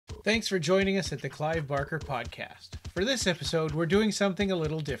Thanks for joining us at the Clive Barker Podcast. For this episode, we're doing something a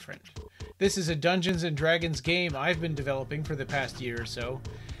little different. This is a Dungeons & Dragons game I've been developing for the past year or so,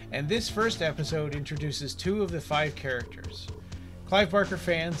 and this first episode introduces 2 of the 5 characters. Clive Barker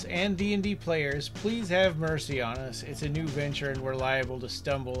fans and D&D players, please have mercy on us. It's a new venture and we're liable to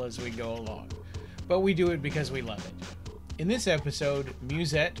stumble as we go along. But we do it because we love it. In this episode,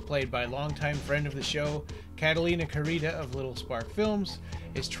 Musette, played by longtime friend of the show, Catalina Querida of Little Spark Films,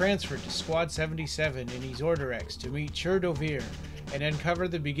 is transferred to Squad 77 in Yzordderrex to meet Chur'Do'Vir and uncover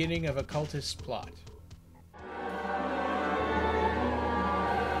the beginning of a cultist plot.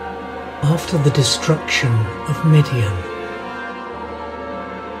 After the destruction of Midian,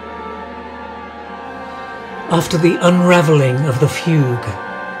 after the unravelling of the fugue,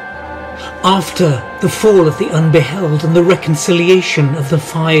 after the fall of the Unbeheld and the reconciliation of the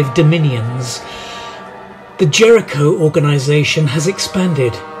 5 dominions, the Jericho organization has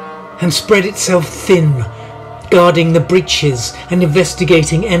expanded and spread itself thin, guarding the breaches and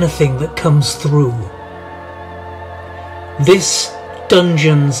investigating anything that comes through. This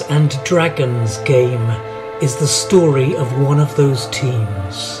Dungeons and Dragons game is the story of one of those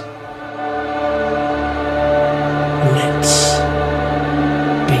teams. Let's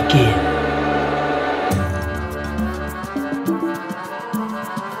begin.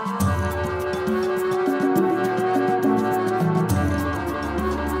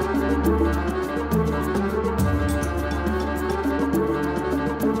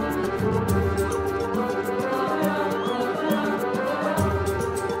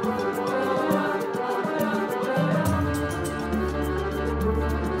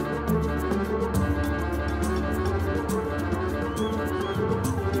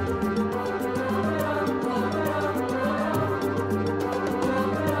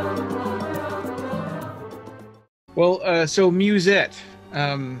 So Musette,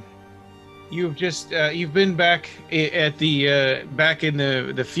 you've been back at the back in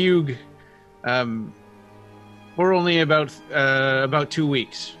the fugue for only about 2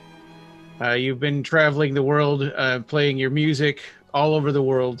 weeks. You've been traveling the world, playing your music all over the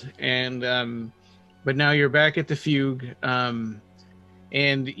world, and but now you're back at the fugue.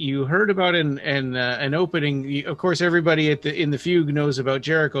 And you heard about an opening. Of course, everybody in the fugue knows about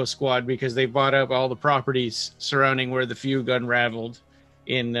Jericho Squad because they bought up all the properties surrounding where the fugue unraveled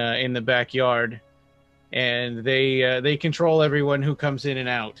in the backyard, and they control everyone who comes in and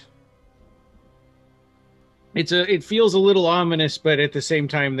out. It feels a little ominous, but at the same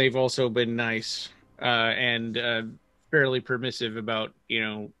time, they've also been nice and fairly permissive about,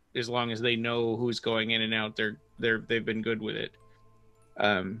 as long as they know who's going in and out, they've been good with it.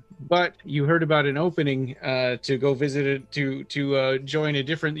 But you heard about an opening to go visit it, to join a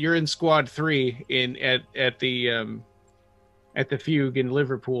different. You're in Squad 3 at the Fugue in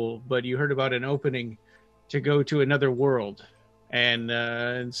Liverpool, but you heard about an opening to go to another world,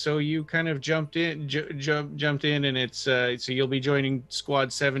 and so you kind of jumped in, and it's so you'll be joining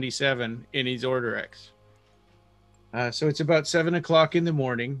Squad 77 in Yzordderrex. So it's about 7 o'clock in the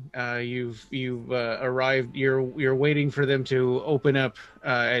morning. You've arrived. You're waiting for them to open up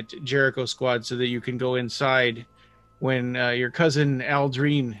at Jericho Squad so that you can go inside. When your cousin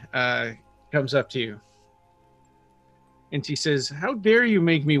Aldrine comes up to you, and she says, "How dare you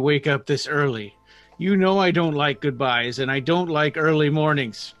make me wake up this early? You know I don't like goodbyes, and I don't like early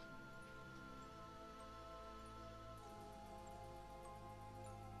mornings."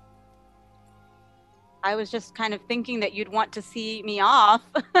 I was just kind of thinking that you'd want to see me off.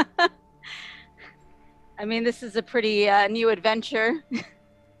 I mean, this is a pretty new adventure. She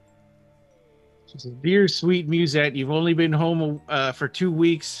says, "Dear sweet Musette, you've only been home for 2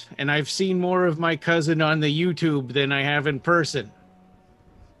 weeks, and I've seen more of my cousin on the YouTube than I have in person.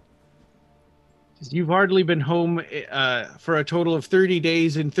 She says, you've hardly been home for a total of 30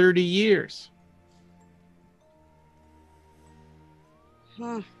 days and 30 years.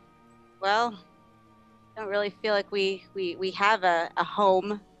 Well, I don't really feel like we have a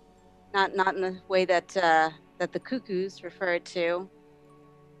home, not in the way that the cuckoos referred to.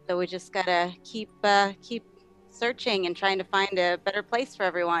 So we just gotta keep searching and trying to find a better place for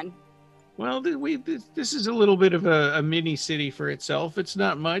everyone." Well, this is a little bit of a mini city for itself. It's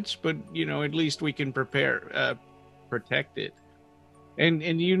not much, but at least we can protect it.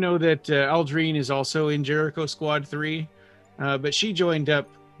 And you know that Aldrine is also in Jericho Squad 3, but she joined up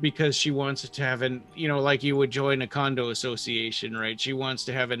because she wants to have like you would join a condo association, right? She wants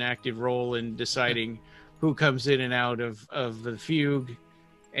to have an active role in deciding who comes in and out of the fugue,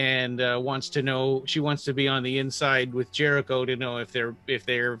 and she wants to be on the inside with Jericho to know if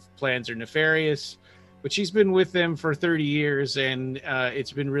their plans are nefarious, but she's been with them for 30 years, and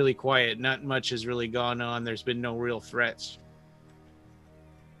it's been really quiet. Not much has really gone on. There's been no real threats.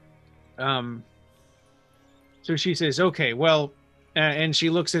 So she says, okay, well, and she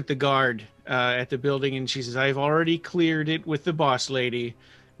looks at the guard at the building, and she says, I've already cleared it with the boss lady.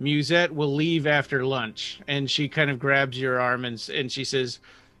 Musette will leave after lunch. And she kind of grabs your arm, and she says,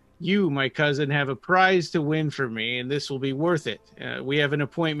 you, my cousin, have a prize to win for me, and this will be worth it. We have an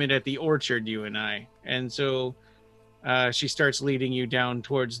appointment at the orchard, you and I. And so she starts leading you down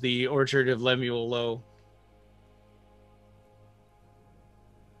towards the orchard of Lemuel Low.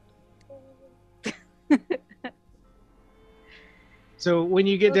 So when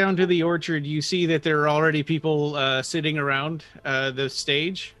you get down to the orchard, you see that there are already people sitting around the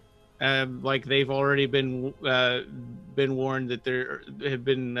stage. Like they've already been warned that there have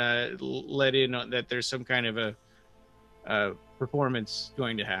been let in on that there's some kind of a performance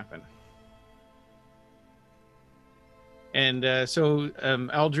going to happen. And so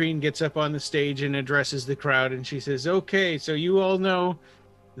Aldrine gets up on the stage and addresses the crowd, and she says, okay, so you all know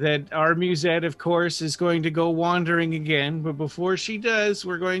that our Musette, of course, is going to go wandering again, but before she does,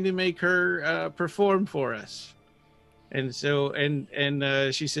 we're going to make her perform for us. And so,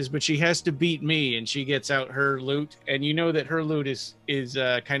 and she says, but she has to beat me, and she gets out her lute, and you know that her lute is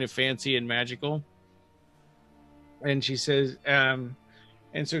kind of fancy and magical. And she says, and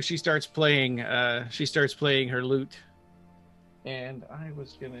so she starts playing her lute. And I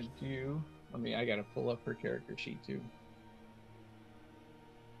was gonna do, I gotta pull up her character sheet too.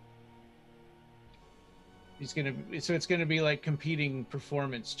 So it's gonna be like competing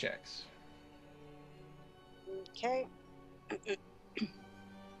performance checks. Okay.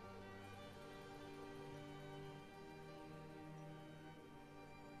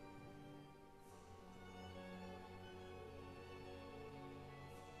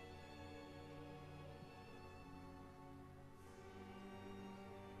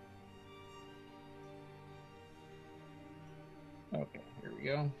 Okay, here we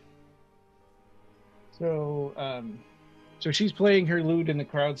go. So she's playing her lute, and the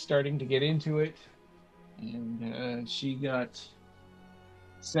crowd's starting to get into it. And she got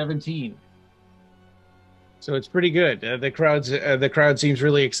 17. So it's pretty good. The crowd seems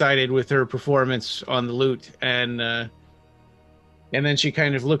really excited with her performance on the lute, and then she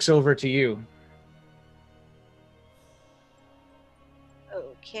kind of looks over to you.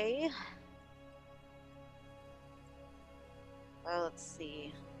 Okay. Well, let's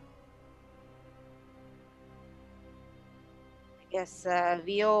see. I guess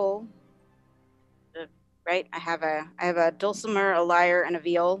viol. Right? I have a dulcimer, a lyre, and a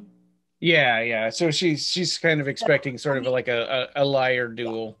viol. Yeah. So she's kind of expecting sort of like a lyre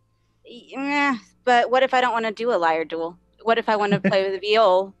duel. Yeah, but what if I don't want to do a lyre duel? What if I want to play with the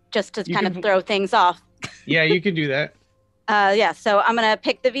viol just to kind of throw things off? Yeah, you can do that. Yeah, so I'm gonna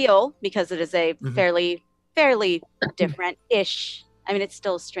pick the viol because it is a fairly different-ish. I mean, it's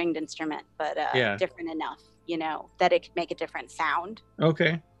still a stringed instrument, but different enough, that it could make a different sound.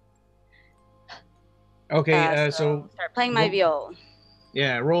 Okay. So start playing my viol.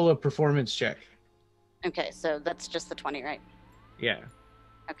 Yeah, roll a performance check. Okay, so that's just the 20, right? Yeah.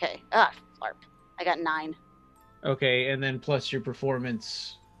 Okay. Flarp. I got 9. Okay, and then plus your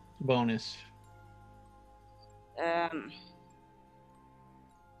performance bonus.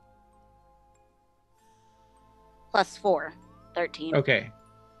 Plus 4. 13. Okay.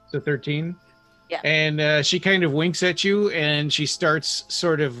 So 13? Yeah. And she kind of winks at you, and she starts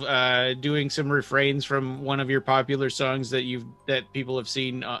sort of doing some refrains from one of your popular songs that people have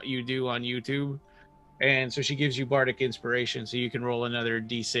seen you do on YouTube. And so she gives you bardic inspiration, so you can roll another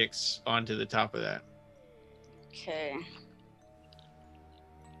d6 onto the top of that. Okay.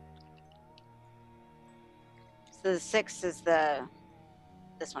 So the 6 is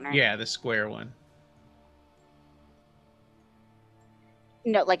this one, right? Yeah, the square one.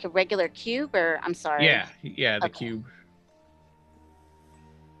 No, like a regular cube, or I'm sorry. Yeah, the cube.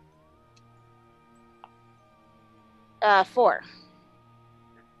 Four.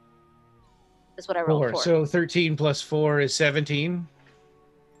 Is what I rolled for. So 13 plus 4 is 17.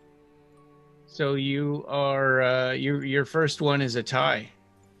 So you are your first one is a tie.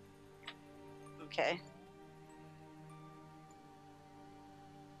 Okay.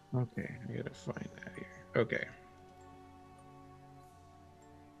 Okay, I gotta find that here. Okay.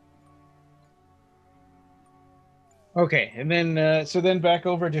 Okay, and then so then back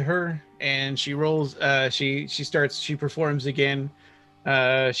over to her, and she rolls. She performs again.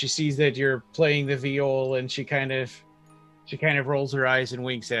 She sees that you're playing the viol, and she kind of rolls her eyes and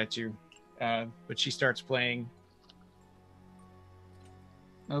winks at you. But she starts playing.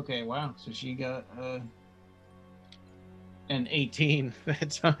 Okay, wow. So she got an 18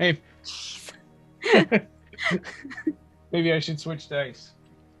 that time. Maybe I should switch dice.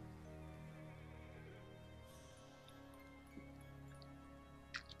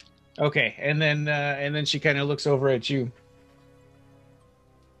 Okay, and then she kind of looks over at you.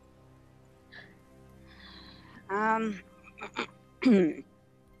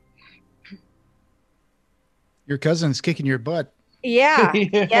 Your cousin's kicking your butt. Yeah.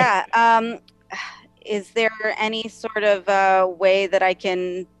 Is there any sort of way that I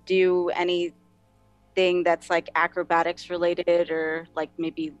can do anything that's like acrobatics related, or like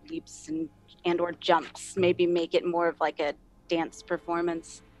maybe leaps and or jumps? Maybe make it more of like a dance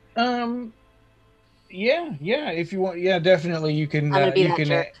performance. Yeah. If you want, yeah, definitely you can. I'm gonna be You that can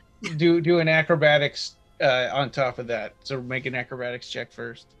jerk. do an acrobatics on top of that. So make an acrobatics check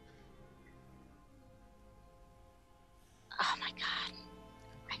first. Oh my god,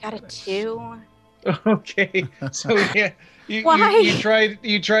 I got a 2. Okay, so yeah, Why? you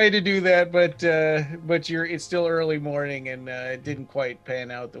tried to do that, but it's still early morning and it didn't quite pan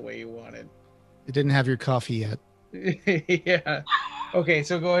out the way you wanted. You didn't have your coffee yet. Yeah. Okay,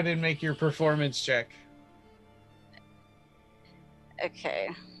 so go ahead and make your performance check. Okay.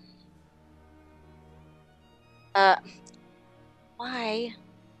 Why?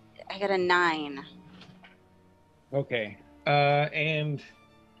 I got a 9. Okay. And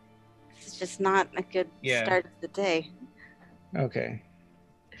It's just not a good start of the day. Okay.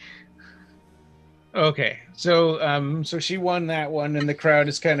 Okay. So she won that one, and the crowd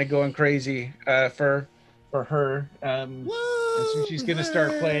is kind of going crazy for her. And so she's gonna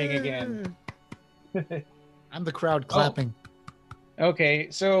start playing again. I'm the crowd clapping. Oh. Okay,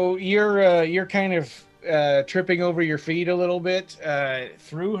 so you're kind of tripping over your feet a little bit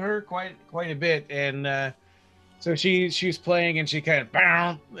through her quite a bit, and so she's playing and she kind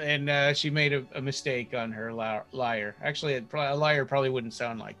of and she made a mistake on her lyre. Actually, a lyre probably wouldn't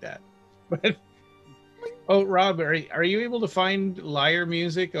sound like that. But oh, Rob, are you able to find lyre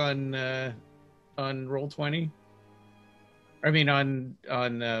music on Roll20? I mean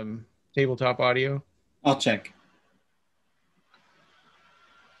on tabletop audio. I'll check.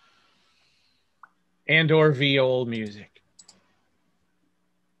 And or viol music.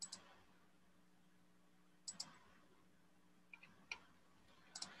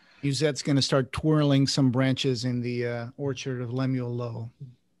 Musette's going to start twirling some branches in the orchard of Lemuel Lowe.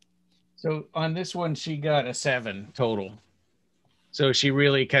 So on this one, she got a 7 total. So she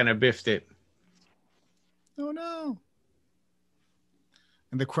really kind of biffed it. Oh, no.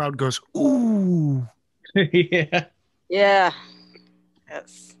 And the crowd goes, ooh. Yeah. Yeah.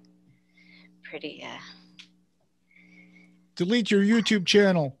 That's pretty, Delete your YouTube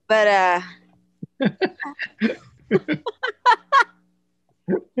channel. But,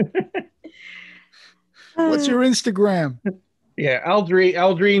 What's your Instagram? Yeah,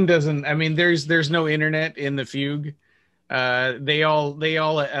 Aldrine doesn't. I mean, there's no internet in the fugue. They all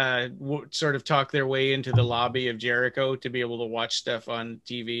sort of talk their way into the lobby of Jericho to be able to watch stuff on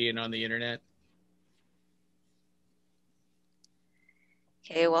TV and on the internet.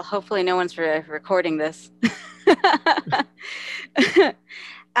 Okay, well, hopefully no one's recording this.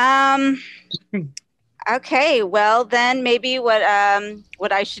 Okay, well then maybe what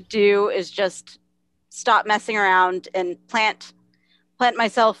I should do is just stop messing around and plant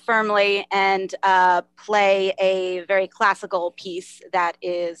myself firmly and play a very classical piece that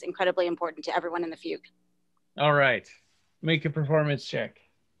is incredibly important to everyone in the fugue. All right, make a performance check.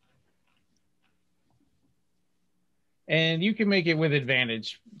 And you can make it with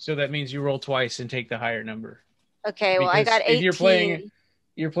advantage. So that means you roll twice and take the higher number. Okay, well, I got 18. If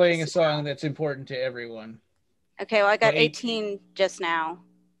you're playing a song that's important to everyone. Okay, well, I got 18 just now.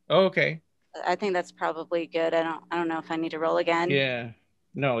 Oh, okay. I think that's probably good. I don't know if I need to roll again. Yeah.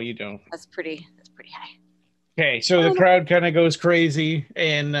 No, you don't. That's pretty high. Okay, so the crowd kind of goes crazy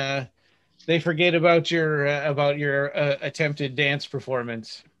and they forget about your attempted dance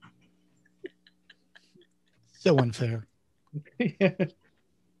performance. So unfair. Yeah.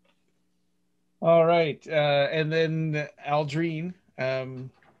 All right. And then Aldrine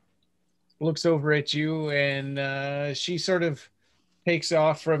looks over at you and she sort of takes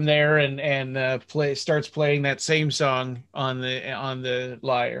off from there and starts playing that same song on the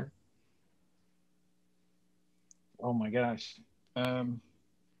lyre. Oh my gosh. So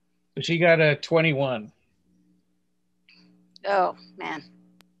she got a 21. Oh man.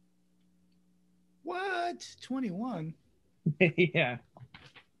 What? 21? Yeah.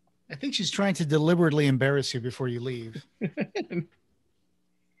 I think she's trying to deliberately embarrass you before you leave.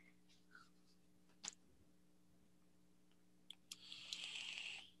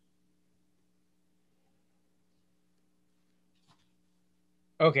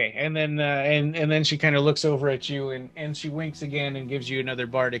 Okay, and then and then she kind of looks over at you and she winks again and gives you another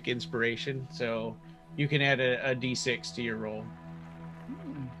bardic inspiration. So you can add a d6 to your roll.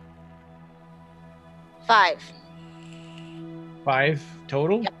 5. 5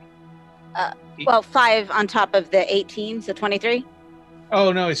 total? Yep. Well, 5 on top of the 18, so 23.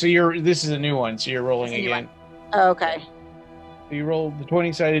 Oh no, so this is a new one, so you're rolling again. Oh, okay. So you roll the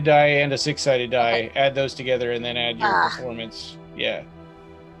 20-sided die and a 6-sided die, Okay. add those together, and then add your performance. Yeah.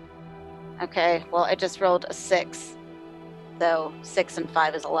 Okay, well, I just rolled a 6. So 6 and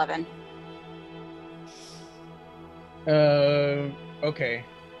 5 is 11. Okay.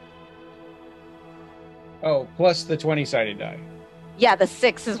 Oh, plus the 20-sided die. Yeah, the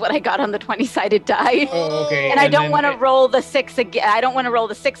 6 is what I got on the 20-sided die. Oh, okay. And I don't want to roll the 6 again. I don't want to roll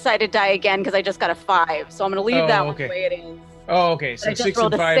the 6-sided die again because I just got a 5. So I'm going to leave that one the way it is. Oh, okay. So 6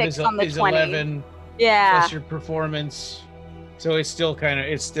 and 5 is 11. Yeah. Plus your performance. So it's still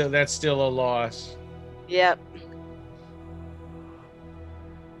that's still a loss. Yep.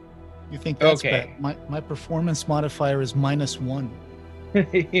 You think that's okay? Bad? My performance modifier is -1.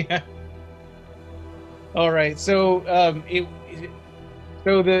 Yeah. All right. So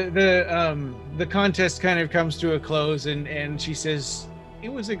the contest kind of comes to a close, and she says it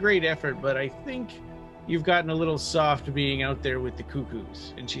was a great effort, but I think you've gotten a little soft being out there with the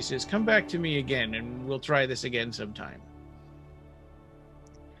cuckoos. And she says, come back to me again, and we'll try this again sometime.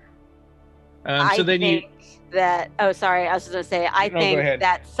 I think that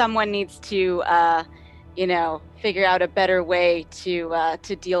someone needs to figure out a better way to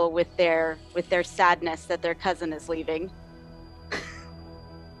deal with their sadness that their cousin is leaving.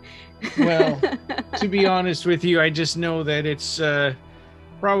 Well, to be honest with you, I just know that it's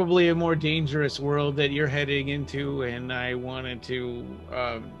probably a more dangerous world that you're heading into, and I wanted to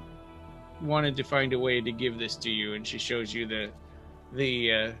find a way to give this to you. And she shows you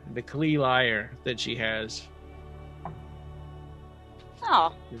the Klee lyre that she has.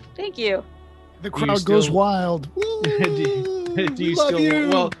 Oh, thank you. The crowd goes wild. do you love still you.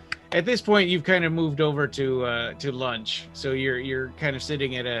 Well, at this point you've kind of moved over to lunch, so you're kind of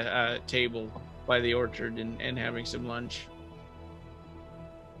sitting at a table by the orchard and having some lunch.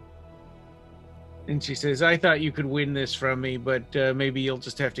 And she says, I thought you could win this from me, but maybe you'll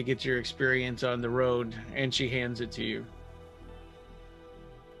just have to get your experience on the road. And she hands it to you.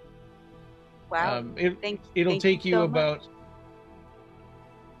 Wow. It'll take you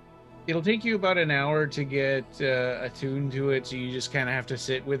about an hour to get attuned to it, so you just kind of have to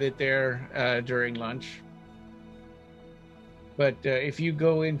sit with it there during lunch. But if you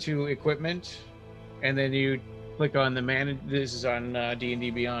go into equipment and then you click on the manage, this is on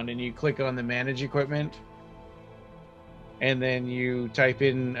D&D Beyond, and you click on the manage equipment, and then you type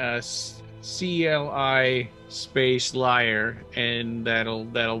in CLI space lyre, and that'll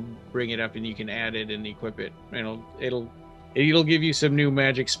bring it up, and you can add it and equip it. It'll give you some new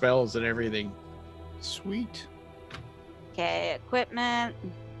magic spells and everything. Sweet. Okay, equipment.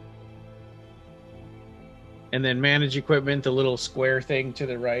 And then manage equipment, the little square thing to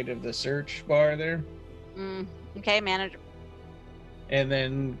the right of the search bar there. Okay, manage. And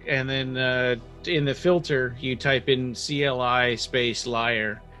then in the filter, you type in CLI space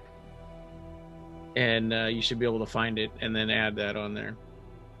lyre, and you should be able to find it, and then add that on there.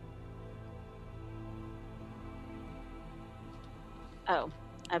 Oh,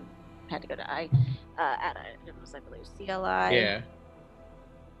 I had to go to add items, I believe. CLI. Yeah.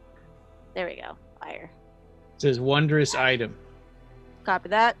 There we go. Fire. It says wondrous item. Copy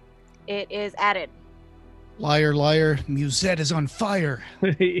that. It is added. Liar, liar. Musette is on fire.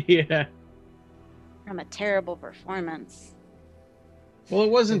 Yeah. From a terrible performance. Well,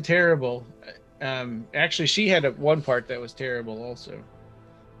 it wasn't terrible. Actually, she had one part that was terrible also.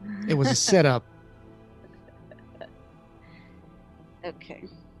 It was a setup. Okay.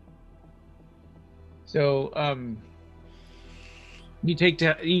 So, you take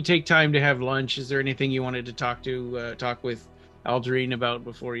time to have lunch. Is there anything you wanted to talk with Aldrine about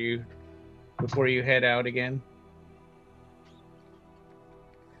before you head out again?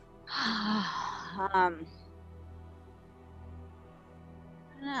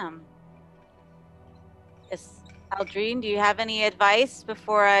 Yes, Aldrine, do you have any advice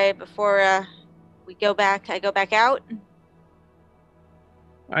before we go back? I go back out.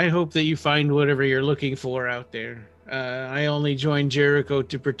 I hope that you find whatever you're looking for out there. I only joined Jericho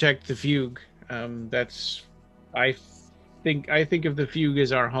to protect the Fugue. I think of the Fugue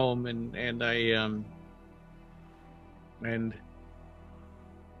as our home, and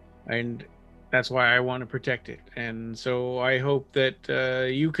that's why I want to protect it. And so I hope that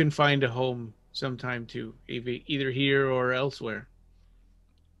you can find a home sometime too, either here or elsewhere.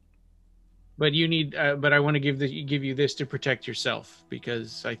 But you need, but I want to give you this to protect yourself,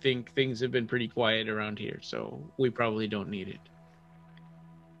 because I think things have been pretty quiet around here, so we probably don't need it.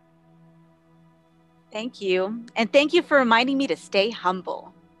 Thank you. And thank you for reminding me to stay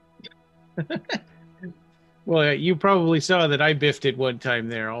humble. Well, you probably saw that I biffed it one time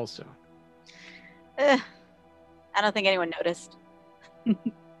there also. I don't think anyone noticed. Is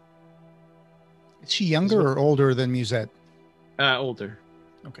she younger or older than Musette? Older.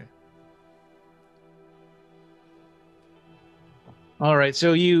 Okay. All right.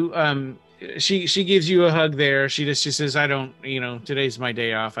 So you, she gives you a hug there. She says, I don't, today's my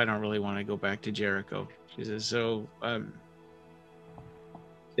day off. I don't really want to go back to Jericho. She says, so,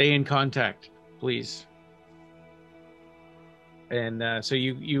 stay in contact, please. And so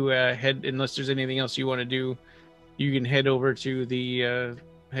you head, unless there's anything else you want to do, you can head over to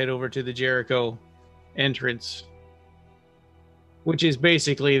the Jericho entrance, which is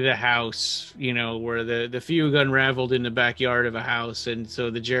basically the house, where the fugue unraveled in the backyard of a house, and so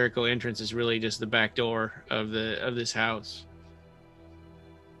the Jericho entrance is really just the back door of this house.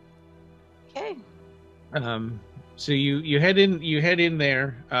 Okay. So you head in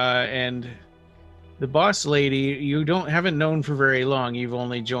there, and the boss lady you haven't known for very long. You've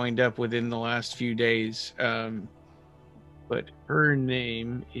only joined up within the last few days, but her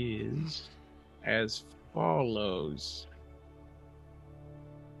name is as follows.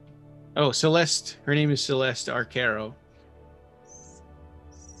 Oh, Celeste. Her name is Celeste Arcaro.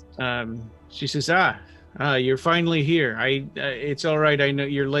 She says, you're finally here. It's all right. I know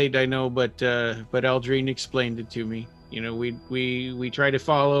you're late. I know, but Aldrine explained it to me. We try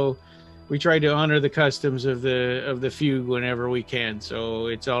to honor the customs of the fugue whenever we can. So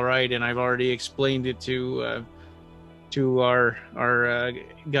it's all right. And I've already explained it to our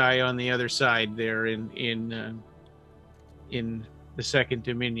guy on the other side there in the Second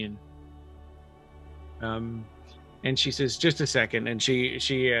Dominion. And she says, just a second, and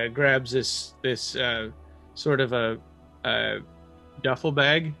she grabs this sort of a duffel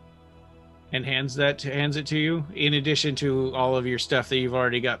bag and hands it to you. In addition to all of your stuff that you've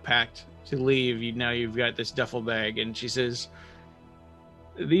already got packed to leave, now you've got this duffel bag. And she says,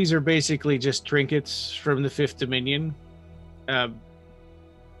 these are basically just trinkets from the Fifth Dominion.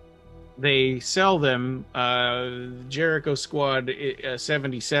 They sell them. Jericho Squad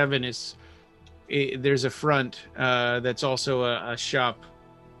 77 is. There's a front that's also a shop,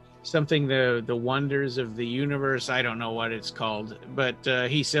 something the wonders of the universe. I don't know what it's called, but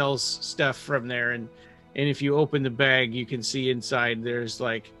he sells stuff from there. And if you open the bag, you can see inside there's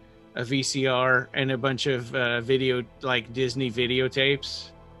like a VCR and a bunch of video, like Disney videotapes.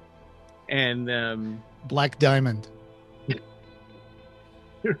 And Black Diamond.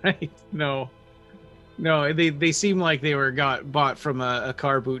 Right? No, they seem like they were bought from a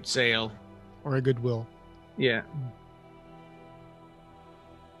car boot sale. Or a Goodwill. Yeah.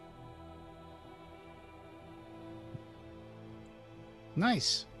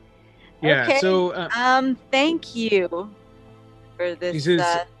 Nice. Yeah. Okay. So, thank you for this. For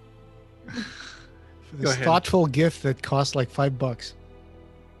this ahead. thoughtful gift that costs like $5.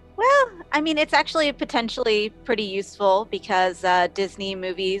 Well, I mean, it's actually potentially pretty useful because Disney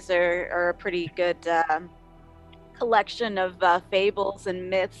movies are a pretty good collection of fables and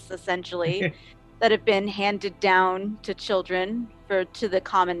myths, essentially, that have been handed down to children, to the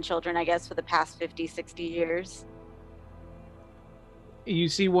common children, I guess, for the past 50, 60 years. You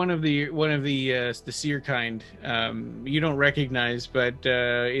see one of the seer kind you don't recognize, but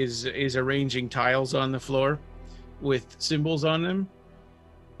is arranging tiles on the floor with symbols on them,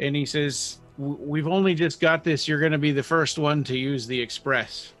 and he says, "We've only just got this. You're going to be the first one to use the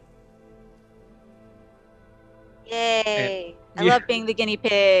express." Yay! I love being the guinea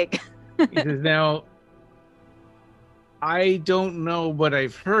pig. He says, "Now, I don't know, but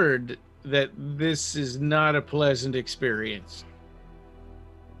I've heard that this is not a pleasant experience.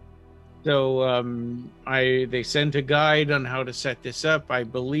 So they sent a guide on how to set this up. I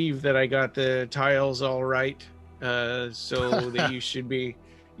believe that I got the tiles all right, so that you should be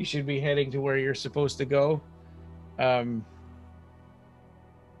heading to where you're supposed to go.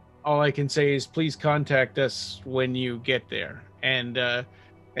 All I can say is please contact us when you get there." And at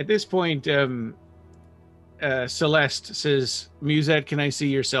this point, Celeste says, "Musette, can I see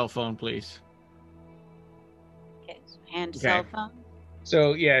your cell phone, please?" Okay, so hand cell phone.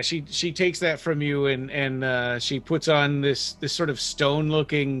 So yeah, she takes that from you and she puts on this sort of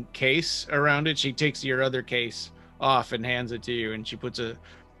stone-looking case around it. She takes your other case off and hands it to you, and she puts a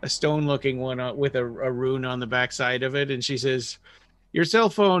stone-looking one with a rune on the backside of it, and she says, "Your cell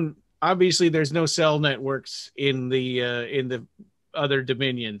phone. Obviously, there's no cell networks in the other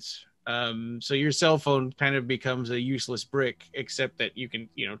dominions. So your cell phone kind of becomes a useless brick, except that you can,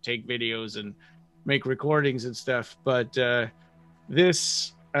 take videos and make recordings and stuff. But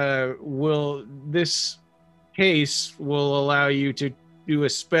this case will allow you to do a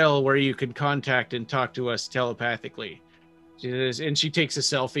spell where you can contact and talk to us telepathically. And she takes a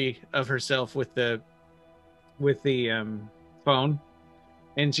selfie of herself with the phone,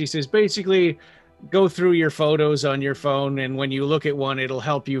 and she says, basically, go through your photos on your phone, and when you look at one, it'll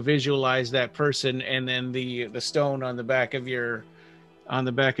help you visualize that person, and then the stone on the back of your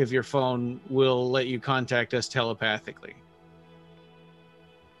phone will let you contact us telepathically.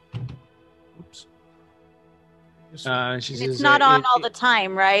 Oops. She says, it's not on all the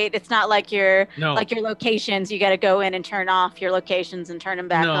time, right? It's not like your locations. You got to go in and turn off your locations and turn them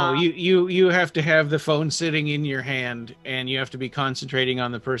back on. No, you have to have the phone sitting in your hand, and you have to be concentrating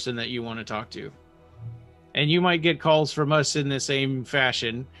on the person that you want to talk to. And you might get calls from us in the same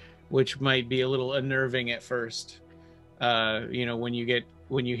fashion, which might be a little unnerving at first. When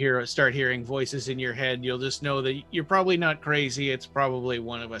you start hearing voices in your head, you'll just know that you're probably not crazy. It's probably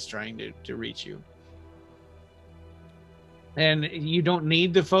one of us trying to reach you. And you don't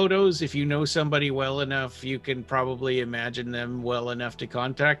need the photos. If you know somebody well enough, you can probably imagine them well enough to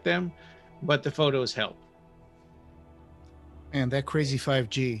contact them, but the photos help. And that crazy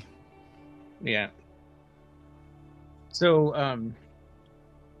 5G. Yeah. So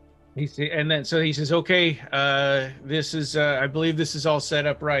he says, okay, this is I believe this is all set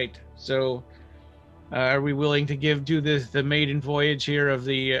up right. So are we willing to do the maiden voyage here of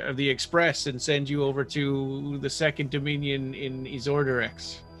the Express and send you over to the Second Dominion in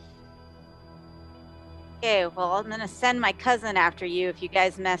Yzordderrex? Okay, well, I'm gonna send my cousin after you if you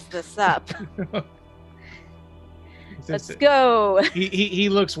guys mess this up. Let's go. He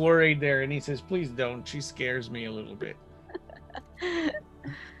looks worried there, and he says, please don't. She scares me a little bit.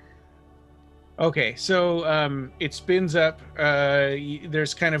 Okay, so it spins up.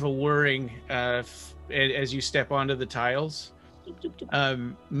 There's kind of a whirring as you step onto the tiles.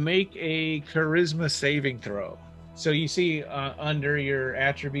 Make a charisma saving throw. So you see under your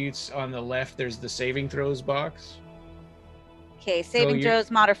attributes on the left, there's the saving throws box. Okay, saving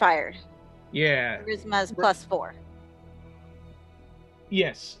throws modifier. Yeah. Charisma is +4.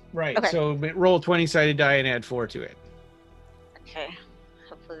 Yes, right. Okay. So roll a 20-sided die and add 4 to it. Okay.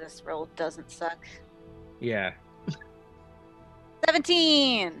 Hopefully this roll doesn't suck. Yeah.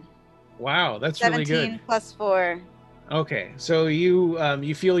 17. Wow, that's really good. 17 +4. Okay, so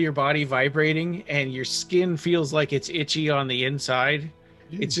you feel your body vibrating, and your skin feels like it's itchy on the inside.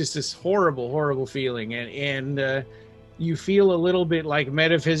 It's just this horrible feeling, and you feel a little bit like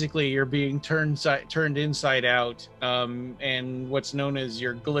metaphysically you're being turned inside out, and what's known as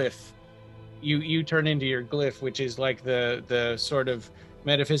your glyph. You turn into your glyph, which is like the sort of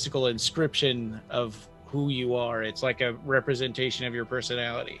metaphysical inscription of who you are. It's like a representation of your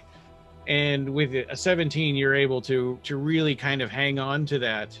personality. And with a 17, you're able to really kind of hang on to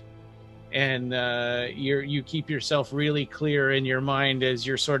that, and you keep yourself really clear in your mind as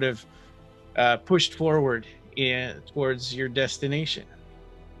you're sort of pushed forward towards your destination.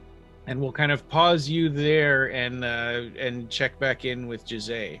 And we'll kind of pause you there and check back in with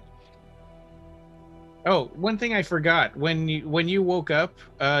Jose. Oh, one thing I forgot. When you woke up,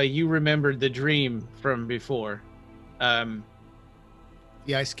 you remembered the dream from before. The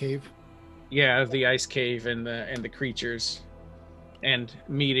ice cave. Yeah, of the ice cave and the creatures, and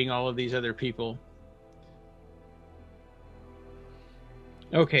meeting all of these other people.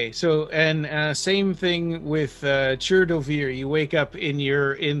 Okay, so and same thing with Chur'Do'Vir. You wake up in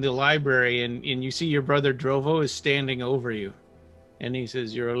the library, and you see your brother Drovo is standing over you, and he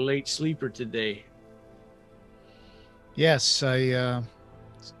says, "You're a late sleeper today." Yes,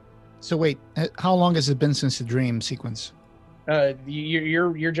 So wait, how long has it been since the dream sequence?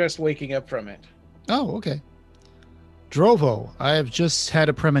 You're just waking up from it. Oh, okay. Drovo, I have just had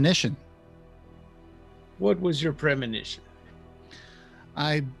a premonition. What was your premonition?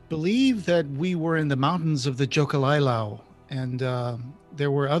 I believe that we were in the mountains of the Jokalailau, and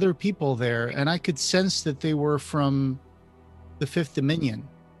there were other people there, and I could sense that they were from the Fifth Dominion.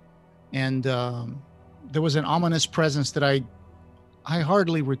 And there was an ominous presence that I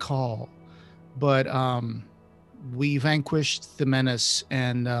hardly recall, but we vanquished the menace,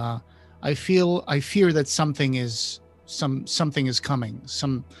 and I fear that something is coming,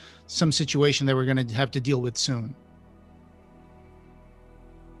 some situation that we're going to have to deal with soon.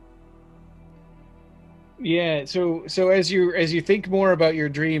 Yeah, so as you think more about your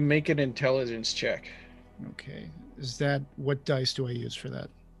dream, make an intelligence check. Okay. What dice do I use for that?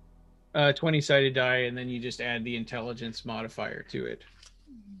 20-sided die, and then you just add the intelligence modifier to it.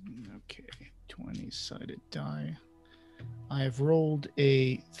 Okay, 20-sided die. I have rolled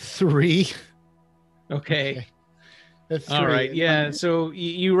a 3. Okay. A 3. All right. Yeah. So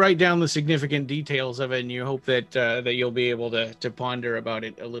you write down the significant details of it, and you hope that that you'll be able to ponder about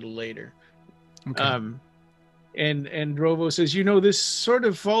it a little later. Okay. And Drovo says, this sort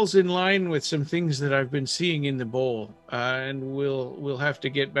of falls in line with some things that I've been seeing in the bowl, and we'll have to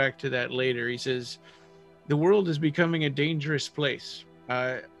get back to that later. He says, the world is becoming a dangerous place.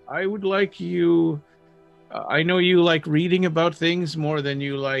 I would like you. I know you like reading about things more than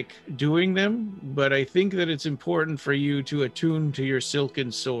you like doing them, but I think that it's important for you to attune to your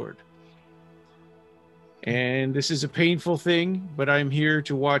silken sword. And this is a painful thing, but I'm here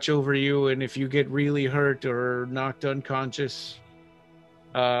to watch over you, and if you get really hurt or knocked unconscious,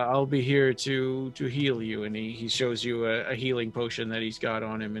 I'll be here to heal you. And he shows you a healing potion that he's got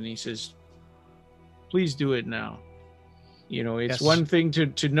on him, and he says, please do it now. It's Yes. one thing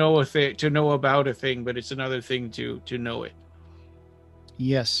to know about a thing, but it's another thing to know it.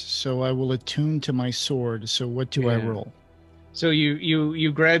 Yes, so I will attune to my sword. So what do I roll? So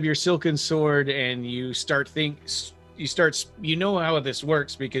you grab your silken sword and you start how this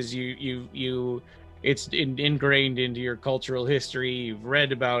works because it's ingrained into your cultural history. You've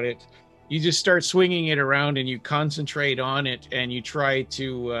read about it. You just start swinging it around and you concentrate on it and you try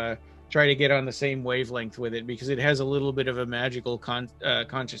to get on the same wavelength with it because it has a little bit of a magical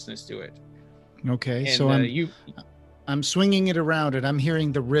consciousness to it. Okay, and, so I'm swinging it around and I'm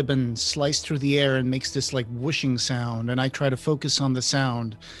hearing the ribbon slice through the air and makes this like whooshing sound, and I try to focus on the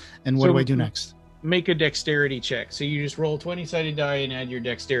sound. And what do I do next? Make a dexterity check. So you just roll 20-sided die and add your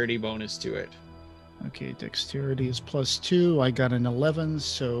dexterity bonus to it. Okay, dexterity is +2. I got an 11,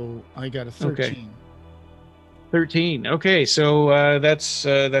 so I got a 13. Okay. 13. Okay, so that's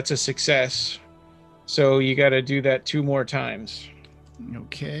a success. So you got to do that 2 more times.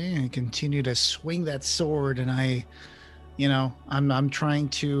 Okay, I continue to swing that sword, and I'm trying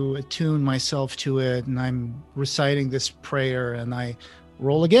to attune myself to it, and I'm reciting this prayer, and I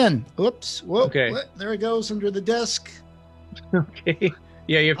roll again. Oops! Whoa! Okay. There it goes under the desk. Okay.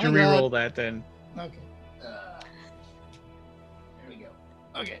 Yeah, you have to re-roll that then. Okay. There we go.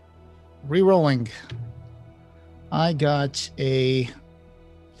 Okay. Re-rolling. I got the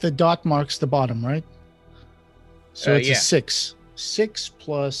dot marks the bottom, right? So it's a 6. 6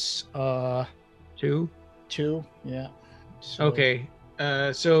 plus 2. 2, yeah. So, okay.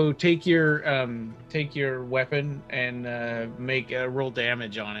 So take your weapon and make a roll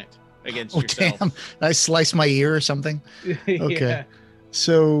damage on it against yourself. Damn. I slice my ear or something. Okay. Yeah.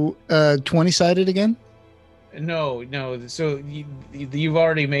 So 20-sided again? No. So you've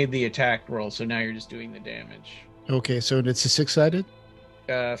already made the attack roll, so now you're just doing the damage. Okay, so it's a 6-sided?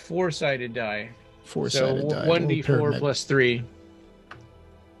 4-sided die. 4-sided die. 1d4 plus 3.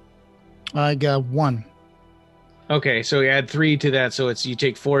 I got 1. Okay, so you add 3 to that, so you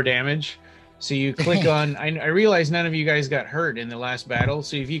take 4 damage. So you click on. I realize none of you guys got hurt in the last battle.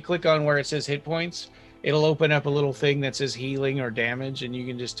 So if you click on where it says hit points, it'll open up a little thing that says healing or damage, and you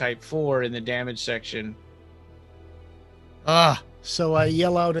can just type 4 in the damage section. So I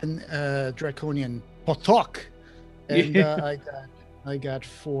yell out in Draconian, Potok, and I got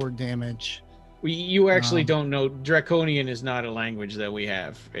 4 damge. You actually don't know. Draconian is not a language that we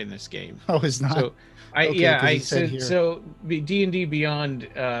have in this game. Oh, it's not. So so D&D Beyond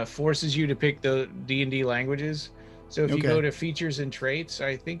forces you to pick the D&D languages. So if you go to features and traits,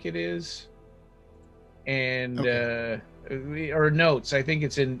 I think it is, and or notes, I think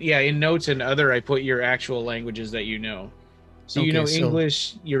it's in notes and other. I put your actual languages that you know. So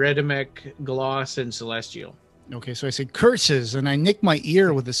English, Yordanova, Gloss, and Celestial. Okay, so I say curses, and I nick my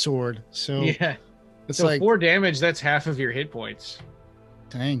ear with the sword. So yeah, it's so like 4 damage. That's half of your hit points.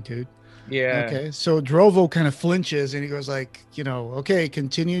 Dang, dude. Yeah. Okay, so Drovo kind of flinches, and he goes like, okay,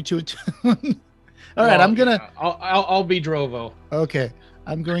 continue to attune. All right, I'm gonna. I'll be Drovo. Okay,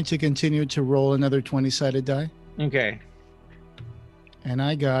 I'm going to continue to roll another 20-sided die. Okay. And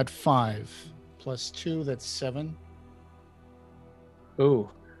I got 5 plus 2. That's 7. Ooh.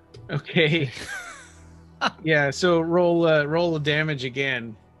 Okay. Yeah. So roll the damage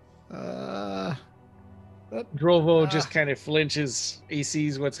again. Drovo just kind of flinches. He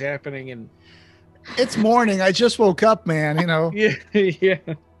sees what's happening, and it's morning. I just woke up, man. Yeah. Yeah.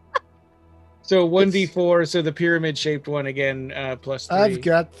 So 1d4. So the pyramid-shaped one again. Plus 3. I've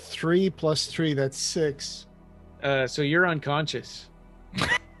got 3 plus 3. That's 6. So you're unconscious.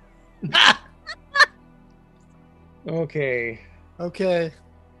 Okay.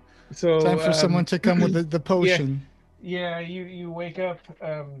 So time for someone to come with the potion. Yeah. You wake up.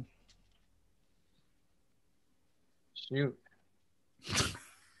 Shoot.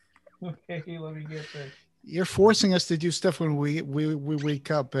 Okay, let me get this. You're forcing us to do stuff when we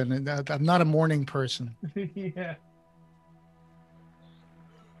wake up, and I'm not a morning person. Yeah.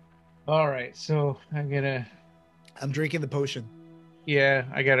 All right, so I'm drinking the potion. Yeah,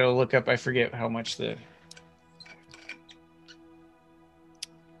 I gotta look up. I forget how much the.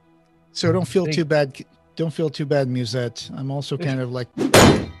 So don't feel too bad. Don't feel too bad, Musette. I'm also kind of like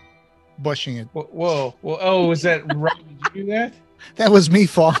bushing it. Whoa. Oh, was that right? Did you do that? That was me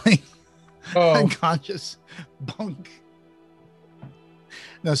falling. Oh. Unconscious. Bunk.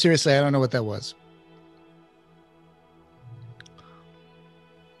 No, seriously, I don't know what that was.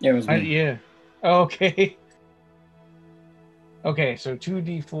 Yeah, it was me. Yeah. Okay. Okay, so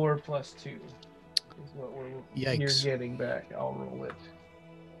 2d4 plus 2 is what you're getting back. I'll roll it.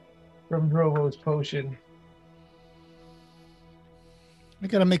 From Drovo's potion. I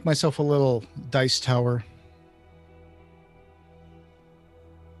gotta make myself a little dice tower.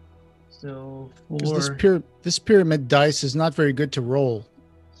 So this pyramid dice is not very good to roll.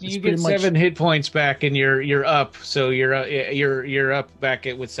 You get 7 hit points back, and you're up. So you're up back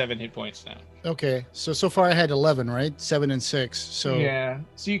with 7 hit points now. Okay, so far I had 11, right? 7 and 6. So yeah,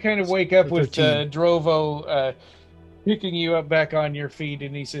 so you kind of wake up with Drovo picking you up back on your feet,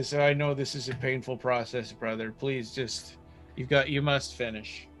 and he says, "I know this is a painful process, brother. Please, just you must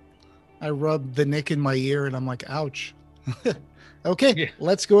finish." I rub the nick in my ear, and I'm like, "Ouch." Okay,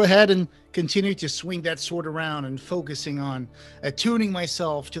 Let's go ahead and continue to swing that sword around and focusing on attuning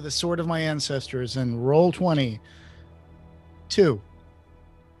myself to the sword of my ancestors, and roll 20. 2.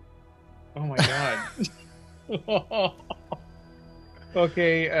 Oh my god.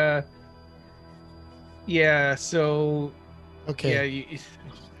 Okay, yeah, so okay. Yeah,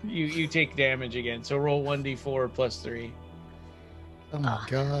 you take damage again. So roll 1d4 plus 3. Oh my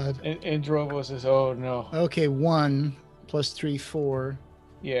god. And Drovo says, "Oh no." Okay, 1 plus 3, 4.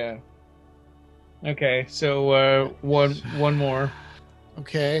 Yeah. Okay, so one more.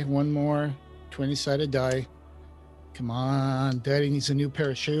 Okay, one more 20-sided die. Come on, Daddy needs a new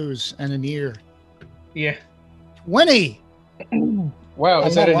pair of shoes and an ear. Yeah. 20. Wow,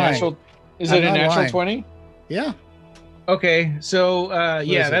 is that a natural? Is it a natural 20? Yeah. Okay, so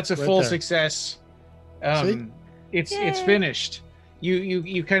yeah, that's a full success. It's finished.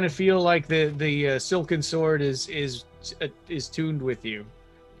 You kind of feel like the silken sword is tuned with you.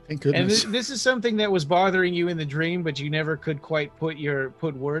 Thank goodness. And this is something that was bothering you in the dream, but you never could quite put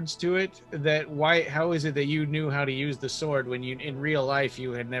words to it. How is it that you knew how to use the sword when in real life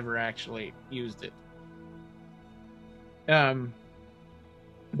you had never actually used it?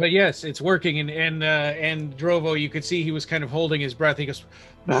 But yes, it's working, and Drovo, you could see he was kind of holding his breath. He goes,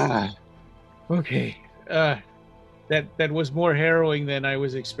 okay, that was more harrowing than I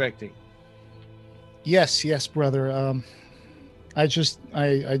was expecting. Yes, brother. I just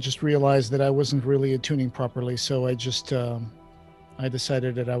realized that I wasn't really attuning properly, so I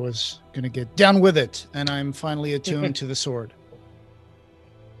decided that I was going to get down with it, and I'm finally attuned to the sword.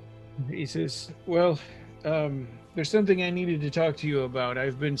 He says, well, there's something I needed to talk to you about.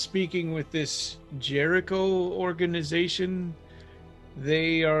 I've been speaking with this Jericho organization.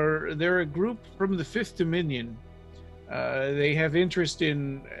 They're a group from the 5th Dominion. They have interest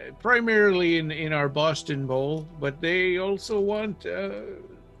primarily in our Boston Bowl, but they also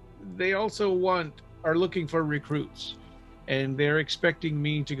are looking for recruits, and they're expecting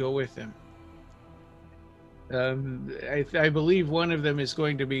me to go with them. I believe one of them is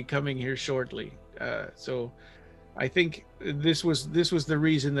going to be coming here shortly. So I think this was the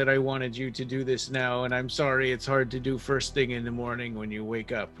reason that I wanted you to do this now, and I'm sorry it's hard to do first thing in the morning when you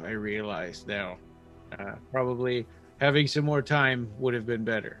wake up. I realize now. Probably having some more time would have been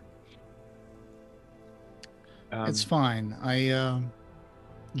better. It's fine.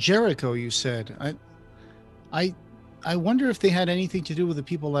 Jericho, you said. I wonder if they had anything to do with the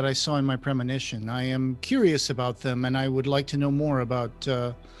people that I saw in my premonition. I am curious about them, and I would like to know more about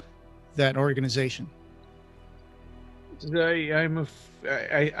that organization. I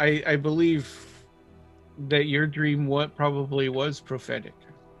believe that your dream probably was prophetic.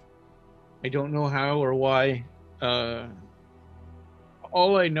 I don't know how or why.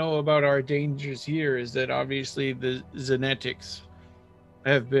 All I know about our dangers here is that obviously the Zenetics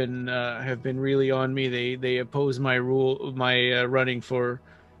have been really on me. They oppose my running for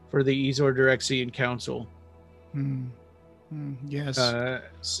the Yzordderrexian Council. Yes.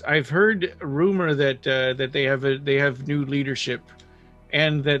 I've heard rumor that they have new leadership,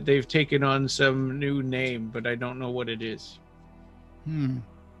 and that they've taken on some new name, but I don't know what it is.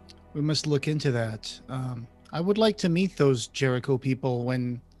 We must look into that. I would like to meet those Jericho people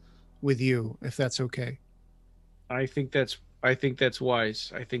with you, if that's okay. I think that's I think that's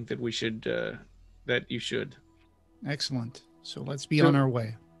wise. I think that we should that you should. Excellent. So let's be So on our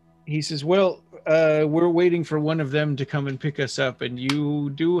way. he says, "Well, we're waiting for one of them to come and pick us up, and you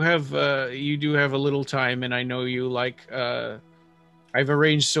do have a little time, and I know you like. I've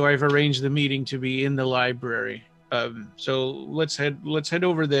arranged the meeting to be in the library. So let's head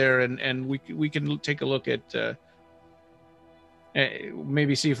over there, and we can take a look at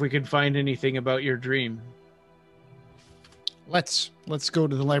maybe see if we can find anything about your dream." Let's go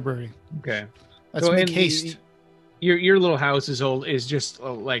to the library. Okay. Let's So, make and haste. Your little house is just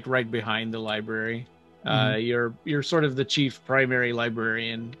like right behind the library. You're sort of the chief primary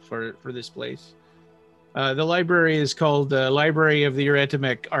librarian for this place. The library is called Library of the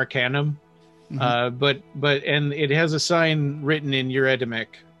Yordanova Arcanum, but it has a sign written in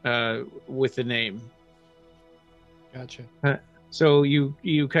Yordanova with the name. Gotcha. So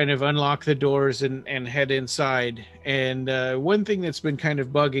you kind of unlock the doors and head inside. And one thing that's been kind of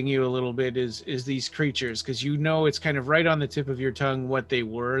bugging you a little bit is these creatures, because you know it's kind of right on the tip of your tongue what they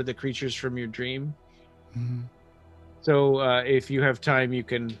were, the creatures from your dream. Mm-hmm. So if you have time, you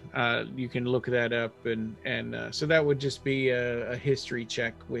can look that up, and so that would just be a history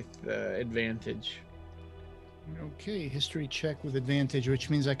check with advantage. Okay, history check with advantage, which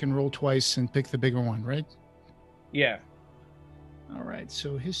means I can roll twice and pick the bigger one, right? Yeah. All right,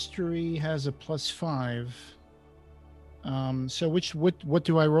 so history has a +5. So what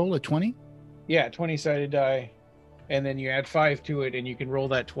do I roll? A 20? Yeah, 20-sided die, and then you add 5 to it, and you can roll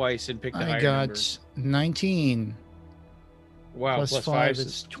that twice and pick the higher number. I got 19. Wow, plus 5 5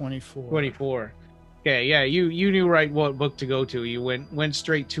 is 24. 24. Okay, yeah, you knew right what book to go to. You went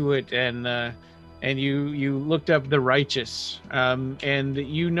straight to it, and you looked up the righteous, and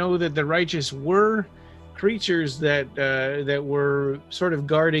you know that the righteous were creatures that were sort of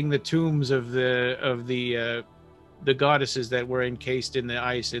guarding the tombs of the goddesses that were encased in the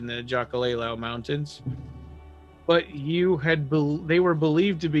ice in the Jacalelau Mountains. But they were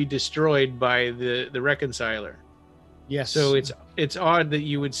believed to be destroyed by the reconciler. Yes. So it's odd that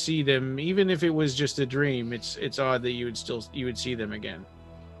you would see them, even if it was just a dream. It's odd that you would see them again.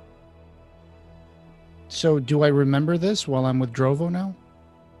 So do I remember this while I'm with Drovo now?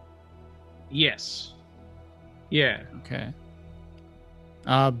 Yes. Yeah. Okay.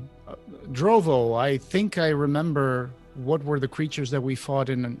 Drovo, I think I remember what were the creatures that we fought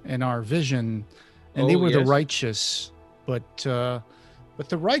in our vision, and they were the righteous. But the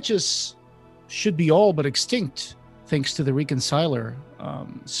righteous should be all but extinct thanks to the reconciler.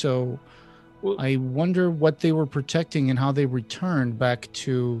 So I wonder what they were protecting and how they returned back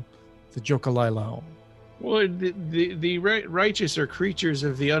to the Jocalailau. Well, the righteous are creatures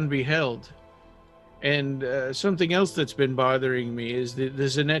of the unbeheld. And something else that's been bothering me is the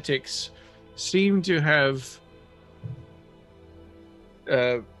Zenetics seem to have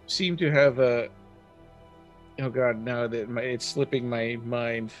a oh god, now that it's slipping my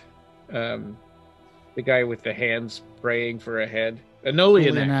mind. The guy with the hands praying for a head, a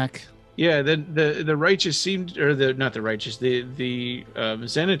Nolianak. Yeah, the righteous seemed, or not the righteous, the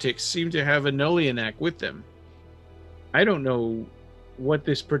Zenetics seem to have a Nolianak with them. I don't know what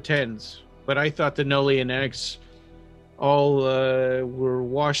this pretends, but I thought the Nolianaks all were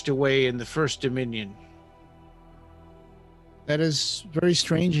washed away in the First Dominion. That is very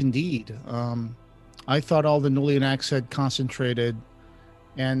strange indeed. I thought all the Nolianaks had concentrated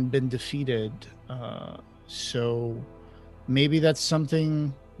and been defeated. So maybe that's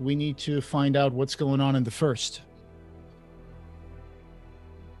something we need to find out what's going on in the First.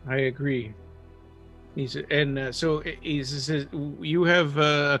 I agree. So he says you have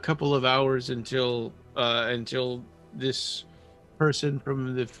a couple of hours until this person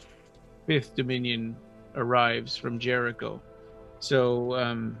from the Fifth Dominion arrives from Jericho. So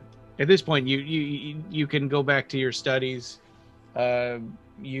at this point, you can go back to your studies.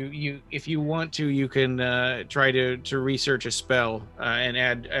 You if you want to, you can try to research a spell and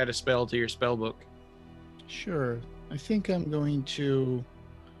add a spell to your spell book. Sure, I think I'm going to.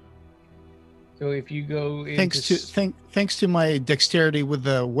 So if you go thanks to my dexterity with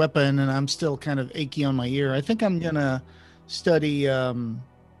the weapon, and I'm still kind of achy on my ear, I think I'm gonna study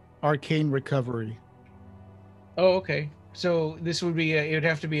arcane recovery. Oh, okay. So this would be it would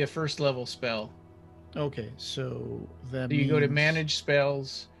have to be a first level spell. Okay, so that you go to manage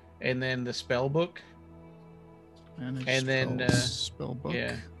spells and then the spell book. Spell book.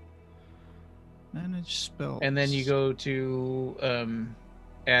 Yeah. Manage spells. And then you go to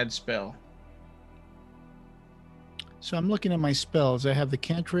add spell. So I'm looking at my spells. I have the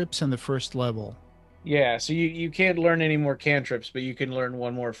cantrips and the first level. Yeah, so you can't learn any more cantrips, but you can learn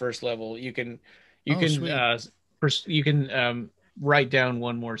one more first level. You can first you can write down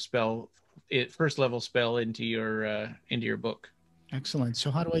one more spell, first level spell into your book. Excellent. So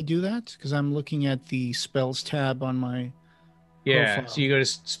how do I do that? Because I'm looking at the spells tab on my profile. So you go to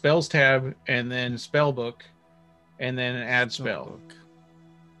spells tab and then spell book, and then add spell.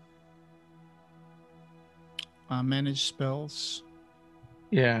 Manage spells.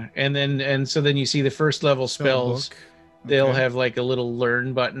 Yeah, and so then you see the first level spells. Okay. They'll have like a little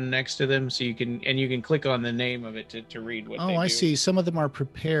learn button next to them, so you can click on the name of it to read what they do. Oh, I see. Some of them are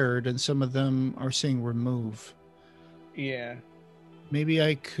prepared, and some of them are saying remove. Yeah. Maybe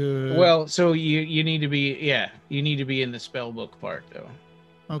I could. Well, so you need to be in the spell book part though.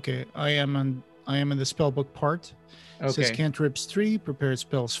 Okay, I am in the spell book part. Okay. It says cantrips 3, prepared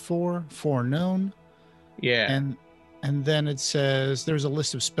spells 4 known. Yeah. And then it says there's a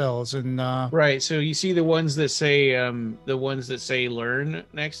list of spells and right. So you see the ones that say learn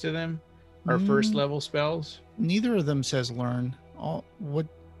next to them are first level spells. Neither of them says learn.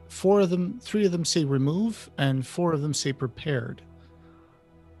 3 of them say remove, and 4 of them say prepared.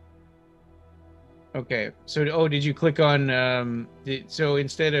 Okay. So did you click on so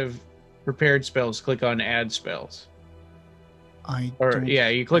instead of prepared spells, click on add spells?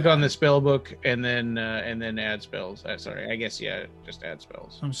 You click on the spell book and then add spells. Sorry, I guess just add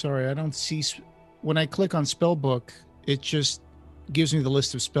spells. I'm sorry, I don't see when I click on spell book, it just gives me the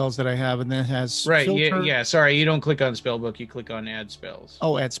list of spells that I have, and then it has filter. Yeah. Sorry, you don't click on spell book. You click on add spells.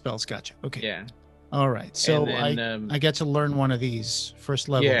 Oh, add spells. Gotcha. Okay. Yeah. All right. So then, I get to learn one of these first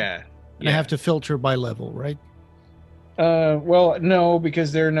level. Yeah. And I have to filter by level, right? Well, no,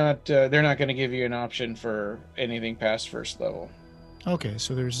 because they're not going to give you an option for anything past first level. Okay,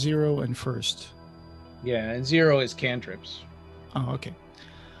 so there's 0 and first. Yeah, and 0 is cantrips. Oh, okay.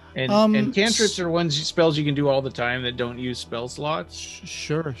 And cantrips are spells you can do all the time that don't use spell slots.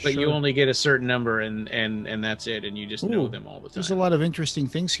 Sure. But you only get a certain number, and that's it, and you just know them all the time. There's a lot of interesting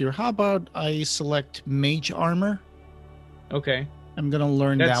things here. How about I select mage armor? Okay. I'm going to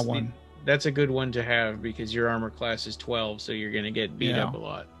learn that one. That's a good one to have because your armor class is 12, so you're going to get beat up a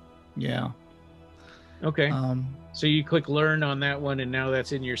lot. Yeah. Okay. So you click learn on that one, and now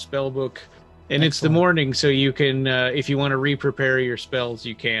that's in your spell book. And Excellent. It's the morning, so you can, if you want to re-prepare your spells,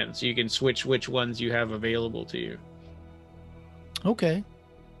 you can. So you can switch which ones you have available to you. Okay.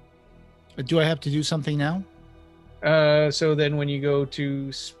 Do I have to do something now? So then when you go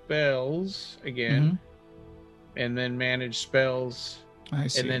to spells again, and then manage spells, I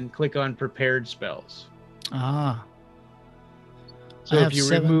see. and then click on prepared spells. Ah. So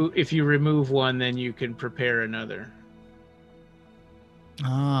if you remove one, then you can prepare another.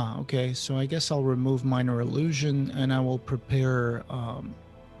 Ah, okay. So I guess I'll remove minor illusion, and I will prepare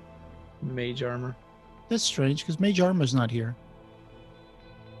mage armor. That's strange because mage armor's not here.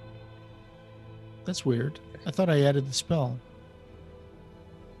 That's weird. I thought I added the spell.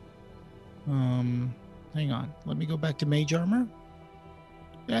 Hang on. Let me go back to mage armor.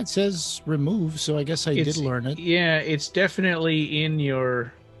 Yeah, it says remove, so I guess I did learn it. Yeah, it's definitely in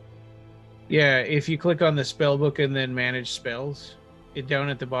your... Yeah, if you click on the spell book and then manage spells, down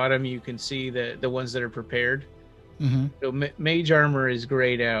at the bottom you can see the ones that are prepared. So mage armor is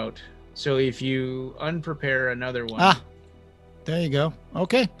grayed out. So if you unprepare another one... Ah, there you go.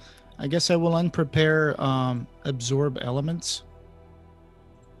 Okay. I guess I will unprepare absorb elements.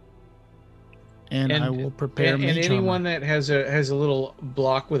 And I will prepare mage and anyone armor. that has a little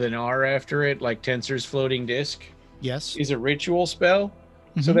block with an R after it, like Tensor's floating disc, yes, is a ritual spell.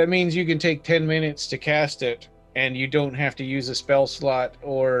 So that means you can take 10 minutes to cast it, and you don't have to use a spell slot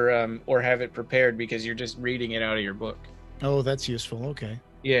or have it prepared because you're just reading it out of your book. Oh, that's useful. Okay.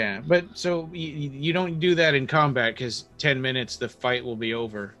 Yeah, but so you don't do that in combat because 10 minutes the fight will be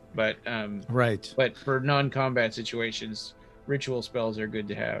over. But right. But for non-combat situations, ritual spells are good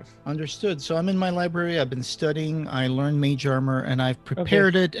to have. Understood. So I'm in my library. I've been studying. I learned mage armor, and I've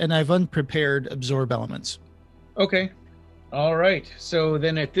prepared it, and I've unprepared absorb elements. Okay. All right. So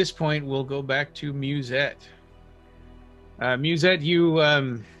then at this point, we'll go back to Musette. Musette, you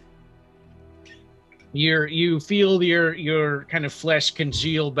feel your kind of flesh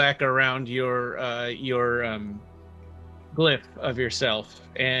congeal back around your glyph of yourself,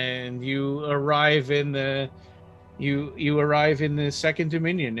 and you arrive in the second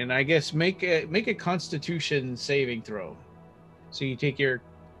dominion, and I guess make a Constitution saving throw. So you take your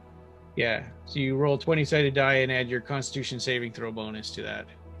so you roll 20-sided die and add your Constitution saving throw bonus to that.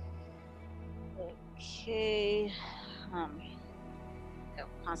 Okay.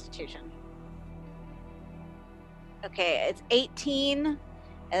 Constitution. Okay, it's 18, and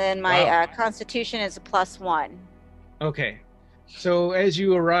then my Constitution is a +1. Okay, So as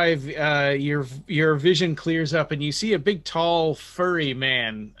you arrive, your vision clears up, and you see a big, tall, furry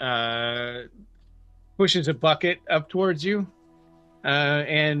man pushes a bucket up towards you,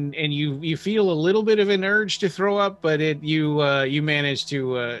 and you feel a little bit of an urge to throw up, but you manage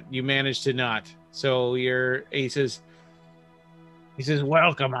to not. So he says,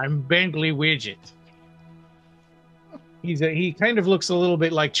 "Welcome, I'm Bentley Widget." He kind of looks a little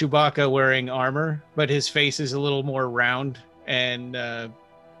bit like Chewbacca wearing armor, but his face is a little more round. And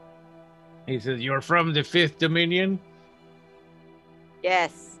he says, "You're from the Fifth Dominion?"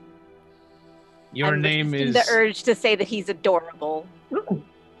 Yes. Your I'm name is... the urge to say that he's adorable.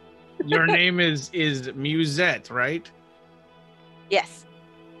 Your name is Musette, right? Yes.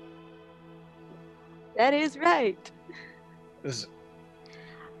 That is right.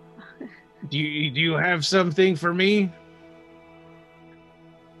 Do you have something for me?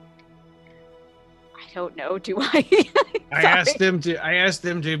 I don't know, do I? I asked them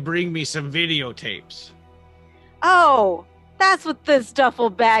to bring me some videotapes. Oh, that's what this duffel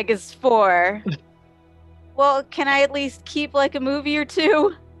bag is for. Well, can I at least keep like a movie or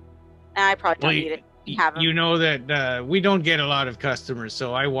two? Nah, I probably don't need it. Have them. You know that we don't get a lot of customers,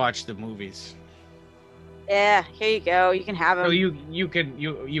 so I watch the movies. Yeah, here you go. You can have them. So you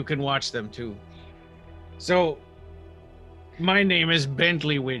can watch them too. So my name is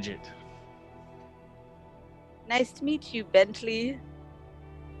Bentley Widget. Nice to meet you, Bentley.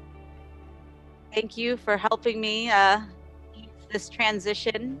 Thank you for helping me ease this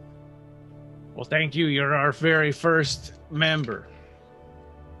transition. Well, thank you. You're our very first member.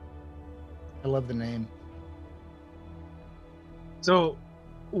 I love the name. So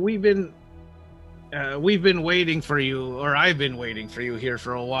we've been waiting for you, or I've been waiting for you here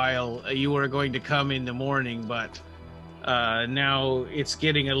for a while. You were going to come in the morning, but now it's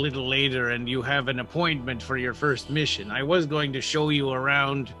getting a little later and you have an appointment for your first mission. I was going to show you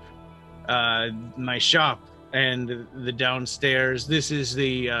around my shop and the downstairs. This is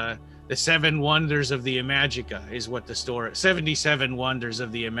the 7 Wonders of the Imagica is what the store... 77 Wonders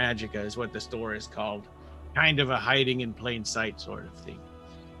of the Imagica is what the store is called. Kind of a hiding in plain sight sort of thing.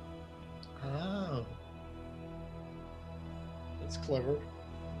 Oh. That's clever.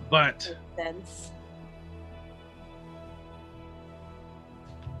 But... Makes sense.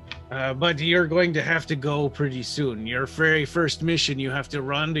 But you're going to have to go pretty soon. Your very first mission, you have to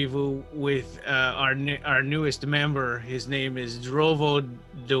rendezvous with our newest member. His name is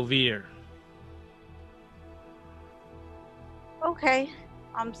Yzordderrex. Okay.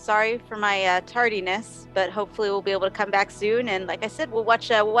 I'm sorry for my tardiness, but hopefully we'll be able to come back soon. And like I said, we'll watch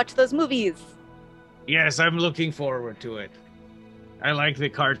those movies. Yes, I'm looking forward to it. I like the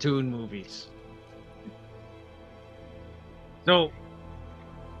cartoon movies. So,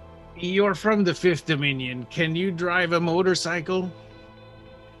 you're from the Fifth Dominion. Can you drive a motorcycle?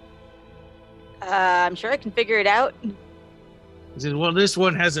 I'm sure I can figure it out. He says, well, this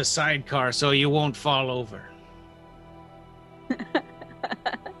one has a sidecar, so you won't fall over.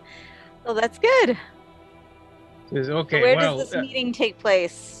 Well, that's good. He says, okay, so where does this meeting take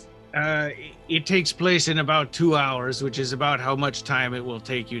place? It takes place in about 2 hours, which is about how much time it will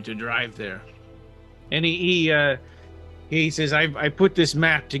take you to drive there. And he says, I put this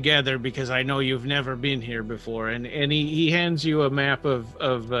map together because I know you've never been here before. And he hands you a map of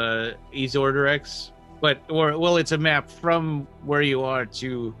Yzordderrex. Well, it's a map from where you are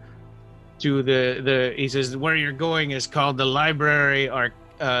to he says, where you're going is called the library,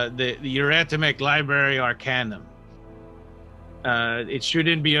 the Yordanova Library Arcanum. It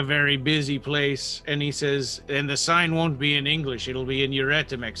shouldn't be a very busy place. And he says, and the sign won't be in English, it'll be in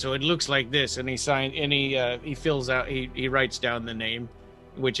Yordanova. So it looks like this. And he fills out, he writes down the name,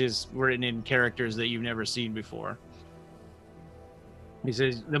 which is written in characters that you've never seen before. He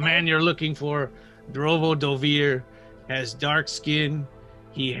says, the man you're looking for, Yzordderrex, has dark skin.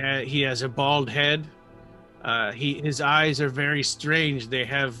 He has a bald head. His eyes are very strange. They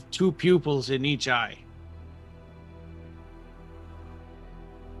have 2 pupils in each eye.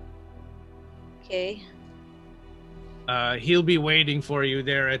 Okay. He'll be waiting for you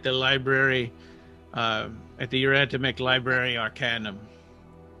there at the library, at the Yordanova Library Arcanum.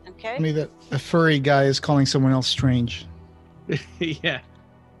 Okay. I mean, that a furry guy is calling someone else strange. Yeah.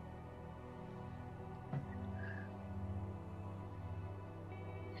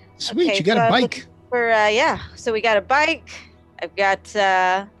 Sweet, Okay, you got so a I'm bike. looking for so we got a bike. I've got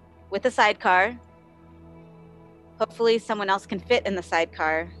with a sidecar. Hopefully someone else can fit in the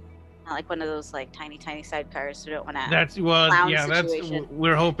sidecar. Not like one of those like tiny sidecars, so don't want to.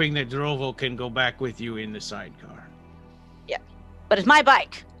 We're hoping that Drovo can go back with you in the sidecar. Yeah. But it's my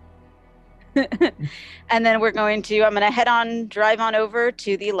bike. And then I'm going to drive on over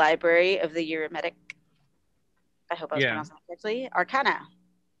to the library of the Euromedic. I hope I was pronouncing that correctly. Arcana.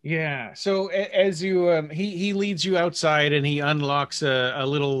 Yeah. So as you he leads you outside and he unlocks a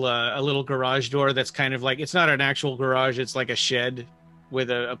little garage door that's kind of like, it's not an actual garage, it's like a shed with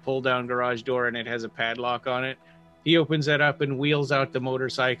a pull down garage door, and it has a padlock on it. He opens that up and wheels out the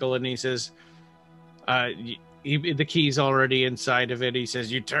motorcycle, and he says, the key's already inside of it. He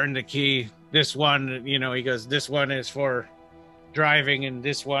says, you turn the key. This one, he goes, this one is for driving and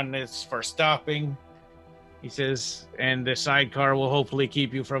this one is for stopping. He says, and the sidecar will hopefully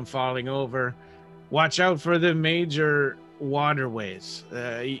keep you from falling over. Watch out for the major waterways.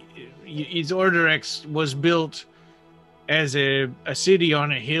 Yzordderrex was built as a city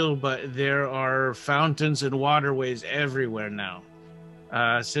on a hill, but there are fountains and waterways everywhere now.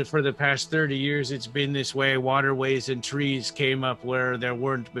 So for the past 30 years, it's been this way. Waterways and trees came up where there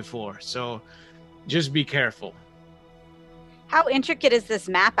weren't before. So just be careful. How intricate is this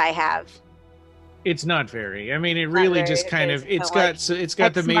map I have? It's not very. I mean, it really just kind of, it's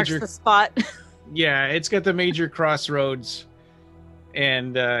got the major the spot. Yeah, it's got the major crossroads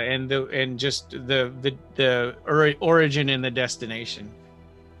and just the origin and the destination.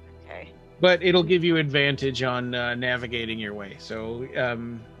 Okay. But it'll give you advantage on navigating your way. So,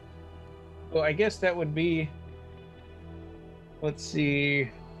 well, I guess that would be, let's see,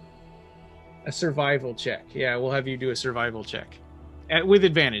 a survival check. Yeah, we'll have you do a survival check. With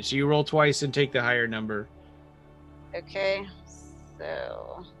advantage. You roll twice and take the higher number. Okay,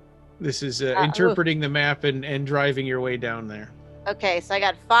 so... This is interpreting the map and driving your way down there. Okay, so I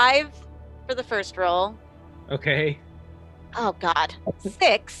got 5 for the first roll. Okay. Oh, God.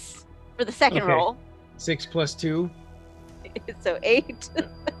 6 for the second roll. 6 plus 2. So 8.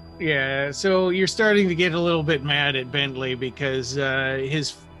 Yeah, so you're starting to get a little bit mad at Bentley because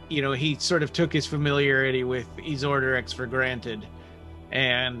he sort of took his familiarity with Yzordderrex for granted.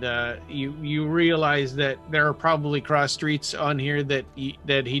 And you realize that there are probably cross streets on here that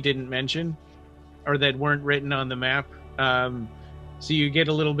he didn't mention, or that weren't written on the map. So you get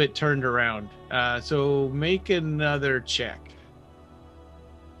a little bit turned around. So make another check.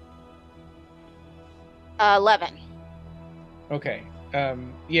 11. Okay.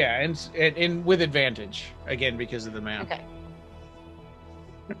 Yeah, and with advantage again because of the map. Okay.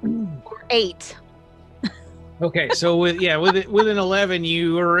 Or 8. Okay, so with an 11,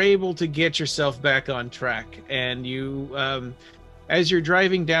 you are able to get yourself back on track, and you, as you're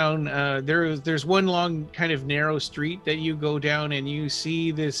driving down, there's one long kind of narrow street that you go down, and you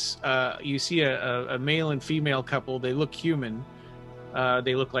see this, a male and female couple. They look human,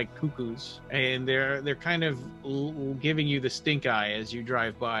 they look like cuckoos, and they're kind of giving you the stink eye as you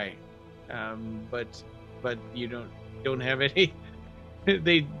drive by, but you don't have any.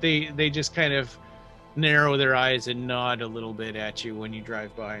 They just kind of narrow their eyes and nod a little bit at you when you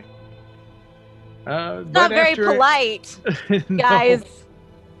drive by. Not very polite, No. guys.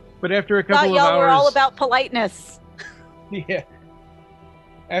 But after a couple of y'all hours, were all about politeness. Yeah.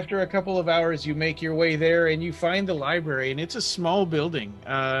 After a couple of hours, you make your way there and you find the library, and it's a small building.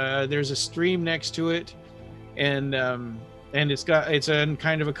 There's a stream next to it, and it's on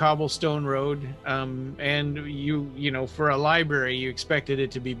kind of a cobblestone road. And you for a library, you expected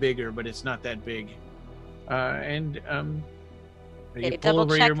it to be bigger, but it's not that big. You pull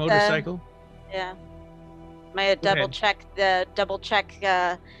over your motorcycle. Yeah. May I double check the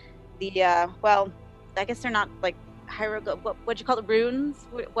well, I guess they're not like hieroglyph. What'd you call the runes?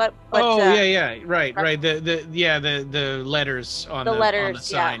 What? Right. The letters on the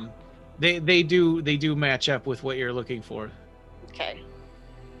sign. Yeah. They do match up with what you're looking for. Okay.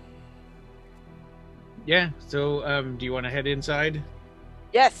 Yeah. So, do you want to head inside?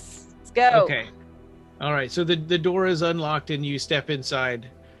 Yes. Let's go. Okay. All right. So the door is unlocked and you step inside,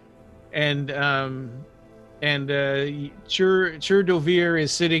 and Chur'Do'Vir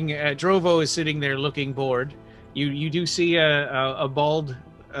is sitting. Drovo is sitting there looking bored. You do see a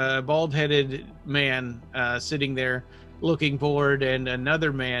bald-headed man sitting there looking bored, and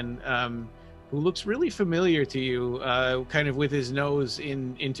another man who looks really familiar to you, kind of with his nose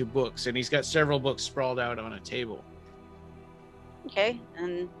into books, and he's got several books sprawled out on a table. Okay,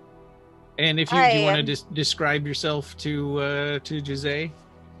 and if do you want to describe yourself to Jose?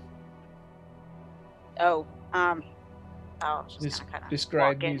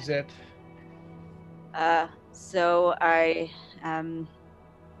 Describe Musette. So I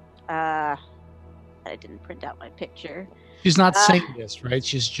didn't print out my picture. She's not saying this, right?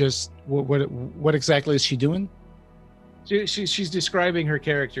 She's just what exactly is she doing? She's describing her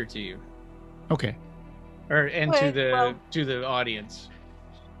character to you. Okay. To the audience.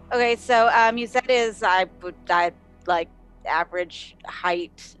 Okay, so Musette is I like average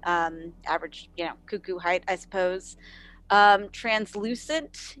height, average cuckoo height, I suppose.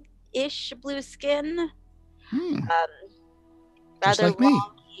 Translucent-ish blue skin. Just Rather like me.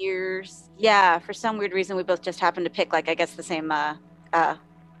 long ears. Yeah, for some weird reason, we both just happened to pick, like, I guess the same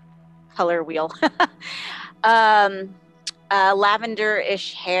color wheel.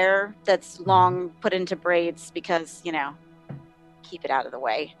 Lavender-ish hair that's long, put into braids because, keep it out of the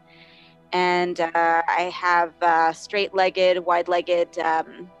way. And I have straight-legged, wide-legged,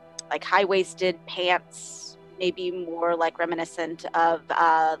 like high-waisted pants, maybe more like reminiscent of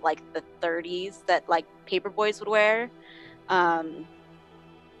like the 30s that like paper boys would wear. And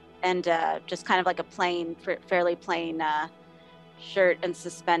just kind of like a plain, fairly plain shirt and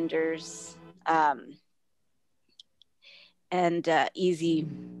suspenders, and easy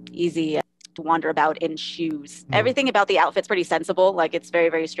to wander about in shoes. Everything about the outfit's pretty sensible. Like, it's very,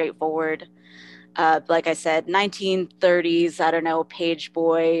 very straightforward. Like I said, 1930s, I don't know, page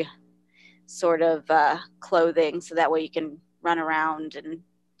boy sort of clothing, so that way you can run around and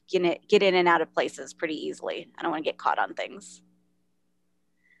get in and out of places pretty easily. I don't want to get caught on things.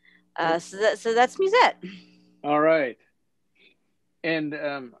 So that's Musette. All right. And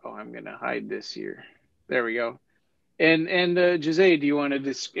I'm gonna hide this here. There we go. And Jose, do you want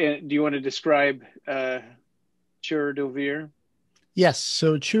to describe Chur'Do'Vir? Yes.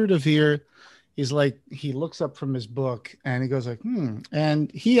 So Chur'Do'Vir is like, he looks up from his book and he goes like,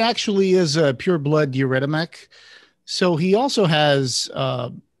 and he actually is a pure blood Yordanova. So he also has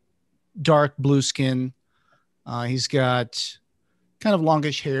dark blue skin. He's got kind of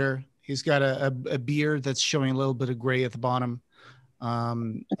longish hair. He's got a beard that's showing a little bit of gray at the bottom.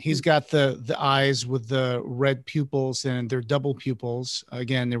 He's got the eyes with the red pupils, and they're double pupils.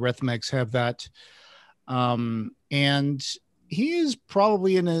 Again, the Rethmex have that. And he is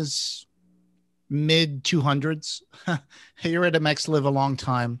probably in his mid 200s. Rethmex live a long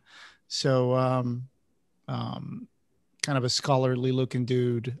time. So, kind of a scholarly looking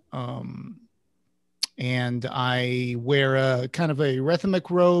dude. And I wear a kind of a Rethmex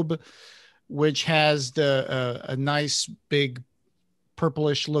robe, which has a nice big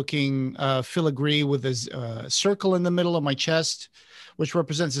purplish looking filigree with a circle in the middle of my chest, which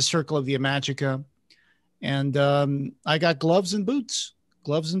represents the circle of the Imagica. And I got gloves and boots.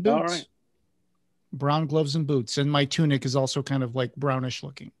 All right. Brown gloves and boots. And my tunic is also kind of like brownish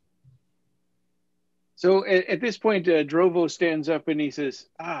looking. So at this point, Drovo stands up and he says,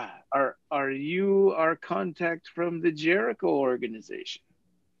 are you our contact from the Jericho organization?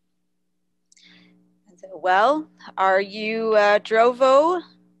 Well, are you Drovo?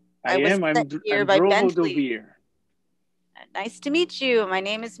 I am. I'm Drovo-Do'Vir. Nice to meet you. My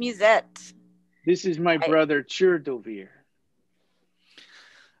name is Musette. This is my brother, Chur'Do'Vir.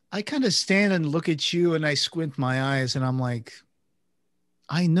 I kind of stand and look at you and I squint my eyes and I'm like,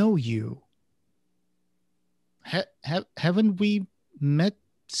 I know you. Haven't we met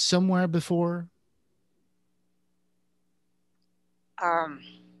somewhere before?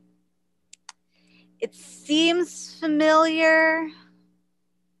 It seems familiar.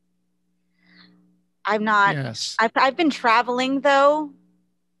 I'm not. Yes. I've been traveling though.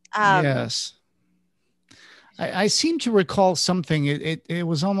 Yes. I seem to recall something. It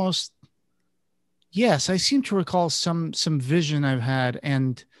was almost. Yes, I seem to recall some vision I've had.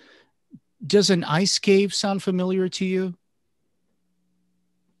 And does an ice cave sound familiar to you?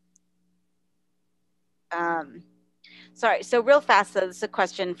 Sorry. So real fast, though, this is a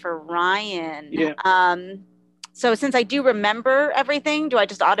question for Ryan. Yeah. So since I do remember everything, do I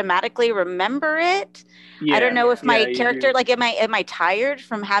just automatically remember it? Yeah, I don't know if my character, like, am I tired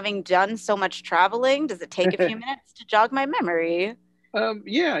from having done so much traveling? Does it take a few minutes to jog my memory?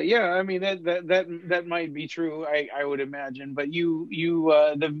 Yeah. I mean, that might be true. I would imagine, but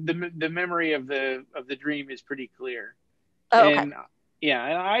the memory of the dream is pretty clear. Oh, and, okay. Yeah,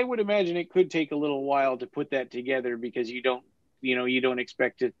 and I would imagine it could take a little while to put that together because you don't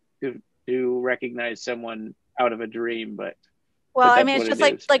expect it to recognize someone out of a dream, but. Well, I mean, it's just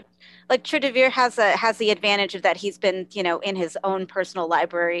like Chur'Do'Vir has the advantage of that he's been, in his own personal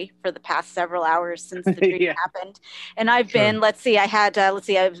library for the past several hours since the dream happened. And I've been, I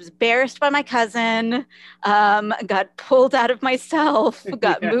was embarrassed by my cousin, got pulled out of myself,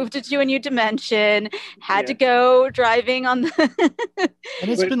 got moved into a new dimension, had to go driving on the.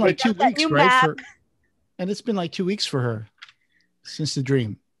 And it's been like 2 weeks, right? And it's been like 2 weeks for her since the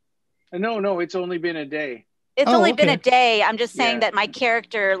dream. No, it's only been a day. It's Oh, only been a okay. day. I'm just saying Yeah. that my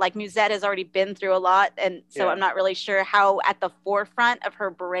character, like Musette, has already been through a lot, and so Yeah. I'm not really sure how at the forefront of her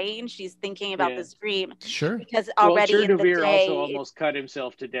brain she's thinking about Yeah. this dream, Sure. because Well, already in the Chur'Do'Vir also day, almost cut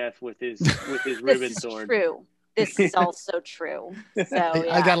himself to death with his this ribbon is sword. true. This is also true. So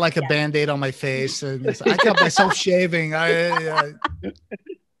I got like a Band-Aid on my face, and I got myself shaving.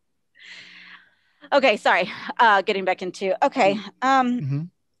 Okay, sorry. Getting back into Mhm.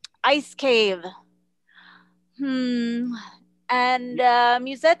 ice cave. And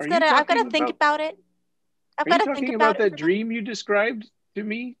Musette's Are you I've gotta talking think about? about it. I've Are you gotta think talking about about it that for dream you described to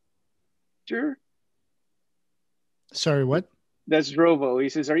me? Sure. Sorry, what? That's Drovo. He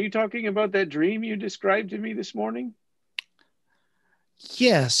says, "Are you talking about that dream you described to me this morning?"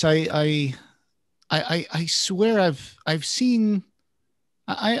 Yes, I swear I've seen.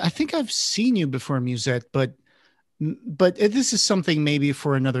 I think I've seen you before, Musette, but this is something maybe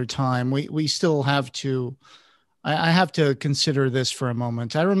for another time. We still have to. I have to consider this for a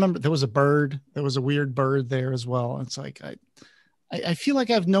moment. I remember there was a bird. There was a weird bird there as well. It's like I feel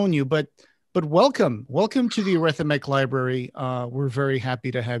like I've known you, but welcome to the Arithmetic Library. We're very happy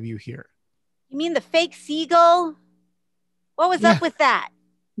to have you here. You mean the fake seagull? What was Yeah. up with that?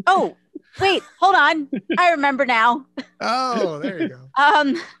 Oh, wait, hold on. I remember now. Oh, there you go.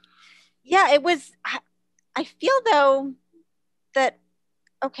 Yeah, it was. I feel though that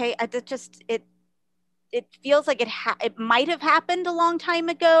okay, it feels like it might have happened a long time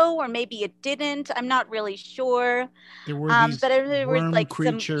ago, or maybe it didn't. I'm not really sure. There were these But there was worm like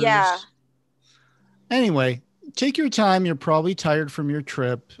creatures. yeah. Anyway, take your time. You're probably tired from your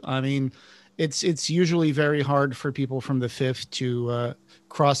trip. I mean, it's usually very hard for people from the fifth to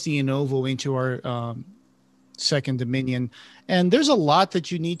cross the Inovo into our second dominion, and there's a lot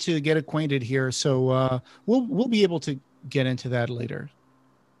that you need to get acquainted here. So we'll be able to get into that later.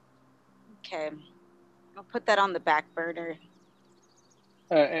 Okay, I'll put that on the back burner.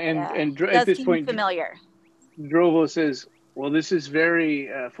 And It at does this seem point, familiar. Drovo says, "Well, this is very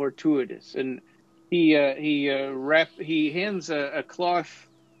fortuitous," and he hands a cloth,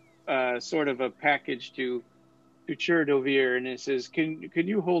 sort of a package to Chur'Do'Vir, and it says, "Can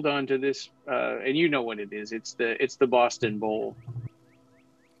you hold on to this?" And you know what it is. It's the Boston Bowl.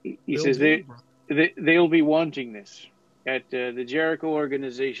 He says they'll be wanting this at the Jericho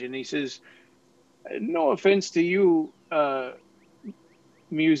organization. He says, "No offense to you,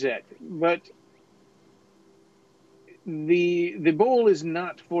 Musette, but the bowl is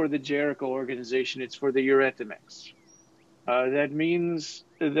not for the Jericho organization. It's for the Yzordderrex. That means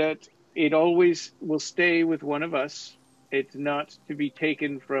that it always will stay with one of us. It's not to be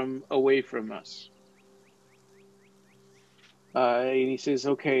taken away from us." And he says,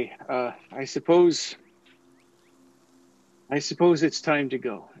 "Okay, I suppose it's time to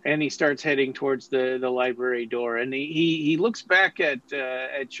go." And he starts heading towards the library door. And he looks back at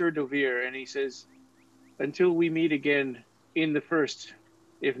Chur'Do'Vir, and he says, "Until we meet again in the first,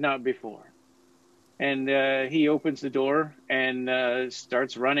 if not before." And he opens the door and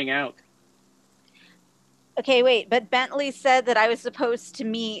starts running out. Okay, wait, but Bentley said that I was supposed to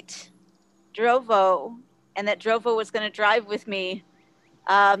meet Drovo, and that Drovo was going to drive with me.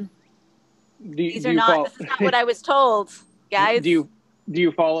 This is not what I was told, guys. Do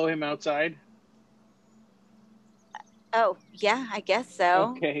you follow him outside? Oh, yeah, I guess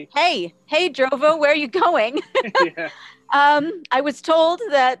so. Okay. Hey, Drovo, where are you going? Yeah. I was told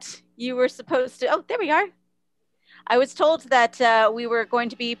that you were supposed to. Oh, there we are. I was told that we were going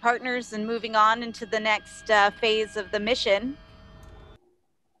to be partners and moving on into the next phase of the mission.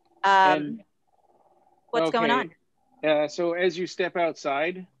 What's going on? So as you step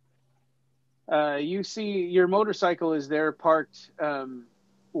outside, you see your motorcycle is there parked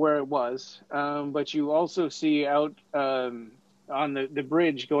where it was, but you also see out on the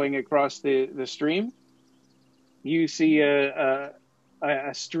bridge going across the stream, you see a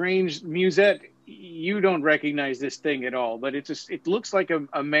strange Musette. You don't recognize this thing at all, but it looks like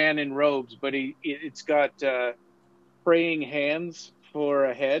a man in robes, but it's got praying hands for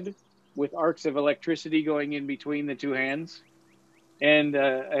a head with arcs of electricity going in between the two hands. And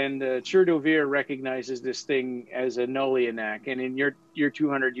Chur'Do'Vir recognizes this thing as a Nolianak, and in your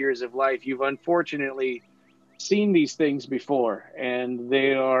 200 years of life, you've unfortunately seen these things before, and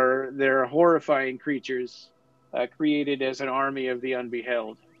they're horrifying creatures created as an army of the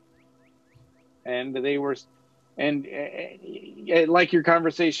unbeheld. And they were, and like your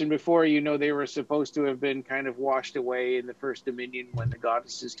conversation before, they were supposed to have been kind of washed away in the First Dominion when the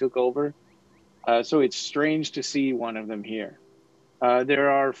goddesses took over. So it's strange to see one of them here.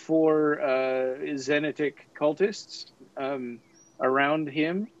 There are 4 Xenitic cultists around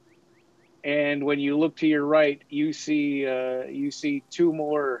him, And when you look to your right, you see two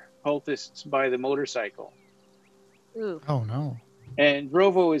more cultists by the motorcycle. Ooh. Oh no. And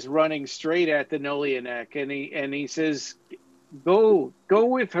Drovo is running straight at the Nolianek, and he says, "Go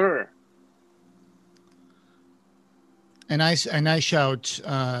with her." And I shout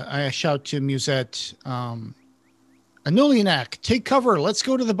to Musette, Anulianak, take cover. Let's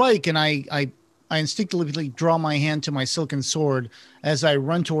go to the bike. And I instinctively draw my hand to my silken sword as I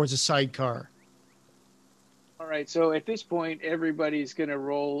run towards a sidecar. All right. So at this point, everybody's going to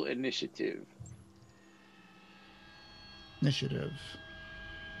roll initiative. Initiative.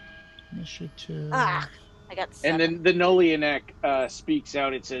 I got 7. And then the Nolianek speaks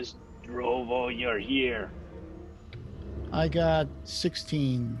out. It says, "Drovo, you're here." I got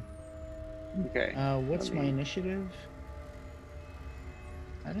 16. Okay. What's my initiative?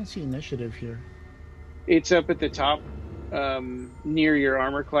 I don't see initiative here. It's up at the top, near your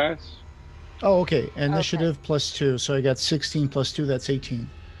armor class. Oh, okay. Initiative +2. So I got 16 +2. That's 18.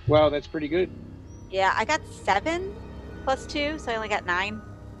 Wow, that's pretty good. Yeah, I got 7 +2, so I only got 9.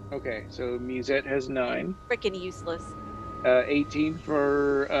 Okay, so Musette has 9. Freaking useless. 18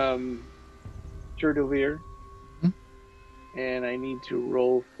 for Chur'Do'Vir. And I need to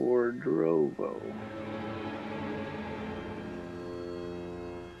roll for Drovo.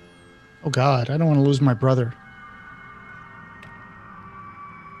 Oh God, I don't want to lose my brother.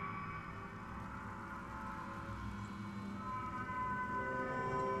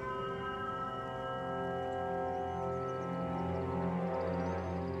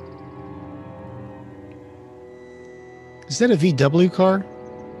 Is that a VW car?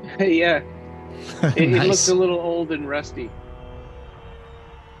 Yeah. It Nice. looks a little old and rusty.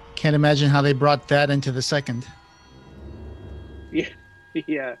 Can't imagine how they brought that into the second. Yeah.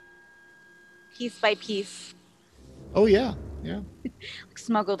 Yeah. Piece by piece. Oh yeah, yeah.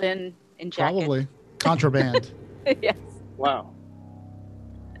 Smuggled in jacket. Probably contraband. Yes. Wow.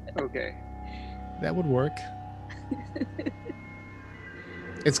 Okay. That would work.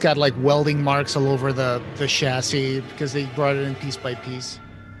 It's got like welding marks all over the chassis because they brought it in piece by piece.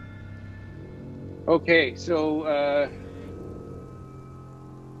 Okay, so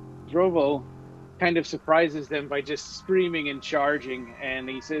Drovo kind of surprises them by just screaming and charging, and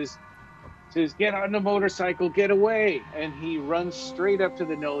he says, "Get on the motorcycle, get away!" And he runs straight up to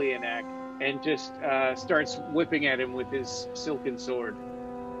the Nolianak and just starts whipping at him with his silken sword.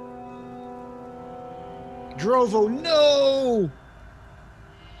 Drovo, no!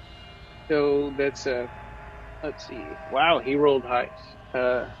 So that's let's see. Wow, he rolled high.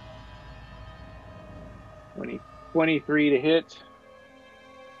 23 to hit.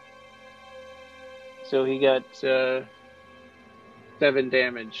 So he got 7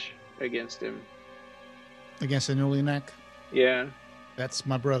 damage against him. Against the Nolianak? Yeah. That's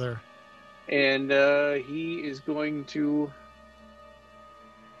my brother. And he is going to...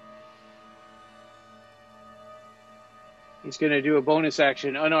 He's going to do a bonus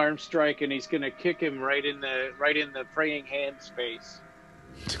action, unarmed strike, and he's going to kick him right in the praying hand space.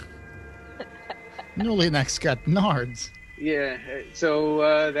 Nolianak's got nards. Yeah,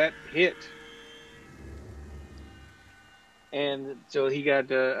 so that hit. And so he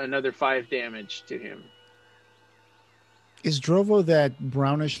got another 5 damage to him. Is Drovo that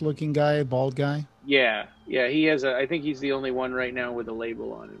brownish looking guy, bald guy? Yeah, he has I think he's the only one right now with a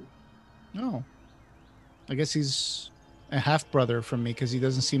label on him. Oh. I guess he's a half-brother from me because he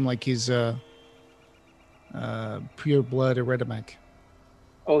doesn't seem like he's pure blood Eredimac.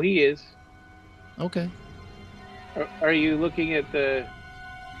 Oh, he is. Okay. Are you looking at the...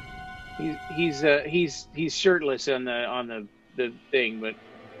 He's shirtless on the thing, but...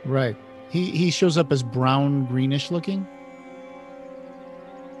 Right. He shows up as brown greenish looking.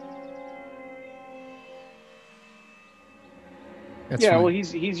 That's yeah, fine. well,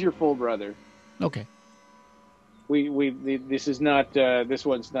 he's your full brother. Okay. This is not this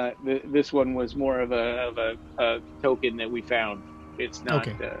one's not this one was more of a token that we found. It's not.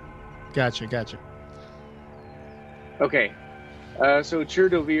 Okay. Gotcha. Okay. So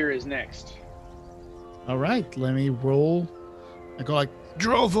Chur'Do'Vir is next. All right. Let me roll. I go like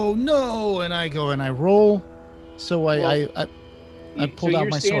Drovo, no, and I go and I roll. So I pulled out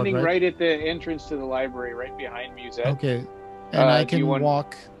my sword. So you're standing right? right at the entrance to the library, right behind Musette. Okay. And I can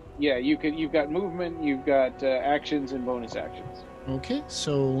walk. Yeah, you've got movement, you've got actions and bonus actions. Okay,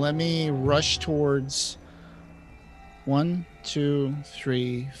 so let me rush towards 1, 2,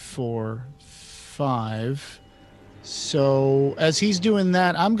 3, 4, 5. So as he's doing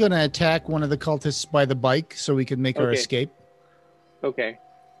that, I'm going to attack one of the cultists by the bike so we can make our escape. Okay.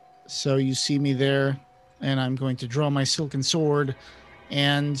 So you see me there, and I'm going to draw my silken sword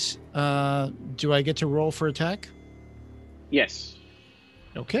And do I get to roll for attack? Yes.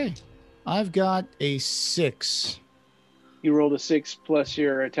 Okay. I've got a 6. You rolled a 6 plus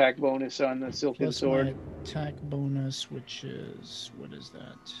your attack bonus on the silken Plus sword. my attack bonus, which is, what is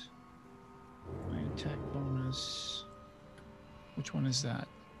that? My attack bonus. Which one is that?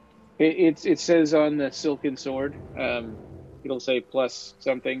 It says on the silken sword. It'll say plus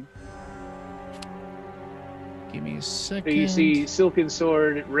something. Give me a second. So you see silken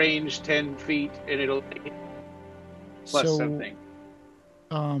sword, range 10 feet, and it'll plus something.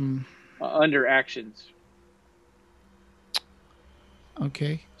 Under actions.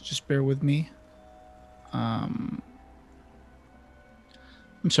 Okay, just bear with me. I'm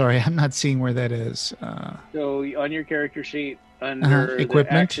sorry, I'm not seeing where that is. So on your character sheet, under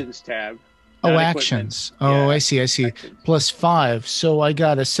equipment, the actions tab. Oh, actions. Oh, yeah, I see. Actions. Plus 5. So I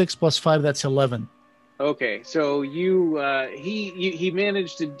got a 6 plus 5. That's 11. Okay, so he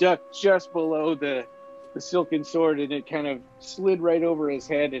managed to duck just below the silken sword, and it kind of slid right over his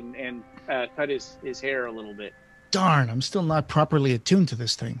head and cut his hair a little bit. Darn, I'm still not properly attuned to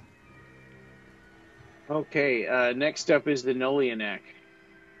this thing. Okay, next up is the Nolianak.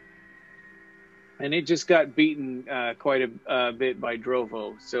 And it just got beaten quite a bit by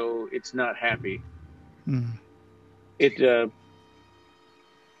Drovo, so it's not happy. It's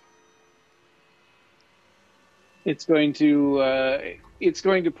going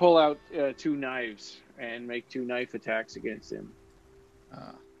to pull out 2 knives and make 2 knife attacks against him.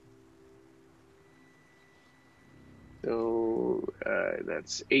 So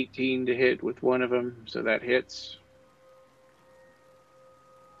that's 18 to hit with one of them, so that hits.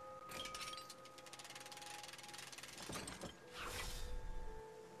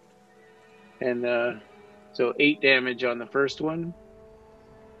 And so 8 damage on the first one.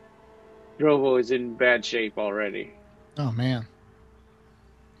 Drovo is in bad shape already. Oh, man.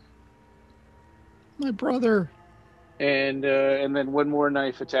 My brother. And then 1 more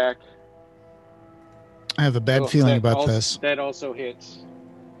knife attack. I have a bad feeling about this. That also hits.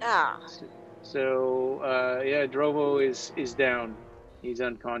 Ah. So, yeah, Drovo is down. He's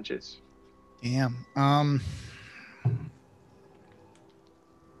unconscious. Damn. I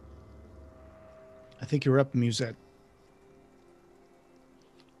think you're up, Musette.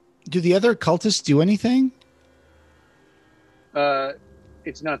 Do the other cultists do anything?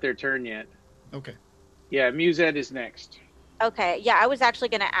 It's not their turn yet. Okay. Yeah, Musette is next. Okay. Yeah, I was actually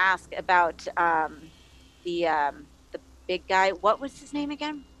going to ask about the big guy. What was his name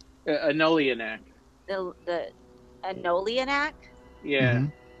again? Nolianak. The Nolianak? Yeah.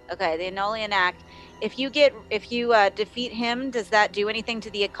 Mm-hmm. Okay, the Nolianak. If you defeat him, does that do anything to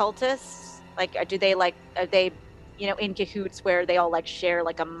the occultists? Like, are they in cahoots where they all share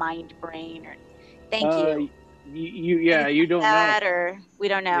a mind brain? Or thank you. You don't that, know. Or we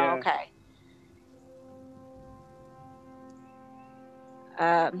don't know. Yeah. Okay.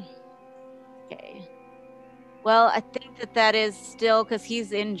 Okay. Well, I think that is still because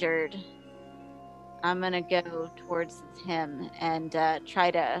he's injured. I'm gonna go towards him and try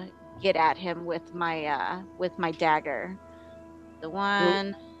to get at him with my dagger. The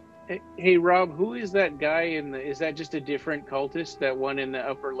one. Hey Rob, who is that guy is that just a different cultist? That one in the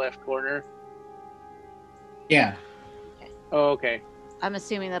upper left corner? Yeah. Okay. Oh, okay. I'm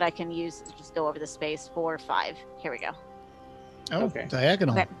assuming that I can just go over the space 4 or 5. Here we go. Oh, okay.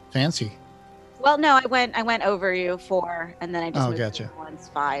 Diagonal. Okay. Fancy. Well, no, I went over you 4, and then I just moved gotcha. once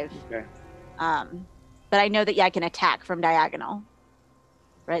 5. Okay. But I know that I can attack from diagonal.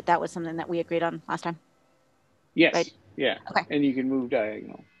 Right? That was something that we agreed on last time. Yes. Right? Yeah. Okay. And you can move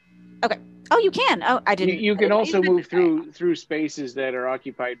diagonal. Okay. Oh, you can. Oh, I didn't. You can also move through spaces that are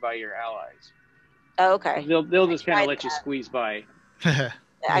occupied by your allies. Oh, okay. They'll just kind of let you squeeze by. Yeah.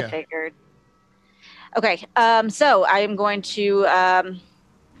 I figured. Okay. So I am going to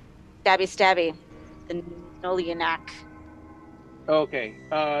stabby the Nolianak. Okay.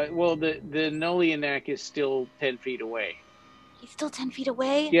 Well, the Nolianak is still 10 feet away. He's still 10 feet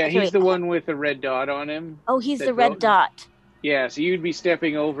away? Yeah, Okay, he's the one with the red dot on him. Oh, he's the red dot. Yeah, so you'd be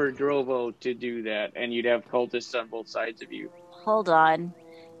stepping over Drovo to do that, and you'd have cultists on both sides of you. Hold on.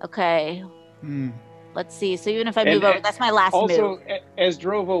 Okay. Hmm. Let's see. So even if I move over, that's my last move. Also, as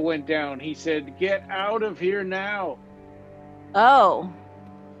Drovo went down, he said, "Get out of here now." Oh.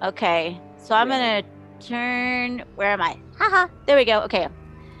 Okay. So I'm going to turn... Where am I? Haha. There we go. Okay.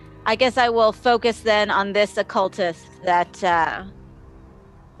 I guess I will focus then on this occultist that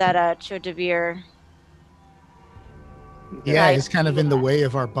Chur'Do'Vir... Yeah, he's kind of in the way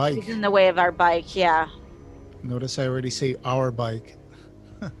of our bike. He's in the way of our bike, yeah. Notice I already say our bike.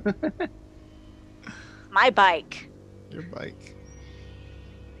 My bike. Your bike.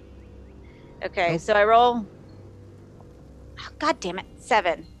 Okay, Nope. so I roll. Oh, God damn it,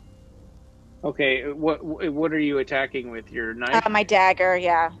 7. Okay, what are you attacking with? Your knife? My dagger,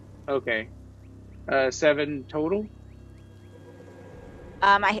 yeah. Okay. 7 total?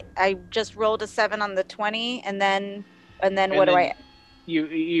 I just rolled a 7 on the 20, and then what And do then I?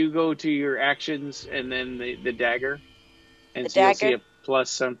 you go to your actions and then the dagger. The And so you'll see dagger a plus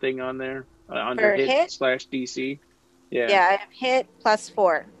something on there under for hit hit? / DC. Yeah. Yeah, I have hit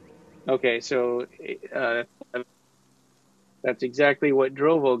 +4. Okay, so uh, that's exactly what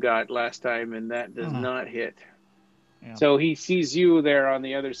Drovo got last time, and that does Oh, not hit. yeah. So he sees you there on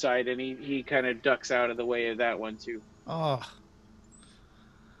the other side, and he kind of ducks out of the way of that one too. Oh.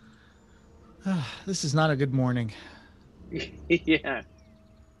 This is not a good morning. Yeah.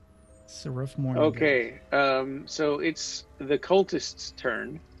 It's a rough morning, guys. Okay. So it's the cultist's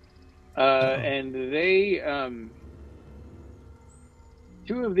turn, Uh-oh. and they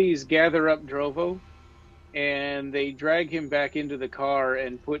 2 of these gather up Drovo, and they drag him back into the car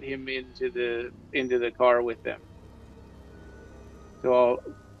and put him into the car with them.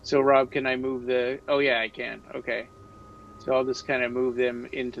 So Rob, can I move the? Oh yeah, I can. Okay. So I'll just kind of move them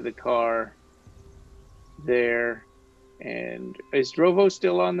into the car there. And is Drovo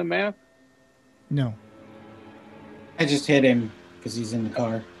still on the map? No. I just hit him because he's in the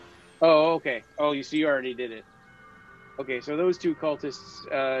car. Oh, okay. Oh, you already did it. Okay, so those 2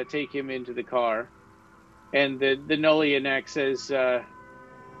 cultists take him into the car, and the Nullianak says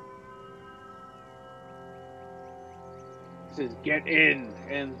get in,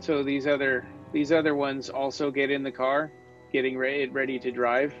 and so these other ones also get in the car, getting ready to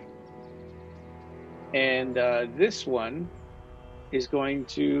drive. And this one is going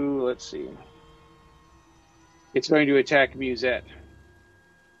to, let's see, it's going to attack Musette.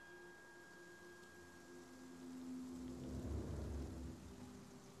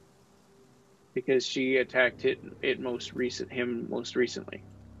 Because she attacked him most recently.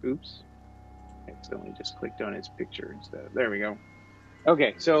 Oops. I accidentally just clicked on his picture instead. There we go.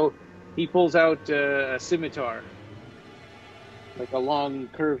 Okay, so he pulls out a scimitar, like a long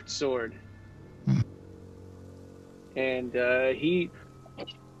curved sword. And he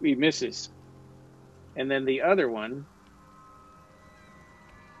misses. And then the other one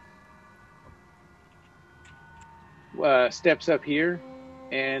steps up here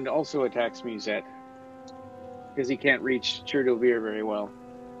and also attacks Musette because he can't reach Chur'Do'Vir very well.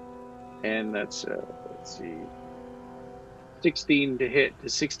 And that's let's see, 16 to hit.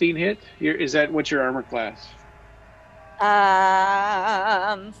 Does 16 hit? Is that what's your armor class?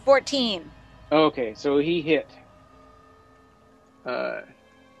 14. Okay, so he hit.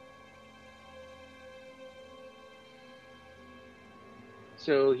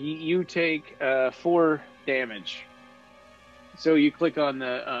 So you take 4 damage. So you click on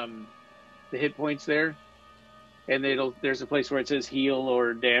the hit points there, and there's a place where it says heal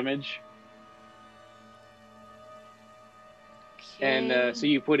or damage. Okay. And so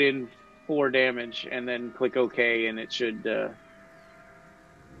you put in 4 damage and then click OK, and it should.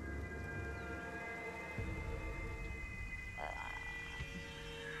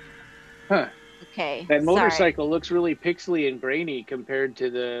 Huh. Okay. That sorry. motorcycle looks really pixely and grainy compared to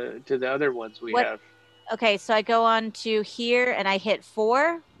the other ones we have. Okay, so I go on to here and I hit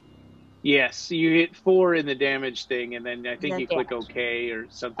 4. Yes, you hit 4 in the damage thing, and then I think The you click damage. OK or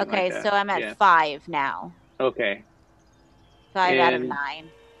something Okay, like that. so I'm at 5 now. Okay. 5 out of 9.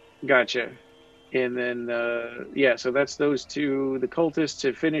 Gotcha. And then, so that's those 2. The cultists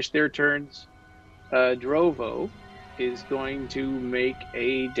to finish their turns. Drovo is going to make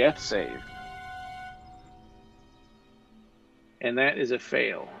a death save. And that is a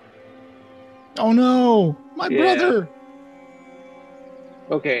fail. Oh no, my brother.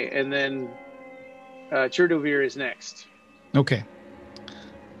 Okay, and then Chur'Do'Vir is next. Okay.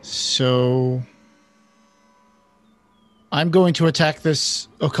 So I'm going to attack this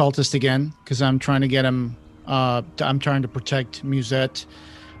occultist again because I'm trying to get him. I'm trying to protect Musette.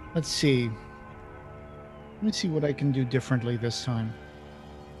 Let's see. Let me see what I can do differently this time.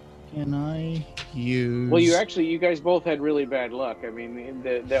 Can I use... Well, you guys both had really bad luck. I mean,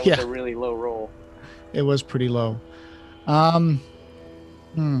 that was a really low roll. It was pretty low. Can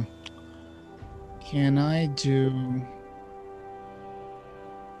I do...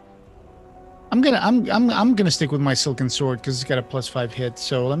 I'm gonna stick with my silken sword because it's got a +5 hit.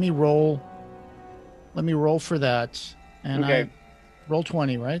 So let me roll. Let me roll for that, and Okay. I roll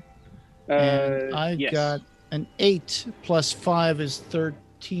 20, right? And I yes. got an 8 + 5 is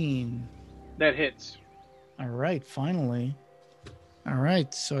 13. That hits. All right, finally. All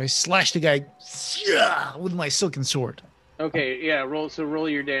right, so I slashed the guy with my silken sword. Okay, yeah. Roll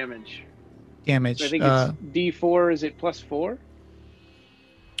your damage. damage. So I think it's D4. Is it +4?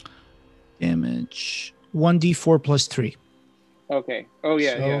 Damage 1d4 plus 3. Okay. Oh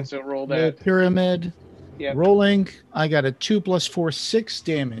yeah, So, yeah. So roll The that. pyramid. Yep. Rolling. I got a 2 plus 4, 6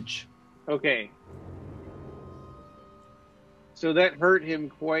 damage. Okay. So that hurt him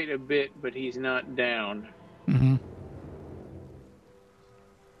quite a bit, but he's not down. Mm-hmm.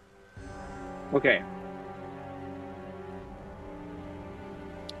 Okay.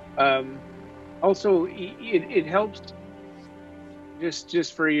 Also, it helps.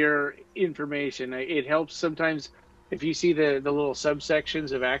 Just for your information, it helps sometimes if you see the little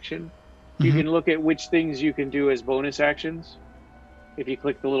subsections of action. You can look at which things you can do as bonus actions. If you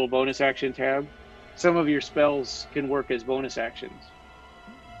click the little bonus action tab, some of your spells can work as bonus actions.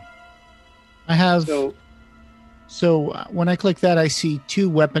 I have. So when I click that, I see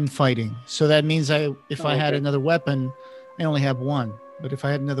 2 weapon fighting. So that means if I had okay. another weapon, I only have 1. But if I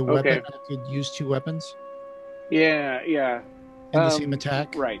had another weapon, Okay. I could use 2 weapons yeah. in the same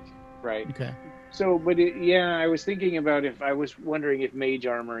attack. Right. Okay. So, but I was thinking about I was wondering if mage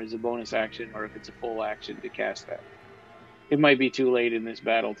armor is a bonus action or if it's a full action to cast that. It might be too late in this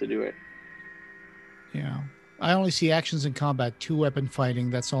battle to do it. Yeah. I only see actions in combat, 2 weapon fighting.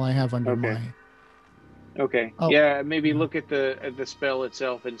 That's all I have under my. Okay. Oh. Yeah, maybe look at the spell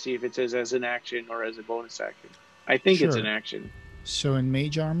itself and see if it says as an action or as a bonus action. I think it's an action. So in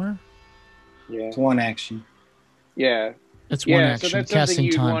mage armor? Yeah. It's one action. Yeah. It's one action. So that's casting something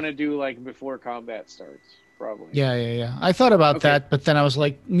you'd time. want to do like before combat starts, probably. Yeah. I thought about that, but then I was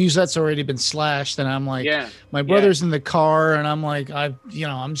like, Musette's already been slashed, and I'm like, my brother's in the car, and I'm like, I'm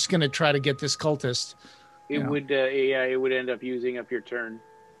just gonna try to get this cultist. It would end up using up your turn.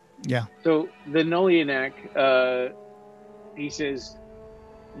 Yeah. So the Nolianak, he says,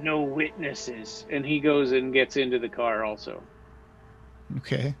 "No witnesses," and he goes and gets into the car also.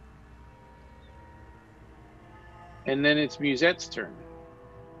 Okay. And then it's Musette's turn.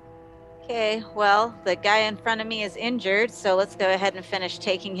 Okay, well, the guy in front of me is injured, so let's go ahead and finish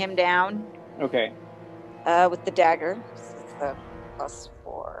taking him down. Okay. With the dagger. So it's the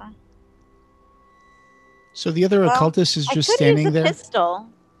 +4. So the other occultist is just standing use the there? Pistol.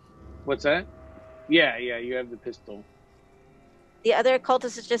 What's that? Yeah, you have the pistol. The other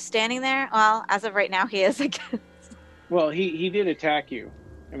occultist is just standing there? Well, as of right now, he is, I guess. Well, he did attack you.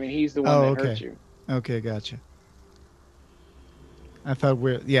 I mean, he's the one that hurt you. Okay, gotcha. I thought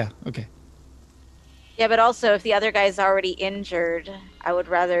okay. Yeah, but also, if the other guy's already injured, I would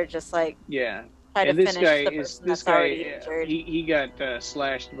rather just, try to finish the person that's already injured. He got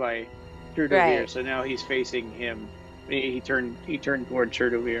slashed by Chur'Do'Vir, Right. so now he's facing him. He turned toward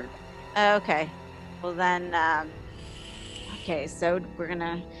Chur'Do'Vir. Okay. Well, then, okay, so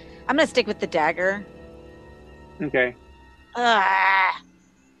I'm gonna stick with the dagger. Okay. I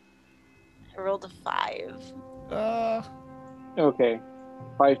rolled a 5. Okay.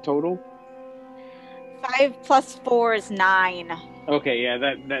 5 total? 5 plus 4 is 9. Okay, yeah,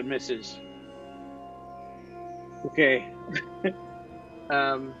 that misses. Okay.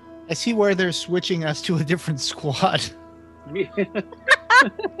 I see where they're switching us to a different squad.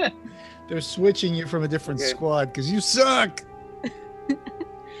 They're switching you from a different squad because you suck.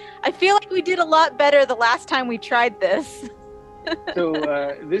 I feel like we did a lot better the last time we tried this. So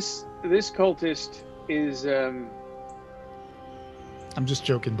this cultist is I'm just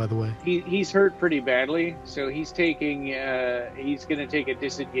joking, by the way. He's hurt pretty badly, so he's going to take a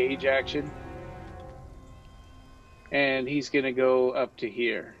disengage action, and he's going to go up to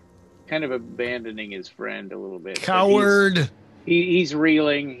here, kind of abandoning his friend a little bit. Coward. He's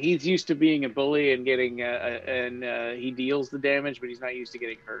reeling. He's used to being a bully and getting he deals the damage, but he's not used to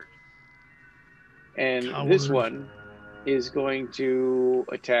getting hurt. And Coward. This one is going to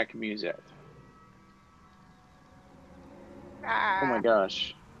attack Musette. Oh my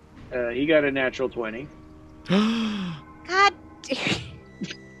gosh. He got a natural 20. God damn.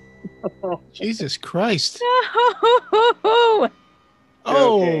 Jesus Christ. No.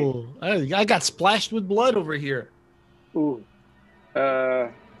 Oh, I got splashed with blood over here. Ooh.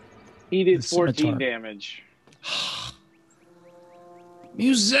 He did The 14 scimitar. damage.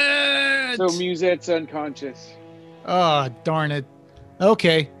 Musette! So Musette's unconscious. Oh, darn it.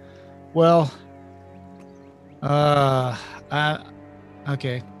 Okay. Well, okay.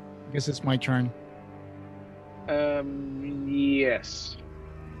 I guess it's my turn. Yes.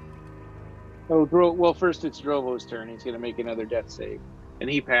 Oh, well, first it's Drovo's turn. He's going to make another death save. And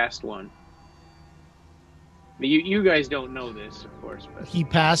he passed one. But you guys don't know this, of course. But He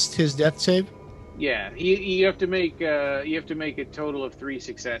passed his death save? yeah, you have to make a total of 3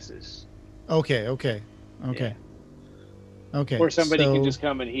 successes. Okay. Okay. Or somebody so can just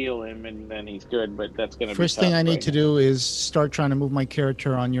come and heal him, and then he's good. But that's going to be first tough, thing I need right? to do is start trying to move my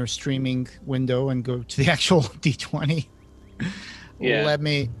character on your streaming window and go to the actual D20. Yeah.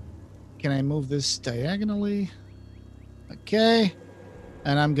 Can I move this diagonally? Okay.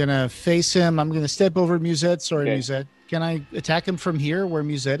 And I'm going to face him. I'm going to step over Musette. Sorry, Okay. Musette. Can I attack him from here where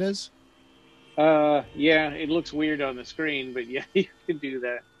Musette is? Yeah, it looks weird on the screen, but yeah, you can do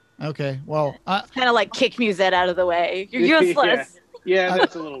that. Okay. Well, Kind of like kick Musette out of the way. You're useless. Yeah,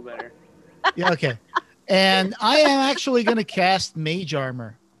 that's a little better. yeah, okay. And I am actually going to cast Mage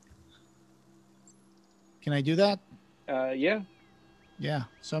Armor. Can I do that? Yeah. Yeah.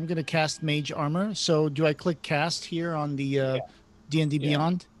 So I'm going to cast Mage Armor. So do I click cast here on the D&D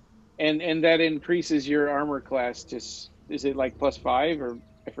Beyond? And that increases your armor class. Is it like +5 or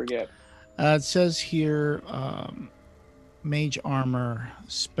I forget? It says here Mage Armor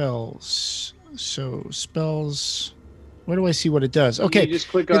spells. So spells. Where do I see what it does? Okay. You just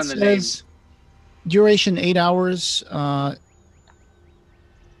click on the name. Duration 8 hours.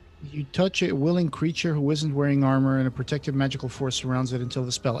 You touch a willing creature who isn't wearing armor and a protective magical force surrounds it until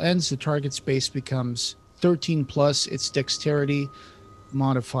the spell ends. The target space becomes 13 plus its dexterity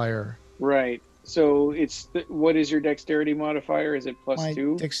modifier. Right. So what is your dexterity modifier? Is it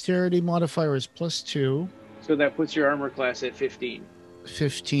 +2? My dexterity modifier is +2. So that puts your armor class at 15.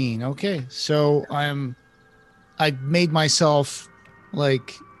 15. Okay. So I made myself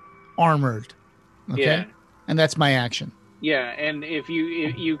like armored. Okay. Yeah. And that's my action. Yeah, and if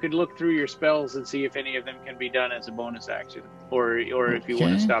you could look through your spells and see if any of them can be done as a bonus action, or if you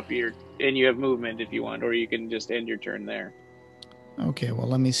want to stop and you have movement if you want, or you can just end your turn there. Okay, well,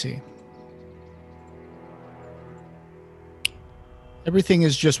 let me see. Everything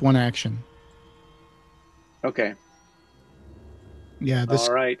is just one action. Okay. Yeah,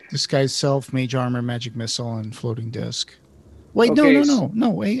 All right. This guy's self, mage armor, magic missile, and floating disc. Wait, Okay, no.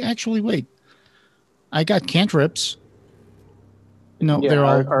 Wait, actually, wait. I got cantrips. No, Yeah, they're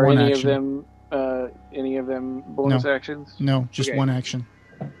all are one any action. any of them bonus actions? No, just one action.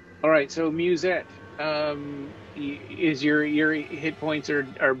 All right, so Musette, is your hit points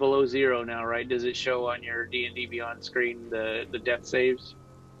are below 0 now, right? Does it show on your D&D Beyond screen the death saves?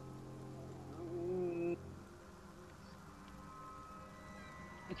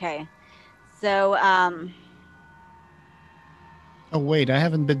 Okay. So Oh wait, I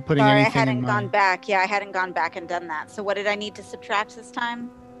haven't been putting sorry, anything I hadn't in gone back. Yeah, I hadn't gone back and done that. So what did I need to subtract this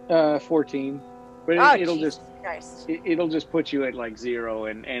time? 14. But it'll Jesus just Christ. it'll just put you at like 0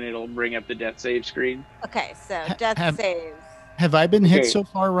 and it'll bring up the death save screen. Okay, so death saves. Have I been hit Okay. so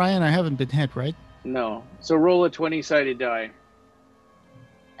far, Ryan? I haven't been hit, right? No. So roll a 20-sided die.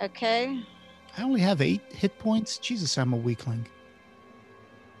 Okay. I only have 8 hit points. Jesus, I'm a weakling.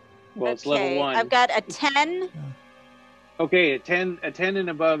 Well, it's level 1. I've got a 10. Okay, a 10 and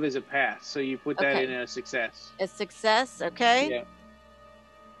above is a pass, so you put that Okay. in a success. A success, okay. Yeah.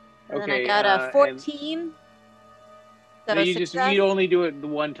 And Okay. then I got a 14. So no, a you success? you only do it the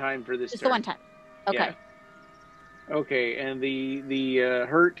one time for this Just turn. the one time. Okay. Yeah. Okay, and the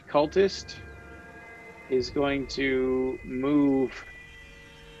hurt cultist is going to move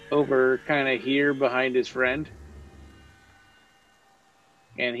over kind of here behind his friend.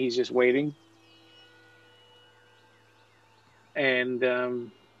 And he's just waiting. And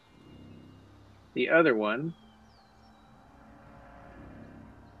the other one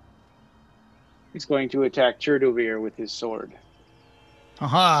is going to attack Chur'Do'Vir with his sword.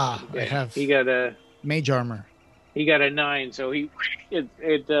 Aha! Okay. He got a mage armor. He got a 9, so it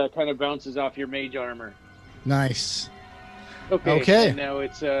kind of bounces off your mage armor. Nice. Okay. And now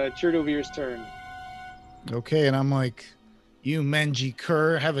it's Chur'Do'Vir's turn. Okay, and I'm like, you Menji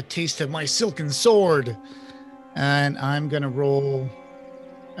cur, have a taste of my silken sword. And I'm going to roll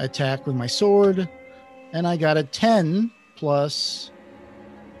attack with my sword. And I got a 10 plus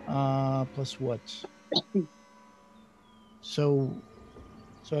what? So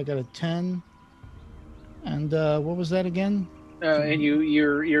I got a 10. And what was that again? And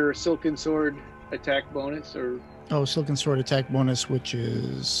your silken sword attack bonus or silken sword attack bonus, which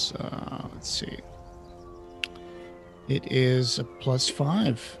is let's see. It is a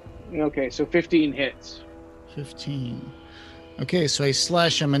 +5. Okay, so 15 hits. 15. Okay, so I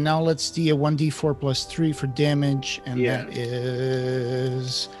slash him, and now let's do a 1d4 + 3 for damage, and that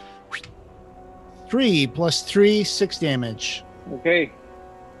is 3 + 3, 6 damage. Okay.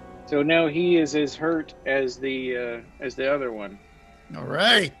 So now he is as hurt as the other one. All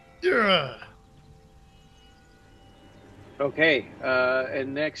right. Yeah. Okay.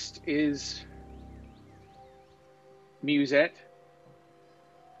 And next is Musette.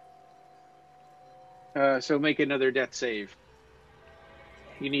 So make another death save.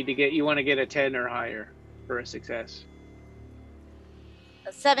 You want to get a 10 or higher for a success.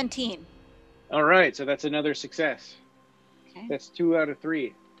 17. All right, so that's another success. Okay. That's 2 out of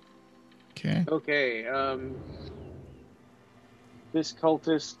 3. Okay. Okay. This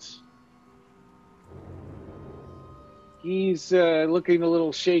cultist, he's looking a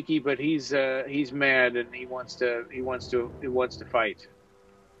little shaky, but he's mad and he wants to fight.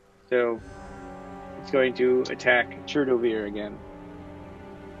 So he's going to attack Chur'Do'Vir again.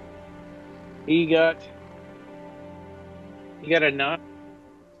 He got a 9.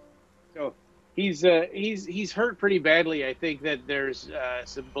 So he's hurt pretty badly. I think that there's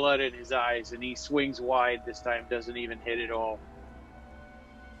some blood in his eyes, and he swings wide this time. Doesn't even hit at all.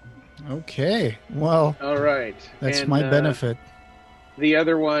 Okay. Well. All right. That's my benefit. The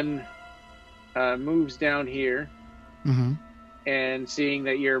other one moves down here, and seeing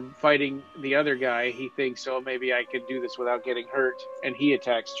that you're fighting the other guy, he thinks, "Oh, maybe I could do this without getting hurt," and he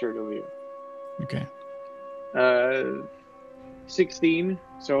attacks Chur'Do'Vir. Okay. 16,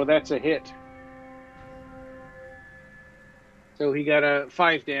 so that's a hit. So he got a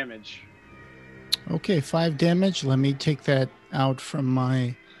 5 damage. Okay, 5 damage. Let me take that out from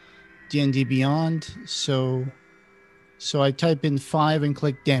my D&D Beyond. So I type in 5 and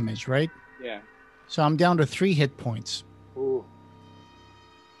click damage, right? Yeah. So I'm down to 3 hit points. Ooh.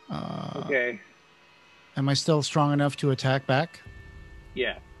 Okay. Am I still strong enough to attack back?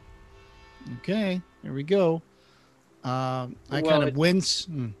 Yeah. Okay, here we go. I kind of wince.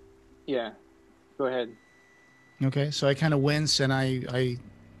 Yeah. Go ahead. Okay, so I kind of wince and I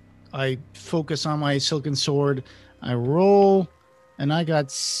focus on my silken sword. I roll, and I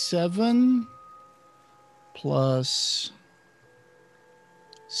got 7 plus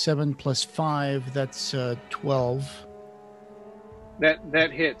 5. That's 12.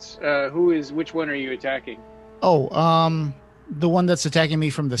 That hits. Which one are you attacking? Oh, the one that's attacking me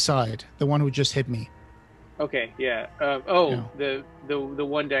from the side. The one who just hit me. Okay, yeah. The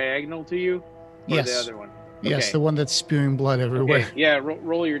one diagonal to you? Or yes. The other one? Okay. Yes, the one that's spewing blood everywhere. Okay. Yeah,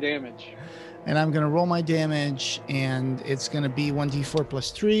 roll your damage. And I'm going to roll my damage, and it's going to be 1d4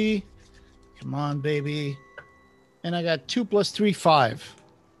 plus 3. Come on, baby. And I got 2 plus 3, 5.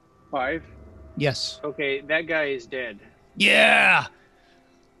 5? Yes. Okay, that guy is dead. Yeah!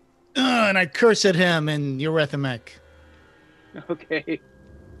 And I curse at him in Yordanova. Okay.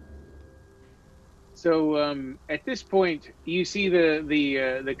 So at this point, you see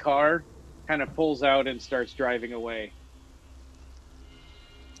the car kind of pulls out and starts driving away.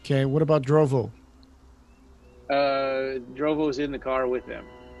 Okay, what about Drovo? Drovo's in the car with them.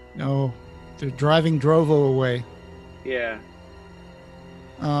 No, they're driving Drovo away. Yeah.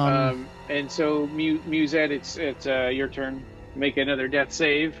 And so Musette, it's your turn. Make another death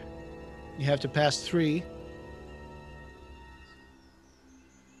save. You have to pass 3.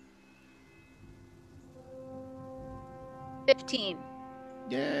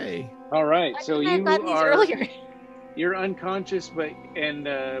 Yay! All right, so you are earlier. You're unconscious, but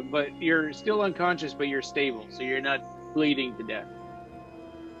you're still unconscious, but you're stable, so you're not bleeding to death.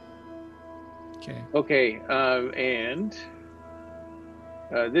 Okay. Okay, and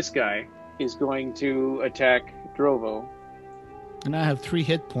this guy is going to attack Drovo. And I have 3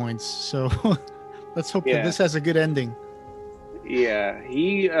 hit points, so let's hope that this has a good ending. Yeah,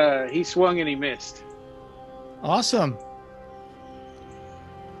 he swung and he missed. Awesome.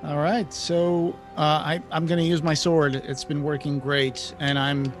 All right, so I'm going to use my sword. It's been working great, and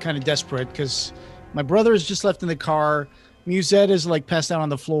I'm kind of desperate because my brother is just left in the car. Musette is like passed out on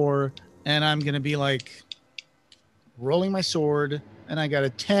the floor, and I'm going to be like rolling my sword, and I got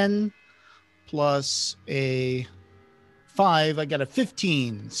a 10 plus a 5. I got a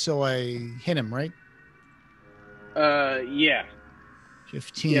 15, so I hit him, right? Yeah.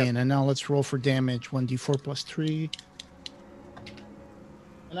 15, yep. And now let's roll for damage. 1d4 plus 3.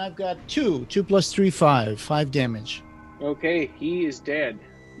 And I've got 2 plus 3, 5 damage. Okay, he is dead.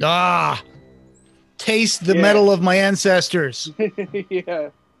 Ah! Taste the metal of my ancestors. Yeah.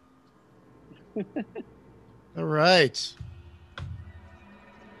 All right.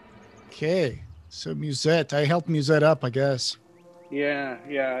 Okay. So Musette, I helped Musette up, I guess. Yeah.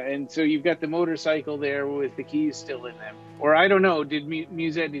 And so you've got the motorcycle there with the keys still in them. Or I don't know,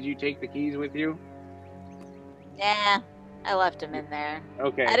 Musette, did you take the keys with you? Yeah, I left him in there.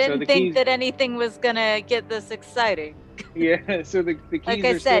 Okay. I didn't think that anything was going to get this exciting. Yeah, so the keys like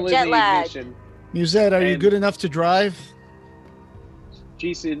are still in the ignition. Musette, are you good enough to drive?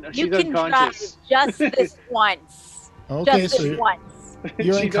 She's you can unconscious. Drive just this once. Okay, just so this once.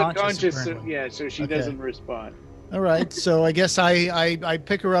 You're she's unconscious, so she doesn't respond. All right, so I guess I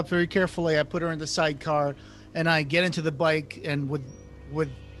pick her up very carefully. I put her in the sidecar, and I get into the bike, and with with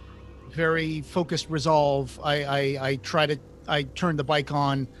very focused resolve, I turn the bike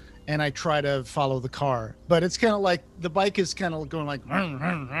on and I try to follow the car. But it's kind of like the bike is kind of going like,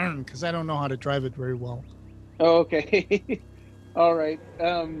 because I don't know how to drive it very well. Oh, okay. All right.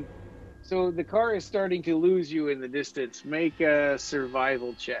 So the car is starting to lose you in the distance. Make a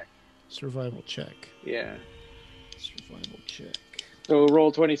survival check. Survival check. Yeah. Survival check. So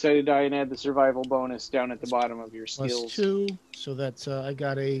roll 20-sided die and add the survival bonus down at the bottom of your skills. +2. So that's I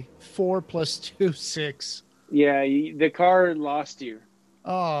got a 4 + 2, 6. Yeah, the car lost you.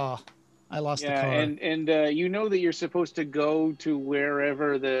 Oh, I lost the car. And you know that you're supposed to go to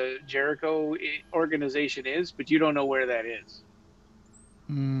wherever the Jericho organization is, but you don't know where that is.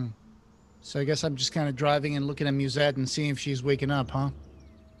 So I guess I'm just kind of driving and looking at Musette and seeing if she's waking up, huh?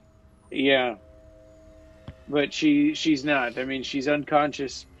 Yeah. But she's not. I mean, she's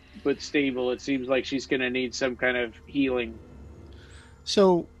unconscious but stable. It seems like she's going to need some kind of healing.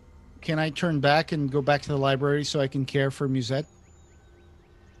 So can I turn back and go back to the library so I can care for Musette?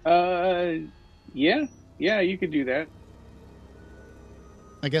 Yeah, you could do that.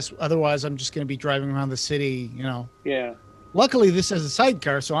 I guess otherwise I'm just going to be driving around the city, you know. Yeah. Luckily, this has a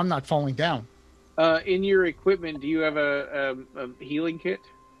sidecar, so I'm not falling down. In your equipment, do you have a healing kit?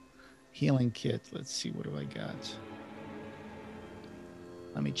 Healing kit. Let's see, what do I got?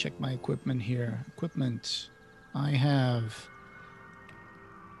 Let me check my equipment here. Equipment. I have...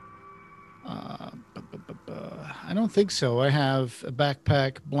 I don't think so. I have a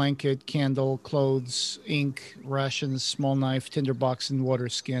backpack, blanket, candle, clothes, ink, rations, small knife, tinderbox, and water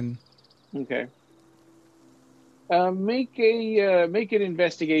skin. Okay. Make an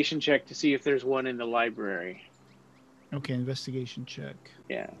investigation check to see if there's one in the library. Okay, investigation check.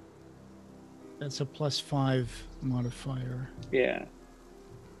 Yeah. That's a +5 modifier. Yeah.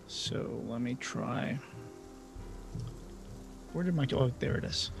 So let me try. Where did my... Oh, there it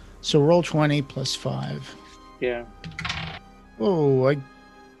is. So roll 20 +5. Yeah. Oh, I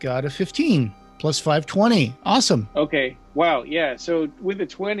got a 15. +5, 20. Awesome. Okay. Wow. Yeah. So with the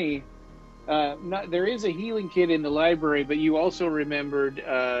 20, there is a healing kit in the library, but you also remembered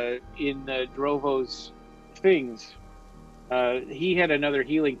in Drovo's things, he had another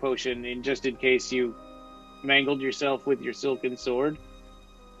healing potion just in case you mangled yourself with your silken sword.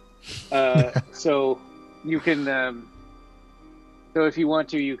 So you can... So if you want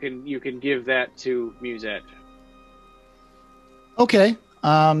to, you can give that to Musette. Okay.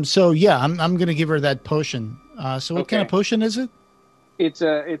 So yeah, I'm gonna give her that potion. So what kind of potion is it? It's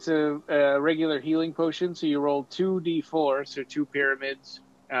a regular healing potion. So you roll 2d4, so 2 pyramids,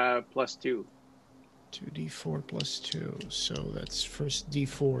 +2. 2d4 +2. So that's first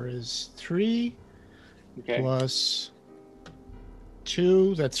d4 is 3. Okay.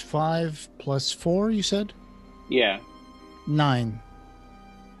 +2. That's 5 +4. You said? Yeah. 9.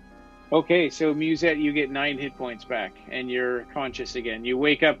 Okay, so Musette, you get 9 hit points back, and you're conscious again. You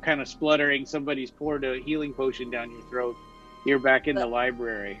wake up kind of spluttering. Somebody's poured a healing potion down your throat. You're back in the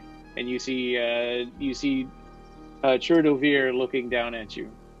library, and you see Chur'Do'Vir looking down at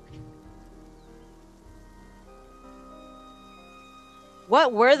you.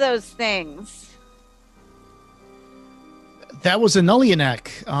 What were those things? That was a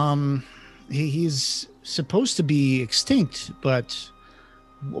Nullianak. He's supposed to be extinct, but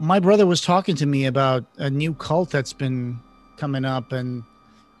my brother was talking to me about a new cult that's been coming up, and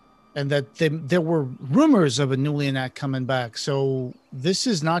that there were rumors of a Nullianak coming back. So this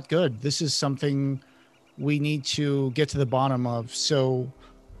is not good. This is something we need to get to the bottom of. So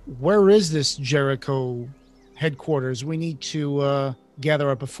where is this Jericho headquarters? We need to gather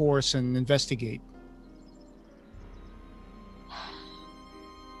up a force and investigate.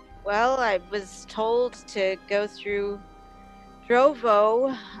 Well, I was told to go through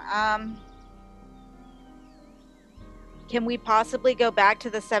Drovo. Can we possibly go back to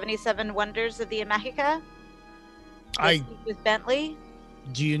the 77 Wonders of the Imahika? With Bentley?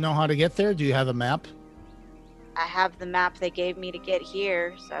 Do you know how to get there? Do you have a map? I have the map they gave me to get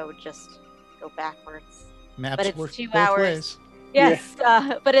here, so I would just go backwards. Maps but it's work 2 both hours. ways. Yes,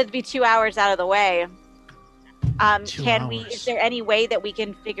 but it'd be 2 hours out of the way. 2 Can hours. we? Is there any way that we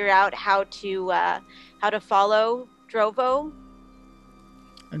can figure out how to follow Drovo?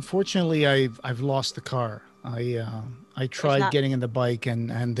 Unfortunately, I've lost the car. I tried getting in the bike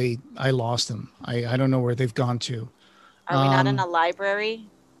and I lost them. I don't know where they've gone to. Are we not in a library?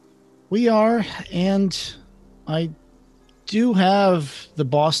 We are, and I do have the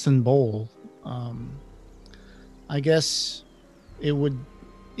Boston Bowl. I guess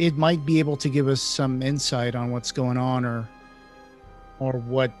it might be able to give us some insight on what's going on, or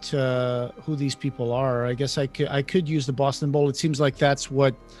what who these people are. I guess I could use the Boston Bowl. It seems like that's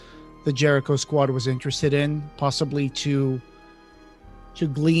what the Jericho squad was interested in, possibly to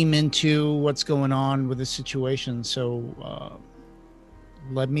gleam into what's going on with the situation. So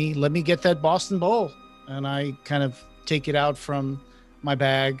let me get that Boston Bowl, and I kind of take it out from my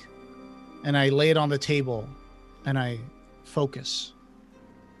bag and I lay it on the table and I focus.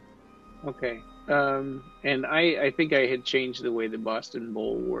 Okay. And I think I had changed the way the Boston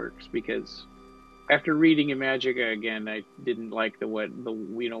Bowl works, because after reading Imagica again, I didn't like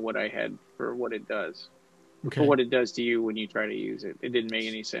what I had for what it does. Okay. For what it does to you when you try to use it. It didn't make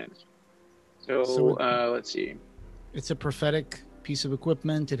any sense. So let's see. It's a prophetic piece of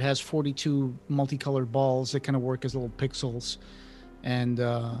equipment. It has 42 multicolored balls that kind of work as little pixels. And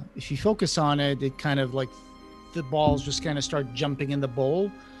if you focus on it, it kind of like the balls just kind of start jumping in the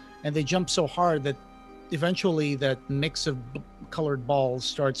bowl. And they jump so hard that eventually that mix of colored balls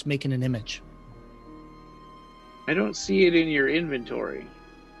starts making an image. I don't see it in your inventory.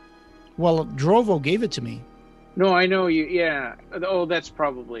 Well, Drovo gave it to me. No, I know you. Yeah. Oh, that's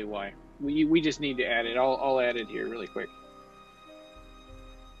probably why. We just need to add it. I'll add it here really quick.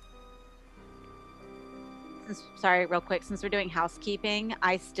 Sorry, real quick. Since we're doing housekeeping,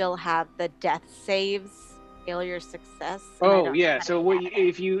 I still have the death saves, failure, success. Oh yeah. So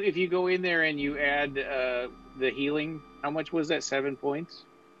if you go in there and you add the healing, how much was that? 7 points.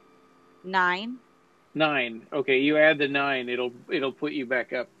 9. 9. Okay, you add the 9. It'll put you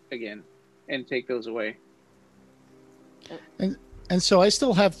back up again, and take those away. And so I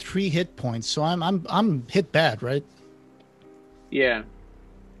still have 3 hit points. So I'm hit bad, right? Yeah.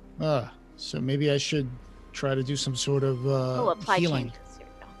 So maybe I should try to do some sort of apply healing. changes. Here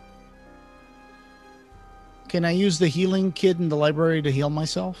we go. Can I use the healing kit in the library to heal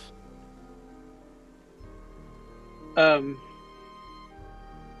myself?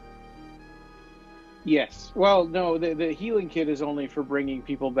 Yes. Well, no, the healing kit is only for bringing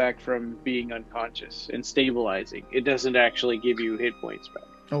people back from being unconscious and stabilizing. It doesn't actually give you hit points back.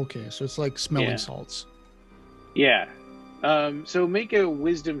 Okay, so it's like smelling salts. Yeah. So make a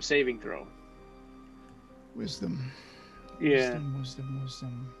wisdom saving throw. Wisdom. Yeah.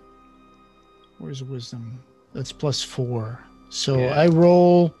 Wisdom. Where's wisdom? That's +4. So I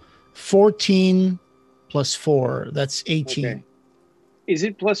roll 14 plus 4. That's 18. Okay. Is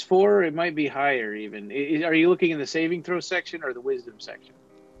it +4? It might be higher even. Are you looking in the saving throw section or the wisdom section?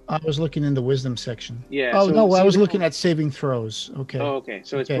 I was looking in the wisdom section. Yeah. Oh, no, I was looking at saving throws. Okay. Oh, okay.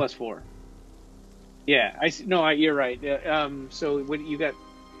 So it's +4. Yeah. You're right. So when you got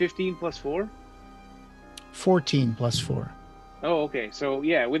 15 plus 4? 14 plus 4. Oh, okay. So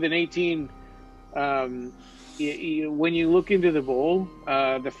yeah, with an 18, when you look into the bowl,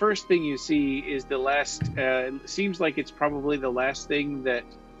 the first thing you see is the last. Seems like it's probably the last thing that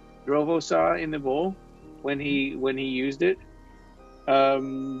Drovo saw in the bowl when he used it.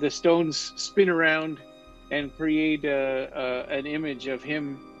 The stones spin around and create an image of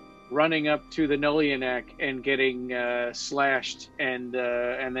him running up to the Nullianak and getting slashed, and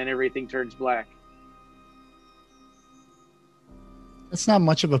then everything turns black. That's not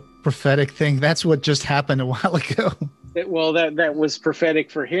much of a prophetic thing. That's what just happened a while ago. Well, that was prophetic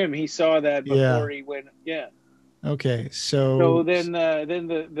for him. He saw that before he went. Yeah. Okay, so then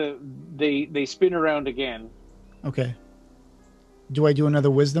they spin around again. Okay. Do I do another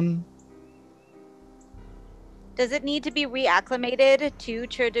wisdom? Does it need to be reacclimated to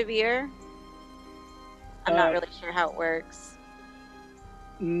Chur'Do'Vir? I'm not really sure how it works.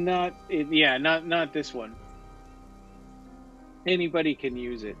 Not this one. Anybody can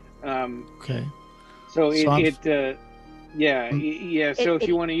use it. Okay. So if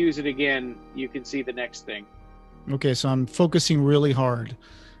you want to use it again, you can see the next thing. Okay, so I'm focusing really hard.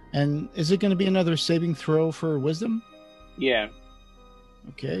 And is it going to be another saving throw for wisdom? Yeah.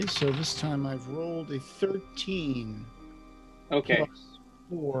 Okay, so this time I've rolled a 13. Okay. Plus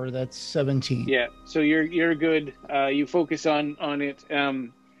 4, that's 17. Yeah, so you're good. You focus on it.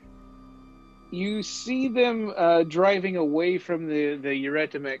 You see them driving away from the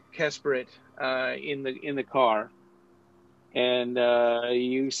Yzordderrex Kesprit in the car, and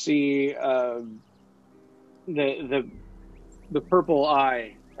you see the purple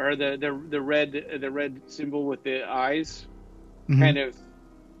eye, or the red symbol with the eyes, kind of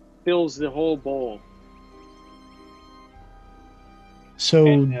fills the whole bowl. So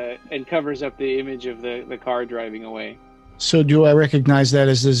and covers up the image of the car driving away. So do I recognize that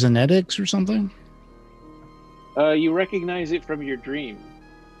as the Zenetics or something? You recognize it from your dream.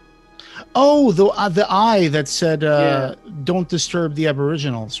 Oh, the eye that said, "Don't disturb the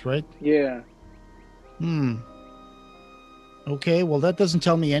Aboriginals," right? Yeah. Okay, well that doesn't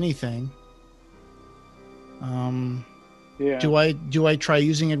tell me anything. Yeah. Do I try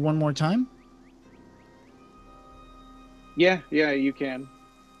using it one more time? Yeah, you can.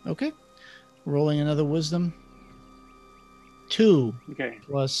 Okay. Rolling another wisdom. 2 Okay.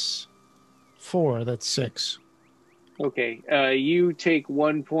 plus 4, that's 6. Okay. You take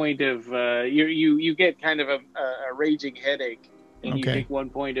 1 point of you get kind of a raging headache, and you Okay. take 1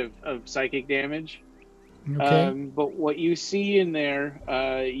 point of psychic damage. Okay. But what you see in there,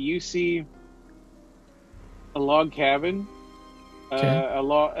 you see a log cabin, Okay. a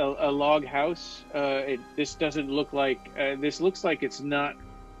log house. This doesn't look like this looks like it's not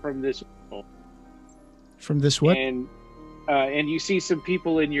from this world. From this what? And you see some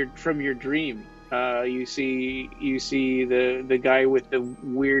people from your dream. You see the guy with the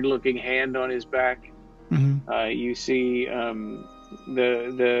weird looking hand on his back. Mm-hmm. You see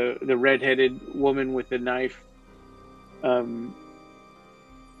the redheaded woman with the knife.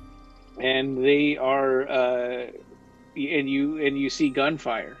 And they are and you see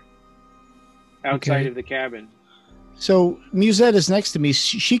gunfire outside of the cabin. So Musette is next to me.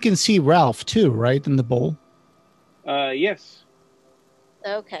 She can see Ralph too, right, in the bowl? Yes.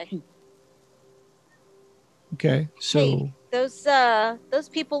 Okay. Okay. So Hey, those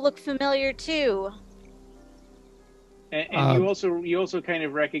people look familiar too. And you also kind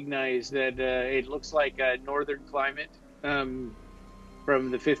of recognize that it looks like a northern climate from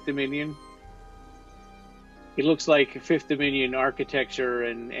the Fifth Dominion. It looks like Fifth Dominion architecture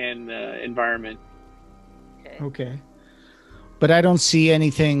and environment. Okay. But I don't see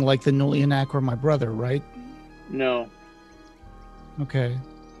anything like the Nulianak or my brother, right? No. Okay.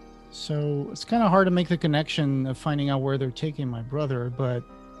 So it's kind of hard to make the connection of finding out where they're taking my brother, but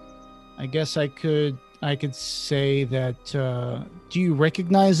I guess I could say that, do you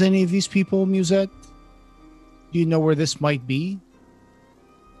recognize any of these people, Musette? Do you know where this might be?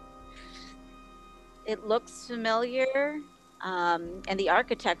 It looks familiar, and the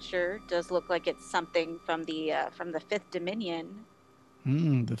architecture does look like it's something from the Fifth Dominion.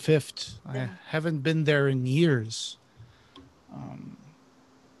 The Fifth. I haven't been there in years.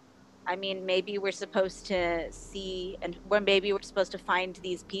 I mean, maybe we're supposed to see, and maybe we're supposed to find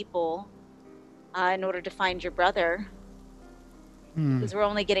these people in order to find your brother. Because we're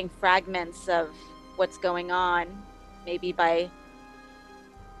only getting fragments of what's going on. Maybe by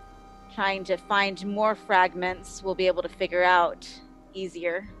trying to find more fragments, we'll be able to figure out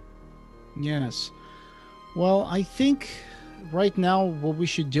easier. Yes. Well, I think right now what we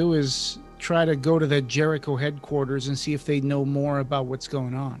should do is try to go to the Jericho headquarters and see if they know more about what's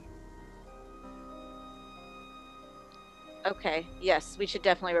going on. Okay, yes, we should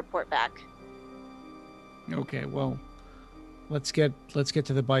definitely report back. Okay, well, let's get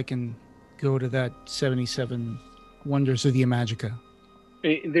to the bike and go to that 77 Wonders of the Imagica.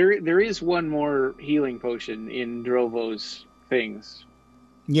 There is one more healing potion in Drovo's things.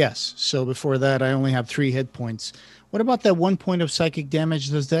 Yes, so before that I only have 3 hit points. What about that 1 point of psychic damage?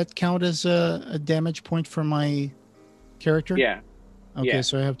 Does that count as a damage point for my character? Yeah. Okay, yeah.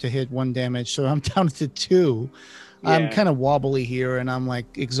 So I have to hit 1 damage, so I'm down to 2. Yeah. I'm kind of wobbly here, and I'm like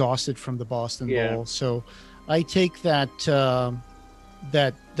exhausted from the Boston Bowl. So I take that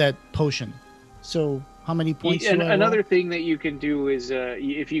that potion. So how many points? Another thing that you can do is,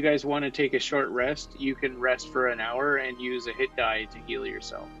 if you guys want to take a short rest, you can rest for an hour and use a hit die to heal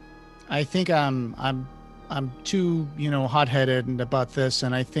yourself. I think I'm too hot-headed about this,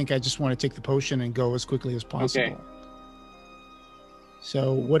 and I think I just want to take the potion and go as quickly as possible. Okay.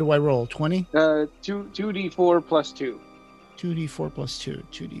 So what do I roll? 20? 2d4 plus 2. 2d4 plus 2.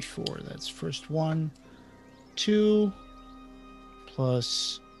 2d4. That's first one. 2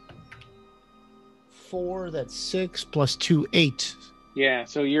 plus 4. That's 6 plus 2, 8. Yeah,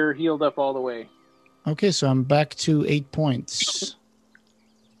 so you're healed up all the way. Okay, so I'm back to 8 points.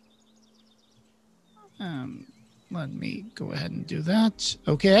 Let me go ahead and do that.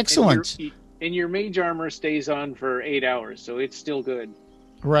 Okay, excellent. And your mage armor stays on for 8 hours, so it's still good.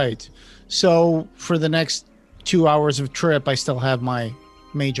 Right. So for the next 2 hours of trip, I still have my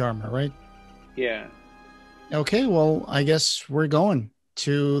mage armor, right? Yeah. Okay, well, I guess we're going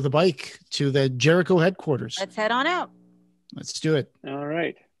to the bike, to the Jericho headquarters. Let's head on out. Let's do it. All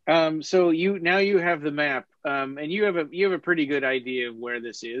right. So you have the map, and you have a pretty good idea of where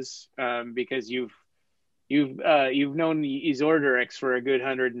this is, because you've known Yzordderrex for a good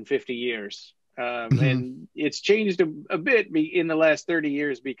 150 years. And it's changed a bit in the last 30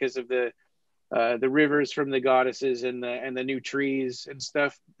 years because of the rivers from the goddesses and the new trees and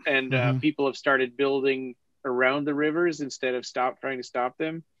stuff. And people have started building around the rivers instead of trying to stop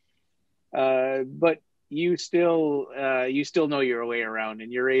them. But you still know your way around,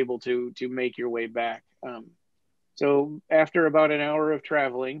 and you're able to make your way back. So after about an hour of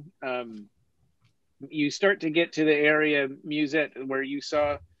traveling, you start to get to the area, Musette, where you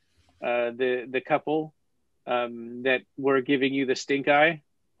saw the couple that were giving you the stink eye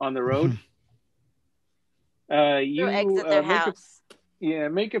on the road. You exit their house.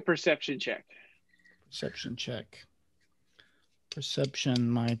 Make a perception check. Perception check. Perception.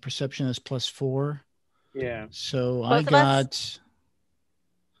 My perception is +4. Yeah. So Both I of got. us?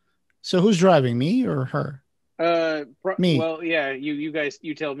 So who's driving, me or her? Me. Well, yeah. You guys.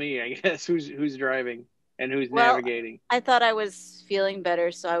 You tell me. I guess who's driving and who's Well, navigating. I thought I was feeling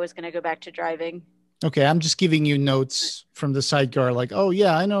better, so I was going to go back to driving. Okay, I'm just giving you notes from the sidecar, like, oh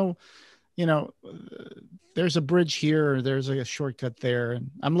yeah, I know, there's a bridge here, there's a shortcut there, and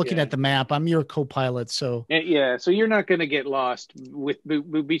I'm looking at the map. I'm your co-pilot, so yeah. So you're not going to get lost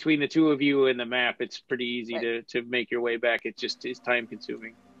between the two of you and the map. It's pretty easy to make your way back. It's time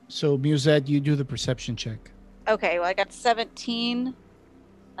consuming. So Musette, you do the perception check. Okay, well I got 17.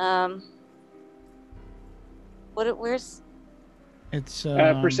 Where's? It's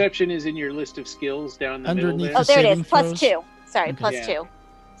perception is in your list of skills down the underneath middle Oh, there. there it is. Throws? +2. Sorry, Okay. +2.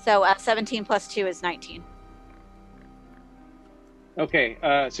 So 17 +2 is 19. Okay,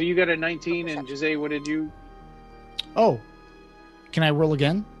 so you got a 19, and Jose, what did you? Oh, can I roll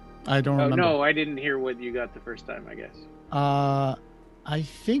again? I don't remember. No, I didn't hear what you got the first time, I guess. I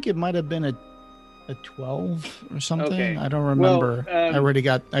think it might have been a 12 or something. Okay. I don't remember.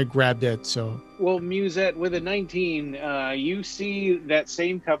 Well, I grabbed it, so. Well, Musette, with a 19, you see that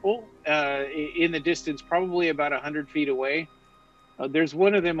same couple in the distance, probably about 100 feet away. There's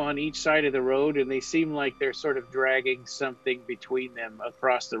one of them on each side of the road, and they seem like they're sort of dragging something between them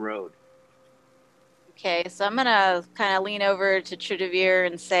across the road. Okay, so I'm gonna kind of lean over to Chur'Do'Vir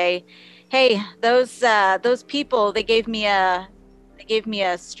and say, "Hey, those people, they gave me a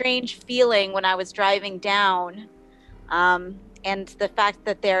strange feeling when I was driving down, and the fact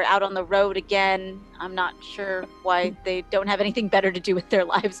that they're out on the road again, I'm not sure why they don't have anything better to do with their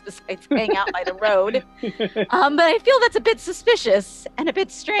lives besides hang out by the road. But I feel that's a bit suspicious and a bit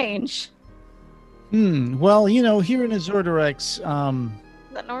strange." Well, here in Yzordderrex, Is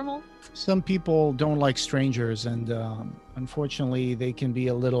that normal? some people don't like strangers, and unfortunately, they can be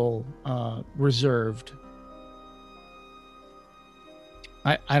a little reserved.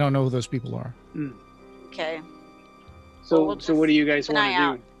 I don't know who those people are. Okay. So, Well, so what do you guys keep an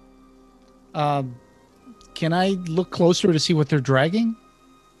want to do? Can I look closer to see what they're dragging?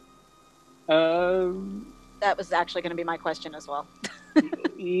 That was actually going to be my question as well.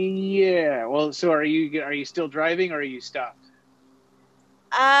 Yeah. Well, so are you still driving, or are you stopped?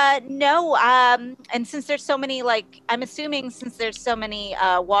 No. And since there's so many, I'm assuming since there's so many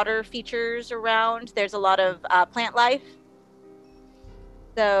water features around, there's a lot of plant life.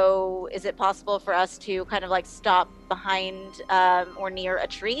 So is it possible for us to kind of stop behind or near a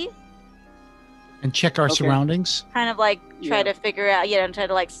tree? And check our surroundings? Kind of try to figure out, try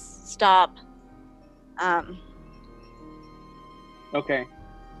to stop. Okay.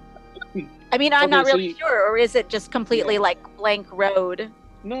 I mean, I'm not so really sure, or is it just completely blank road?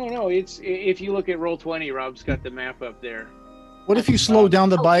 No. It's if you look at Roll20, Rob's got the map up there. What if you slow down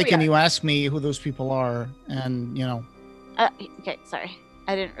the bike yeah. and you ask me who those people are, and Okay, sorry.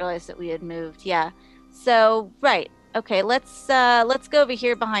 I didn't realize that we had moved. Yeah. So, right. Okay, let's go over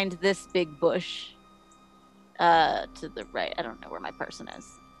here behind this big bush. To the right. I don't know where my person is.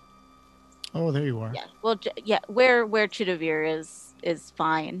 Oh, there you are. Yeah. Well, where Chur'Do'Vir is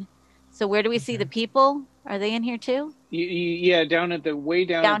fine. So where do we see the people? Are they in here too? Yeah, down at the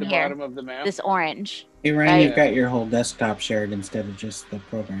here. bottom of the map. This orange. Hey, Ryan, you've got your whole desktop shared instead of just the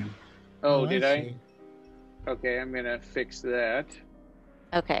program. Oh, did I? see. Okay, I'm gonna fix that.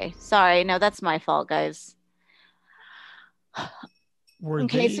 Okay. Sorry. No, that's my fault, guys.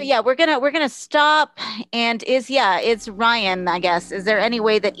 Okay, so yeah, we're gonna stop, and it's Ryan, I guess. Is there any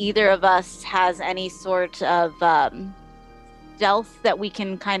way that either of us has any sort of stealth that we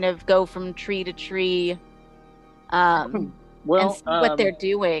can kind of go from tree to tree, and see what they're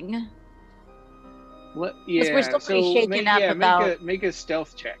doing? Yeah, we're still pretty shaken up about. Make a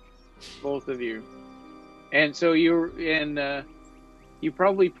stealth check, both of you. And so you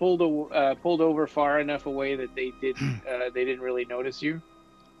probably pulled over far enough away that they didn't really notice you.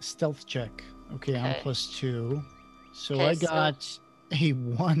 Stealth check. Okay, I'm +2. So Okay, I got a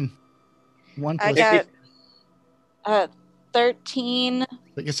 1. 1 plus. I got 13.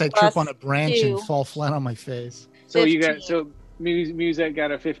 I guess I trip on a branch 2. and fall flat on my face. So 15. Musette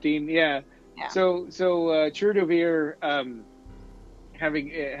got a 15. Yeah. So Chur'Do'Vir,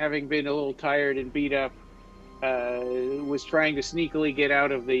 having been a little tired and beat up, was trying to sneakily get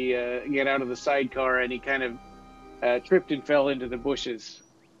out of the sidecar, and he kind of tripped and fell into the bushes.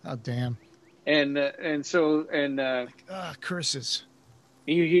 Oh, damn. Curses.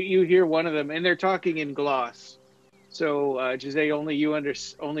 You hear one of them, and they're talking in gloss. So Jose, only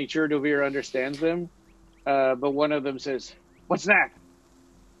Chur'Do'Vir understands them. But one of them says, "What's that?"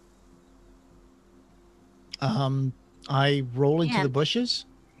 I roll into the bushes.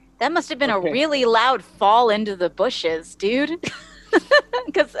 That must have been a really loud fall into the bushes, dude.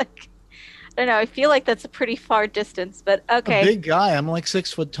 Because I don't know. I feel like that's a pretty far distance, but okay. A big guy. I'm like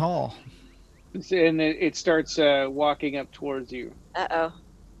 6 foot tall. And it starts walking up towards you. Uh-oh.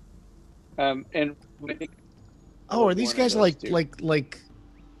 And are these guys like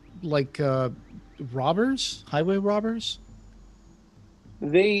robbers? Highway robbers?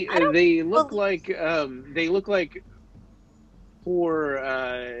 They look like poor.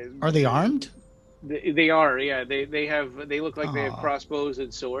 Are they armed? They are. Yeah. They look like they have crossbows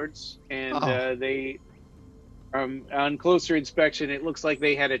and swords, and they. On closer inspection, it looks like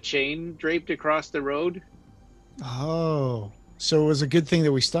they had a chain draped across the road. Oh, so it was a good thing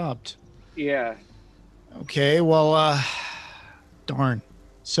that we stopped. Yeah. Okay, well, darn.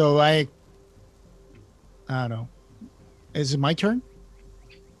 So I don't know. Is it my turn?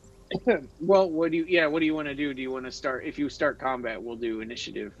 Well, what do you want to do? Do you want to start? If you start combat, we'll do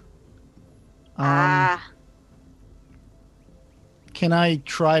initiative. Can I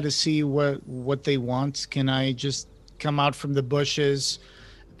try to see what they want? Can I just come out from the bushes,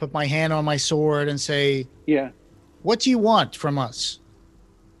 put my hand on my sword and say, "Yeah, what do you want from us?"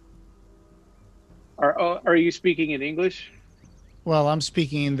 Are you speaking in English? Well, I'm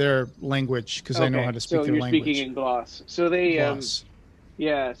speaking in their language because I know how to speak their language. So you're speaking in gloss. So they,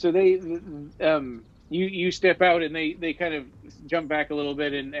 So they, you step out and they kind of jump back a little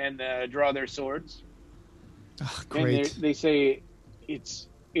bit and draw their swords. Oh, great. And they say, it's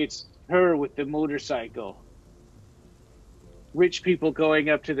her with the motorcycle. Rich people going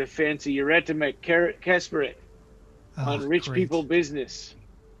up to the fancy Yordanova Kasparet on rich people business.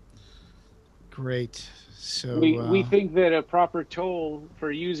 Great. So we think that a proper toll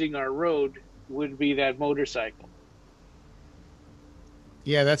for using our road would be that motorcycle.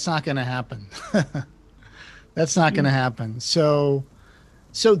 Yeah, that's not going to happen. That's not going to happen. So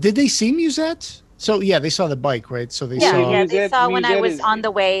did they see Musette? So yeah, they saw the bike, right? So they saw. Yeah, they saw when I was on the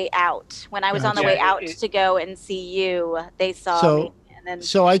way out. When I was on the way out to go and see you, they saw me. And then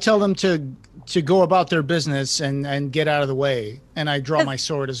so I tell them to go about their business and get out of the way, and I draw my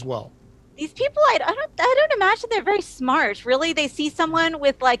sword as well. These people, I don't imagine they're very smart. Really, they see someone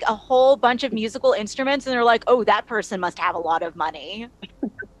with like a whole bunch of musical instruments, and they're like, "Oh, that person must have a lot of money."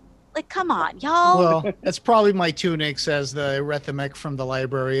 Like, come on, y'all. Well, that's probably my tunic, says the Rethemec from the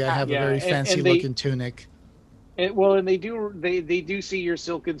library. I have a very fancy looking tunic. And they do see your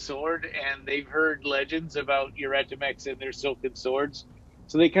silken sword, and they've heard legends about your Rethemeks and their silken swords.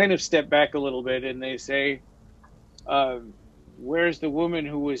 So they kind of step back a little bit and they say, "Where's the woman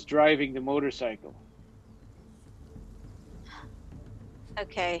who was driving the motorcycle?"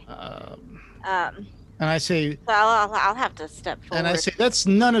 Okay. And I say, so I'll have to step forward. And I say, that's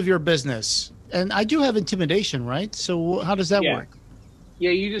none of your business. And I do have intimidation, right? So how does that work?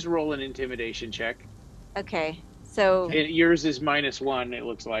 Yeah, you just roll an intimidation check. Okay, so yours is -1. It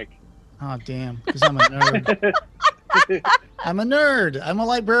looks like. Oh damn! Because I'm a nerd. I'm a nerd. I'm a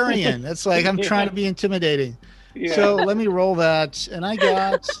librarian. It's like I'm trying to be intimidating. Yeah. So let me roll that, and I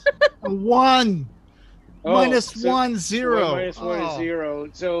got a 1. -1, 0. -1 is 0.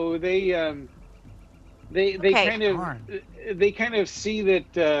 So they kind of see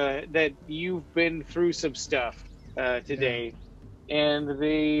that you've been through some stuff today, and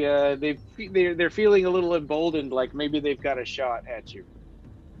they're feeling a little emboldened, like maybe they've got a shot at you.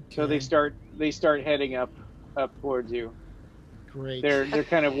 Okay. So they start heading up towards you. Great. They're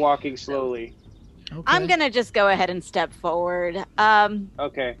kind of walking slowly. Okay. I'm gonna just go ahead and step forward.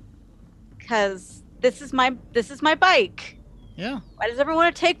 Okay. Because this is my bike. Yeah. Why does everyone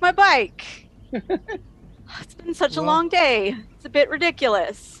want to take my bike? It's been such a long day. It's a bit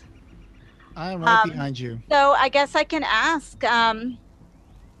ridiculous. I'm right behind you. So I guess I can ask. I don't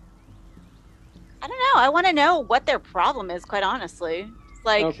know. I want to know what their problem is. Quite honestly, it's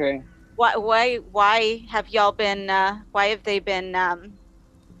like, okay. Why have y'all been? Why have they been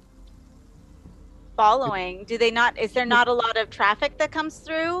following? Do they not? Is there not a lot of traffic that comes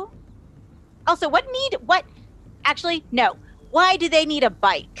through? Also, actually, no. Why do they need a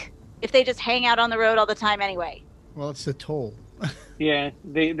bike if they just hang out on the road all the time anyway? Well, it's the toll. Yeah,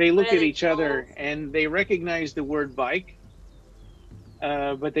 they look at each other and they recognize the word bike.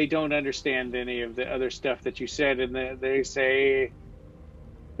 but they don't understand any of the other stuff that you said, and they say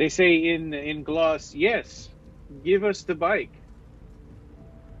in gloss, yes, give us the bike.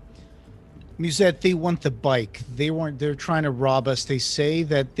 Musette, they want the bike. They're trying to rob us. They say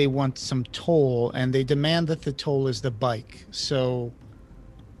that they want some toll, and they demand that the toll is the bike. So,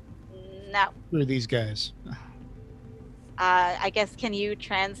 No. who are these guys? I guess, can you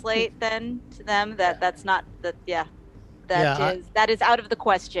translate then to them that's not that? Yeah, that is out of the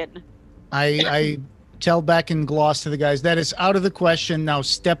question. I tell back in gloss to the guys, that is out of the question. Now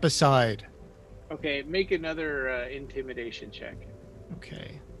step aside. Okay, make another intimidation check.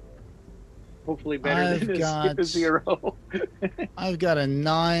 Okay. Hopefully better than a 0. I've got a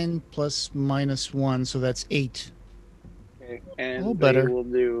 9 plus minus 1, so that's 8. Okay, and Oh, better. Will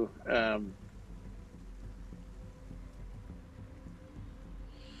do. Let's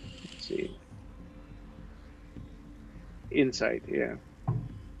see. Insight, yeah.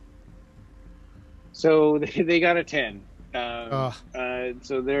 So they got a 10.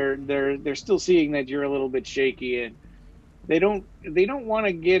 So they're still seeing that you're a little bit shaky, and they don't want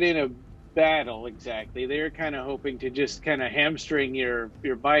to get in a battle exactly. They're kind of hoping to just kind of hamstring your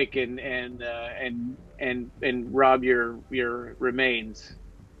bike and rob your remains.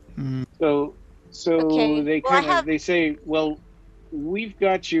 Mm. So Okay. they say, well, we've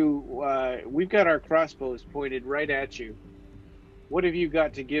got you. We've got our crossbows pointed right at you. What have you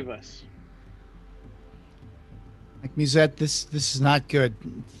got to give us? Like Musette, this is not good.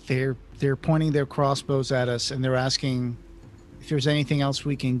 They're pointing their crossbows at us, and they're asking if there's anything else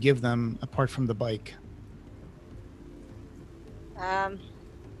we can give them apart from the bike.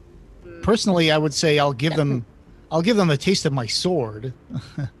 Personally, I would say I'll give them a taste of my sword.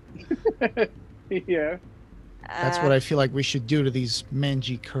 Yeah. That's what I feel like we should do to these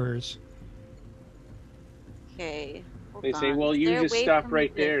mangy curs. Okay. They say, well, you just stop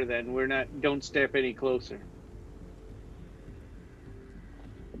right there then. Don't step any closer.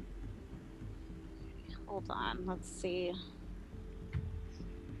 Hold on, let's see.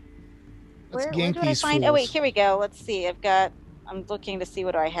 Let's Where gank do I these find? fools. Oh wait, here we go. Let's see. I'm looking to see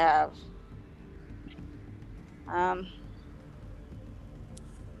what I have.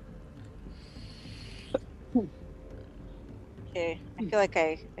 Okay. I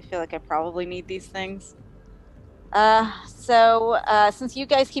feel like I probably need these things. So since you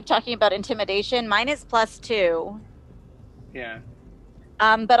guys keep talking about intimidation, mine is +2. Yeah.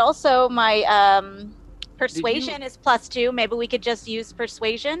 But also my persuasion is +2. Maybe we could just use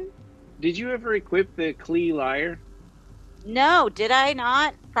persuasion. Did you ever equip the Clee Liar? No, did I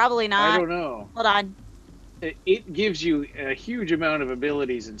not? Probably not. I don't know. Hold on. It gives you a huge amount of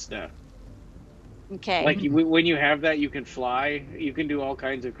abilities and stuff. Okay. Like when you have that, you can fly. You can do all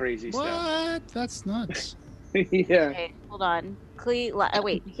kinds of crazy stuff. What? That's nuts. Yeah. Okay, hold on.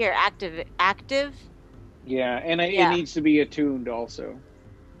 Wait, here, active. Yeah, and it needs to be attuned also.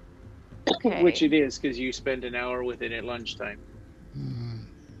 Okay. Which it is, because you spend an hour with it at lunchtime.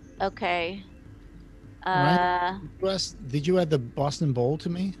 Okay. Ryan, did you add the Boston Bowl to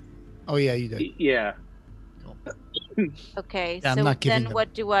me? Oh yeah, you did. Yeah. Okay. Yeah, so I'm not giving then them.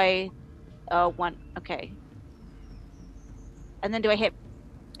 what do I want? Okay. And then do I hit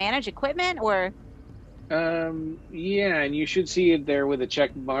manage equipment or? Yeah, and you should see it there with a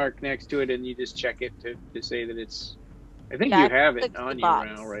check mark next to it, and you just check it to say that it's. I think you have it on you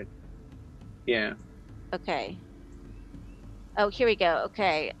now, right? Yeah. Okay. Oh, here we go.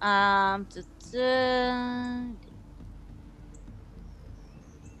 Okay.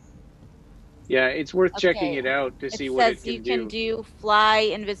 Yeah, it's worth checking it out to see what it can do. It says you can do fly,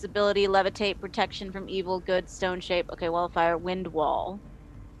 invisibility, levitate, protection from evil, good, stone shape. Okay, wildfire, wind wall.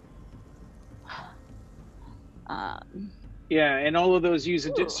 Yeah, and all of those use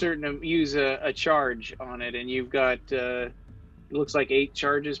a charge on it, and you've got it looks like 8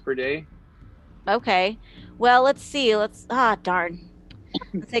 charges per day. Okay, well let's see. Darn.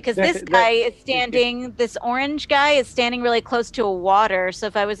 Let's say because this guy is standing. This orange guy is standing really close to a water. So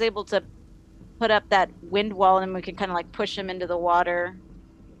if I was able to put up that wind wall, and we can kind of like push him into the water.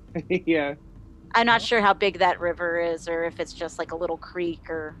 Yeah. I'm not sure how big that river is, or if it's just like a little creek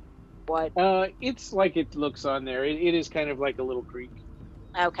or what. It's like it looks on there. It is kind of like a little creek.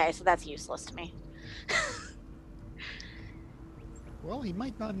 Okay, so that's useless to me. Well, he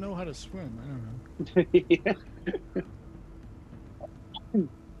might not know how to swim. I don't know. Yeah.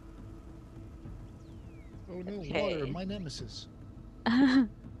 Oh no, water, my nemesis.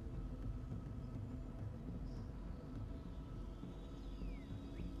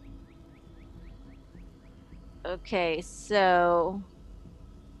 Okay, so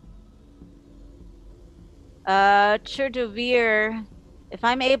Chur'Do'Vir If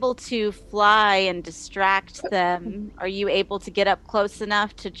I'm able to fly and distract them, are you able to get up close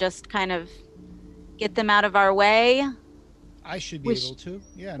enough to just kind of get them out of our way? I should be able to.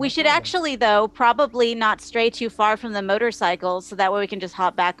 Yeah. We No should problem. actually, though, probably not stray too far from the motorcycles, so that way we can just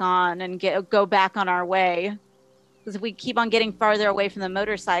hop back on and go back on our way. Because if we keep on getting farther away from the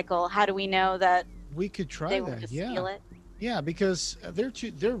motorcycle, how do we know that We could try they will that. just Yeah. steal it? Yeah, because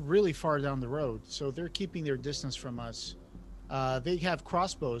they're really far down the road, so they're keeping their distance from us. They have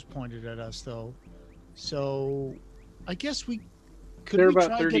crossbows pointed at us, though. So, I guess They're we about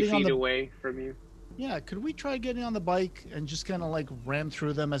try 30 getting on feet the away from you. Yeah, could we try getting on the bike and just kind of like ram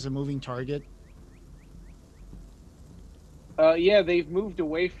through them as a moving target? Yeah, they've moved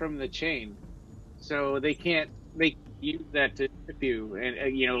away from the chain, so they can't use that to trip you,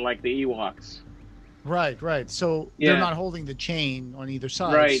 and like the Ewoks. Right. So Yeah. they're not holding the chain on either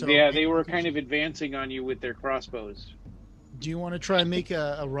side. Right. So Yeah, maybe they we were could kind of advancing on you with their crossbows. Do you want to try and make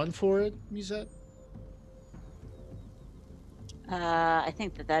a run for it, Musette? I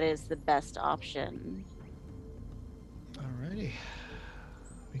think that is the best option. Alrighty.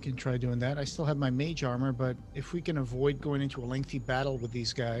 We can try doing that. I still have my mage armor, but if we can avoid going into a lengthy battle with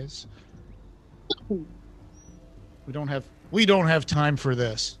these guys, we don't have time for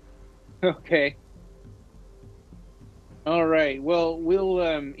this. Okay. All right. Well,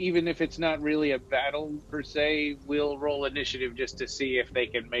 we'll even if it's not really a battle per se, we'll roll initiative just to see if they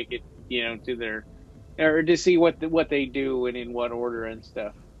can make it, to their, or to see what they do and in what order and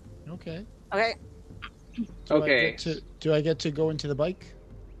stuff. Okay. Okay. Okay. Do I get to go into the bike?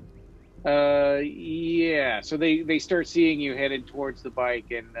 Yeah. So they start seeing you headed towards the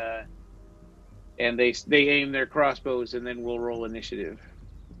bike, and they aim their crossbows, and then we'll roll initiative.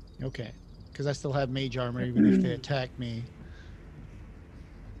 Okay. Because I still have mage armor even if they attack me.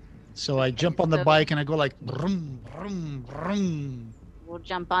 So I jump on the bike and I go like brum, brum, brum. We'll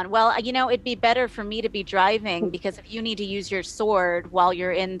jump on. Well, it'd be better for me to be driving because if you need to use your sword while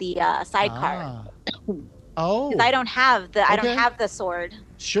you're in the sidecar. Oh. Because I don't have the sword.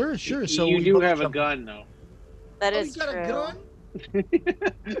 Sure. So you we do both have a jump- gun, though. That is you got true. a gun?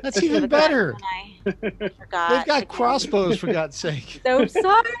 That's even better. I forgot. They've got crossbows, for God's sake. So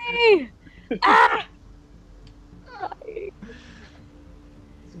sorry. Ah!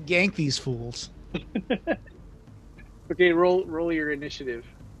 Gank these fools. Okay, roll your initiative.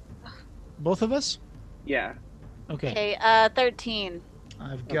 Both of us? Yeah. Okay. Okay, 13.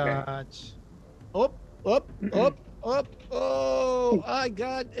 I've got up. Oh, I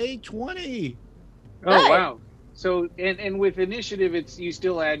got a 20. Oh, Good. wow. So and with initiative, it's you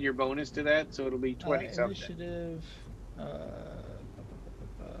still add your bonus to that, so it'll be 20 something. Initiative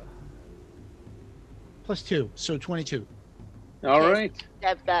 +2, so 22. All Okay.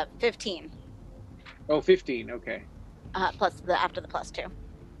 right. 15. Oh, 15. Okay. Plus after the +2.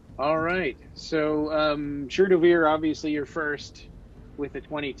 All right. So Chur'Do'Vir, obviously you're first with the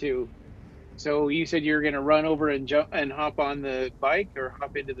 22. So you said you're going to run over and jump and hop on the bike or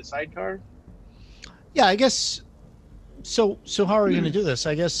hop into the sidecar? Yeah, I guess. So how are we going to do this?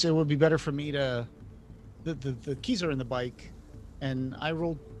 I guess it would be better for me to. The keys are in the bike, and I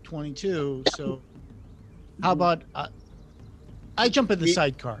rolled 22. So how about I jump in the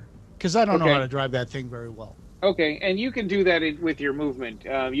sidecar because I don't know how to drive that thing very well. Okay, and you can do that with your movement.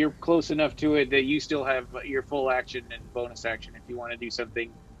 You're close enough to it that you still have your full action and bonus action if you want to do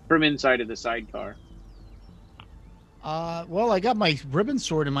something from inside of the sidecar. Well, I got my ribbon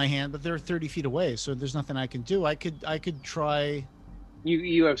sword in my hand, but they're 30 feet away, so there's nothing I can do. I could try.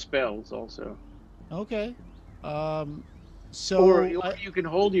 You have spells also. Okay. So or you can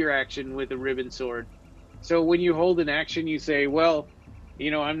hold your action with a ribbon sword. So when you hold an action, you say, well,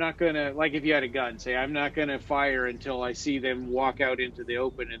 I'm not going to, like if you had a gun, say, I'm not going to fire until I see them walk out into the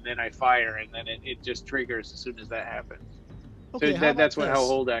open, and then I fire, and then it just triggers as soon as that happens. Okay, so that's how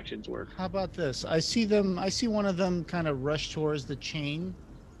hold actions work. How about this? I see one of them kind of rush towards the chain.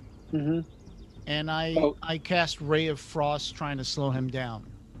 Mm-hmm. And I cast Ray of Frost trying to slow him down.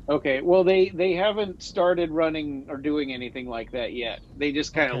 Okay, well, they haven't started running or doing anything like that yet. They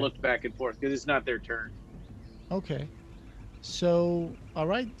just kind of looked back and forth because it's not their turn. Okay. So, all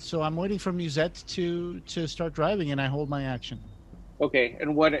right. So I'm waiting for Musette to start driving, and I hold my action. Okay,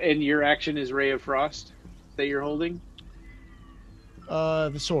 and your action is Ray of Frost that you're holding?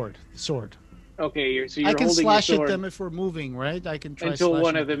 The sword. Okay, you're I can holding slash your sword at them if we're moving, right? I can try until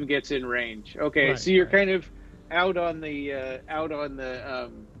one of them gets in range. Okay, Right, so you're kind of out on the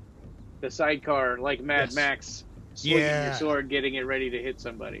sidecar like Mad Max, swinging your sword, getting it ready to hit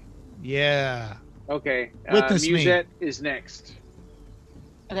somebody. Yeah. Okay, Witness Musette me. is next.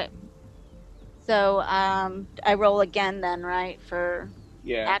 Okay. So I roll again then, right? For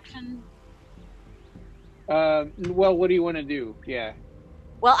Yeah. Action. Well, what do you want to do? Yeah.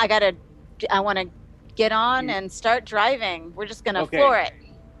 Well, I want to get on and start driving. We're just gonna Okay. floor it.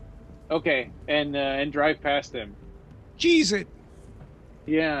 Okay, and drive past them. Jeez it.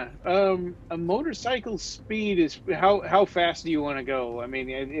 Yeah. A motorcycle speed is how fast do you want to go? I mean,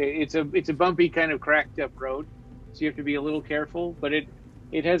 it's a bumpy kind of cracked up road, so you have to be a little careful. But it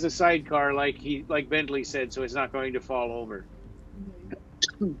has a sidecar like Bentley said, so it's not going to fall over.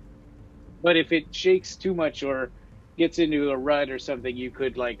 But if it shakes too much or gets into a rut or something, you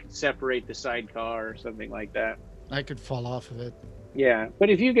could like separate the sidecar or something like that. I could fall off of it. Yeah, but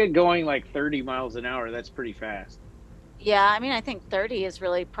if you get going like 30 miles an hour, that's pretty fast. Yeah, I mean, I think 30 is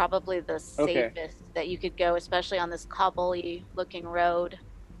really probably the Okay. safest that you could go, especially on this cobble-y looking road.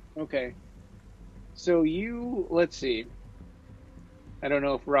 Okay. So let's see. I don't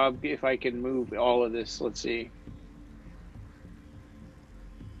know if I can move all of this. Let's see.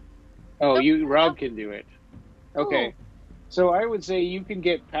 Oh, Rob can do it. Okay. Ooh. So I would say you can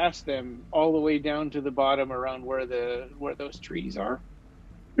get past them all the way down to the bottom around where those trees are.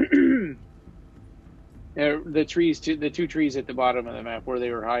 The two trees at the bottom of the map where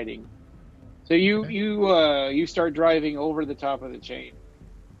they were hiding. So you start driving over the top of the chain.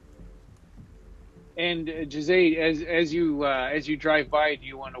 And Jose, as you drive by, do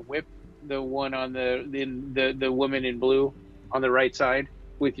you want to whip the one on the woman in blue on the right side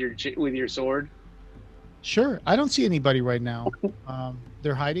with your sword? Sure. I don't see anybody right now.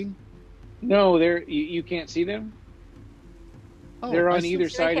 They're hiding? No, you can't see them. Oh, They're I on see- either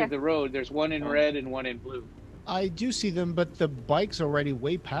right side here. of the road. There's one in red and one in blue. I do see them, but the bike's already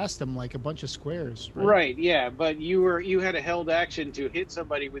way past them, like a bunch of squares. Right. Right, yeah, but you had a held action to hit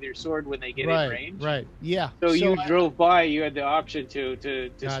somebody with your sword when they get in range. Right. Yeah. So you I- drove by. You had the option to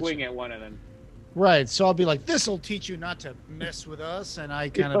Gotcha. swing at one of them. Right. So I'll be like, "This'll teach you not to mess with us," and I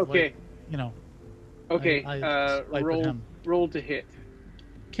kind of Okay. like, you know. Okay. I swipe at him. Roll to hit.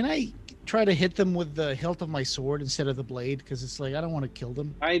 Can I try to hit them with the hilt of my sword instead of the blade? Because it's like I don't want to kill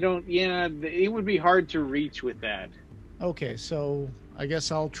them. I don't. Yeah, it would be hard to reach with that. Okay, so I guess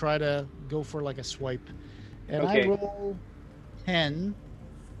I'll try to go for like a swipe, and Okay. I roll 10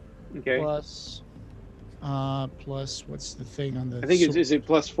 Okay. plus what's the thing on the? I think sword? is it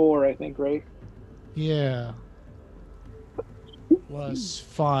 +4? I think, right? Yeah. Plus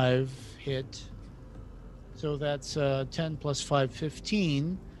 5 hit. So that's 10 plus 5,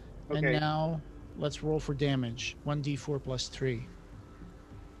 15. Okay. And now let's roll for damage. 1d4 plus 3.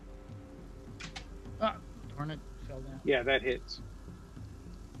 Ah, darn it. Fell down. Yeah, that hits.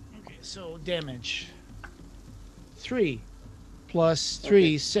 Okay, so damage. 3 plus 3,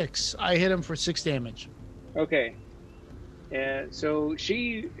 Okay. 6. I hit him for 6 damage. Okay. So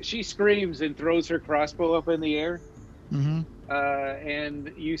she screams and throws her crossbow up in the air. Mm-hmm.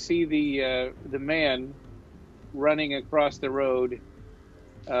 And you see the man running across the road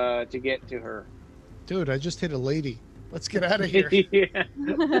to get to her. Dude, I just hit a lady. Let's get out of here. Yeah.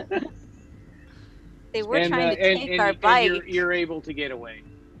 They were trying to take our bike. And you're able to get away.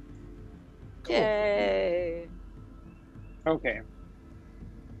 Cool. Yay. Okay.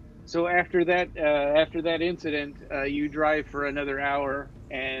 So after that incident, you drive for another hour,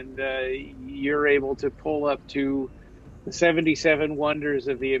 and you're able to pull up to the 77 Wonders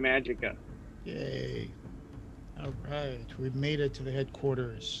of the Imagica. Yay. All right. We've made it to the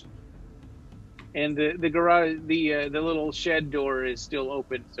headquarters. And the garage, the little shed door is still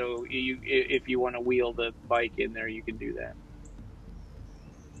open. So if you want to wheel the bike in there, you can do that.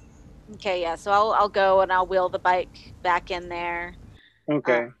 Okay, yeah. So I'll go and I'll wheel the bike back in there.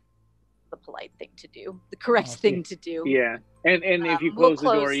 Okay. The polite thing to do, the correct thing to do. Yeah. And if you We'll close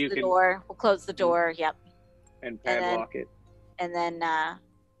the door, you can We'll close the door. Yep. and padlock it. And then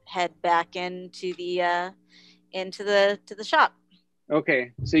head back into the shop.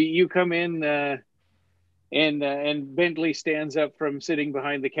 Okay, so you come in, and Bentley stands up from sitting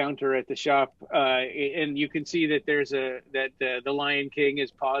behind the counter at the shop, and you can see that the Lion King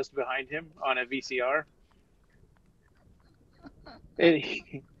is paused behind him on a VCR, and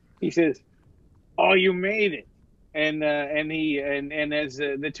he says, "Oh, you made it!" And as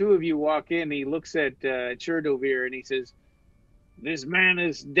the two of you walk in, he looks at Chur'Do'Vir and he says, "This man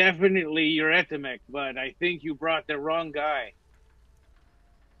is definitely your Etamek, but I think you brought the wrong guy."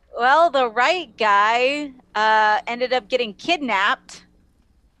 Well, the right guy ended up getting kidnapped,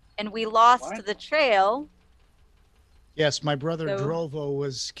 and we lost What? the trail. Yes, my brother So- Drovo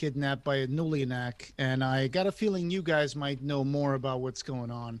was kidnapped by a Nulianak, and I got a feeling you guys might know more about what's going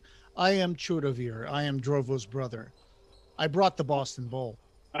on. I am Chur'Do'Vir. I am Drovo's brother. I brought the Boston Bowl.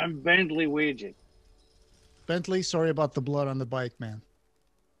 I'm Bentley Widget. Bentley, sorry about the blood on the bike, man.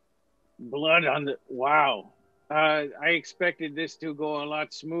 Blood on the wow. I expected this to go a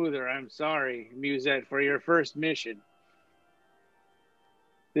lot smoother. I'm sorry, Musette, for your first mission.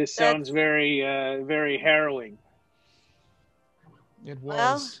 This sounds That's very harrowing. It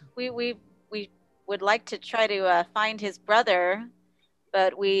well, was. we would like to try to find his brother,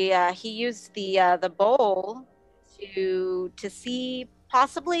 but he used the bowl to see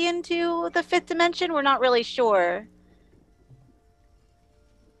possibly into the fifth dimension. We're not really sure.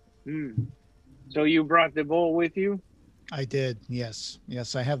 So you brought the bowl with you? I did. Yes.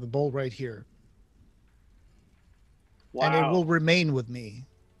 Yes, I have the bowl right here. Wow. And it will remain with me.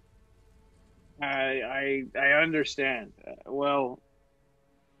 I understand. Well,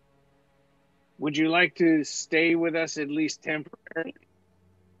 would you like to stay with us at least temporarily?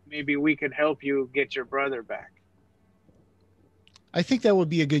 Maybe we could help you get your brother back. I think that would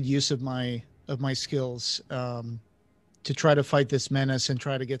be a good use of my skills to try to fight this menace and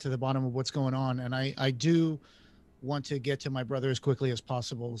try to get to the bottom of what's going on. And I do want to get to my brother as quickly as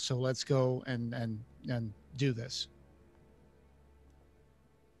possible. So let's go and do this.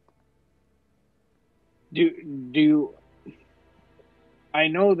 Do I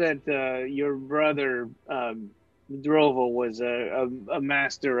know that your brother Drovo was a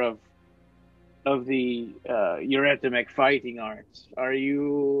master of the Yordanova fighting arts. Are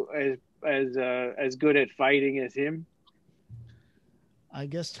you as good at fighting as him? I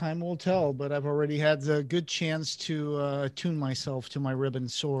guess time will tell, but I've already had the good chance to attune myself to my ribbon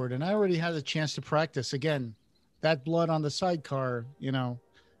sword, and I already had a chance to practice. Again, that blood on the sidecar,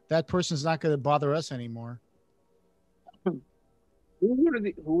 that person's not going to bother us anymore. Who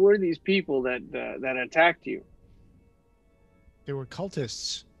were these people that attacked you? They were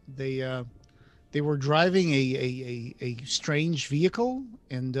cultists. They were driving a strange vehicle,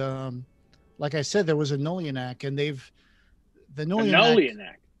 and like I said, there was a Nolianak, and the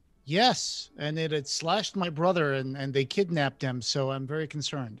Nolianak. Yes, and it had slashed my brother, and they kidnapped him. So I'm very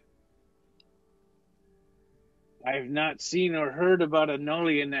concerned. I've not seen or heard about a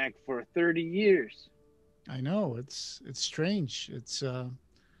Nolianak for 30 years. I know, it's strange.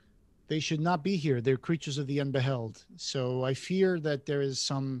 They should not be here. They're creatures of the unbeheld. So I fear that there is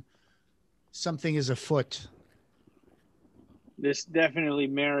something is afoot. This definitely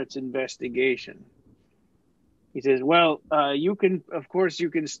merits investigation. He says, well, you can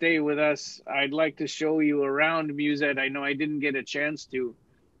stay with us. I'd like to show you around Musette. I know I didn't get a chance to.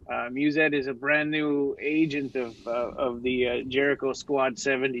 Musette is a brand new agent of the Jericho Squad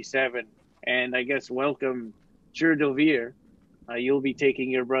 77. And I guess welcome Chur'Do'Vir. You'll be taking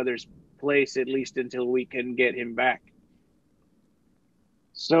your brother's place at least until we can get him back.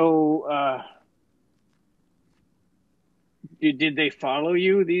 So, did they follow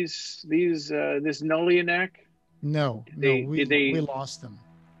you? This Nolianak? No, we lost them.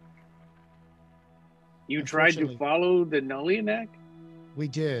 You tried to follow the Nolianak? We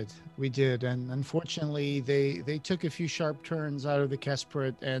did, and unfortunately, they took a few sharp turns out of the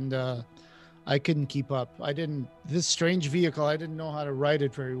Kesprit, and I couldn't keep up. This strange vehicle, I didn't know how to ride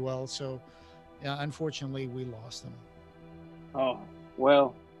it very well, so yeah, unfortunately, we lost them. Oh,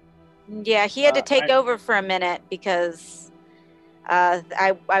 well. Yeah, he had to take over for a minute because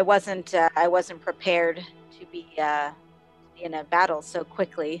I wasn't prepared to be in a battle so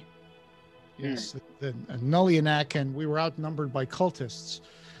quickly. Yes, the Nolianak, and we were outnumbered by cultists.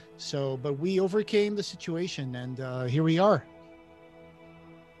 So, but we overcame the situation, and here we are.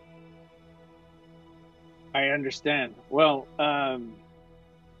 I understand. Well,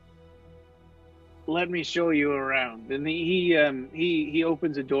 let me show you around. And he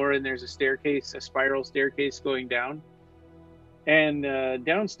opens a door, and there's a staircase, a spiral staircase going down. And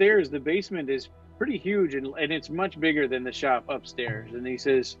downstairs, the basement is pretty huge, and it's much bigger than the shop upstairs. And he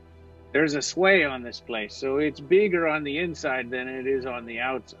says, there's a sway on this place, so it's bigger on the inside than it is on the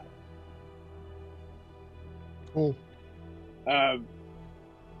outside. Cool. I'm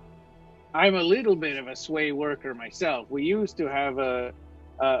a little bit of a sway worker myself. I used to have a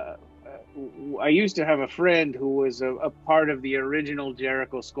friend who was a part of the original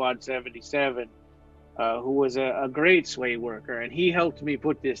Jericho Squad 77, who was a great sway worker, and he helped me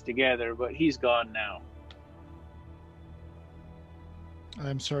put this together, but he's gone now.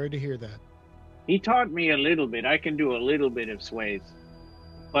 I'm sorry to hear that. He taught me a little bit. I can do a little bit of sways,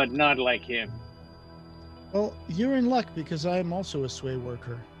 but not like him. Well, you're in luck because I am also a sway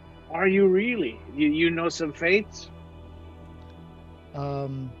worker. Are you really? You know some fates?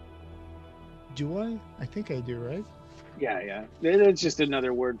 Do I? I think I do, right? Yeah. It's just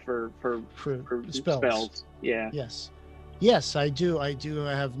another word for spells. Yeah. Yes, I do. I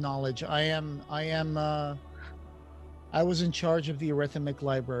have knowledge. I am I was in charge of the arithmetic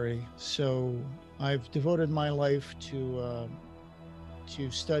library, so I've devoted my life to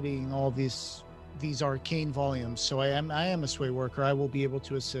studying all these arcane volumes. So I am a sway worker. I will be able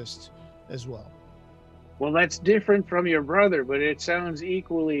to assist as well. Well, that's different from your brother, but it sounds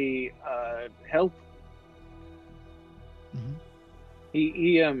equally helpful. Mm-hmm.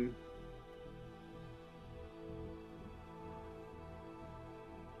 He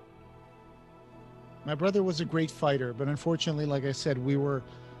My brother was a great fighter, but unfortunately, like I said, we were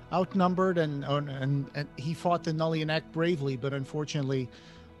outnumbered, and he fought the Nullianak bravely, but unfortunately,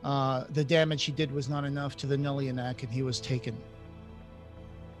 the damage he did was not enough to the Nullianak, and he was taken.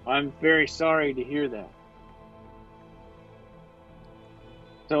 I'm very sorry to hear that.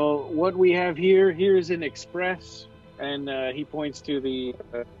 So what we have here's an express, and he points to the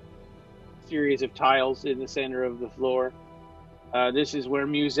series of tiles in the center of the floor. This is where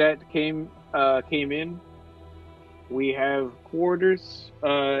Musette came in. We have quarters,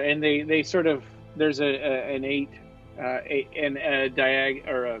 and they sort of, there's an a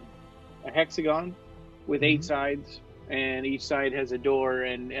hexagon with 8 sides, and each side has a door,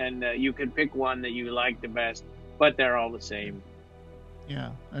 and you can pick one that you like the best, but they're all the same.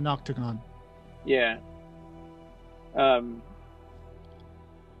 Yeah, an octagon. Yeah. So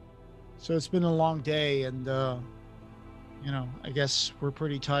it's been a long day, and I guess we're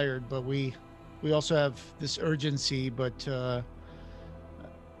pretty tired, but we also have this urgency, but I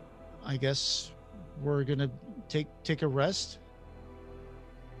guess we're gonna take a rest.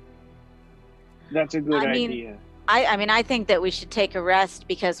 That's a good idea. I think that we should take a rest,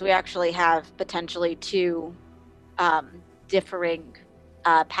 because we actually have potentially 2 differing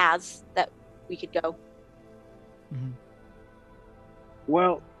paths that we could go. Mm-hmm.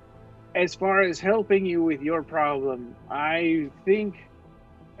 Well, as far as helping you with your problem, I think,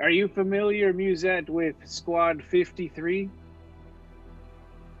 are you familiar, Musette, with Squad 53?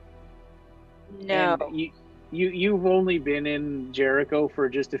 No. And you've only been in Jericho for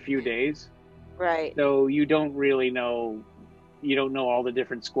just a few days. Right. So you don't really know, you don't know all the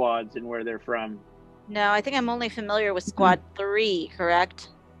different squads and where they're from. No, I think I'm only familiar with Squad 3, correct?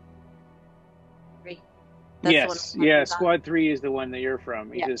 3. Yes, yeah, Squad 3 is the one that you're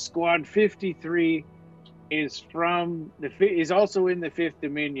from. Yeah. Because Squad 53 is is also in the 5th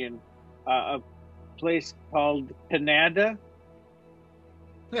Dominion, a place called Canada.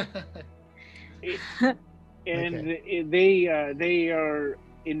 And Okay. they are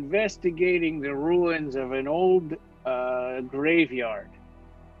investigating the ruins of an old graveyard.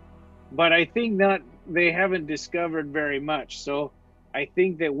 But I think they haven't discovered very much, so I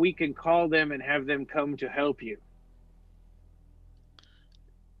think that we can call them and have them come to help you.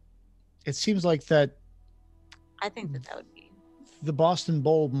 It seems like that I think that would be. the Boston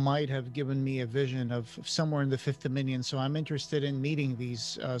Bowl might have given me a vision of somewhere in the 5th Dominion, so I'm interested in meeting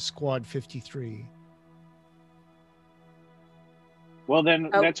these Squad 53. Well, then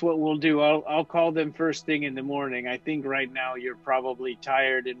that's what we'll do. I'll call them first thing in the morning. I think right now you're probably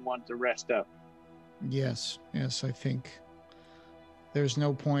tired and want to rest up. Yes, I think there's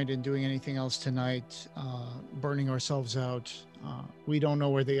no point in doing anything else tonight, burning ourselves out. We don't know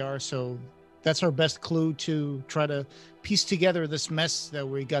where they are, so that's our best clue to try to piece together this mess that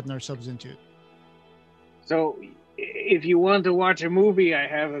we've gotten ourselves into. So if you want to watch a movie, I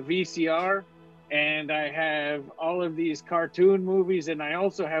have a VCR, and I have all of these cartoon movies, and I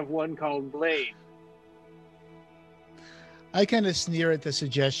also have one called Blade. I kind of sneer at the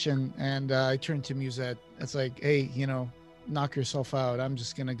suggestion, and I turn to Musette. It's like, hey, knock yourself out. I'm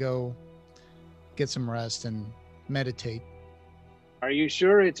just going to go get some rest and meditate. Are you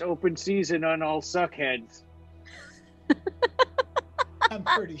sure it's open season on all suckheads? I'm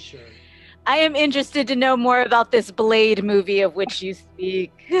pretty sure. I am interested to know more about this Blade movie of which you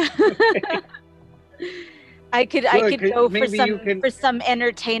speak. I could go for some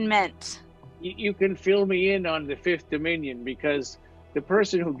entertainment. You can fill me in on the 5th Dominion, because the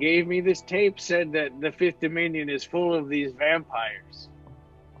person who gave me this tape said that the 5th Dominion is full of these vampires.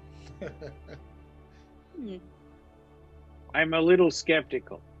 I'm a little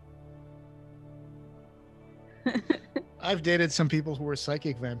skeptical. I've dated some people who were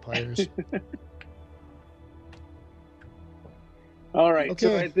psychic vampires. All right. Okay.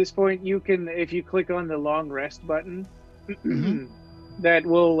 So at this point, you can, if you click on the long rest button, that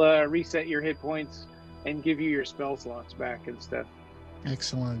will reset your hit points and give you your spell slots back and stuff.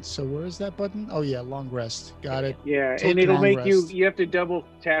 Excellent. So where is that button? Oh yeah, long rest. Got it. Yeah, and it'll make you have to double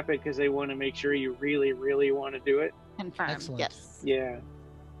tap it, because they want to make sure you really, really want to do it. Confirm. Excellent. Yes. Yeah.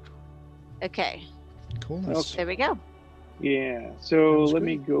 Okay. Coolness. Okay. There we go. Yeah. So Sounds let good.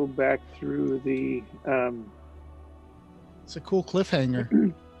 me go back through the It's a cool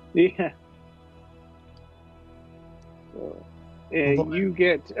cliffhanger. Yeah. So, you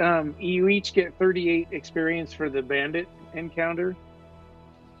get you each get 38 experience for the bandit encounter.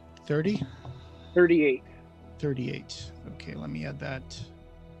 30? 38. 38. Okay, let me add that.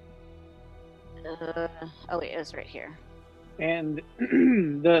 Oh wait, it was right here. And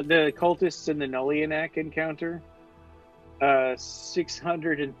the cultists in the Nullianak encounter,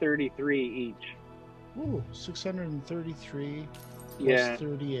 633 each. Ooh, 633 plus Yeah.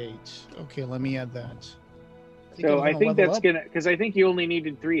 38. Okay, let me add that. So I think that's up. gonna, because I think you only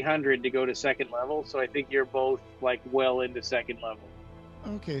needed 300 to go to second level. So I think you're both like well into second level.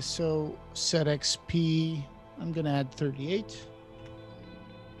 Okay, so set XP. I'm gonna add 38.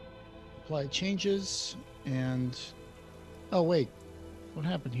 Apply changes and. Oh wait, what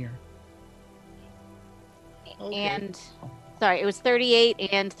happened here? Okay. And sorry, it was 38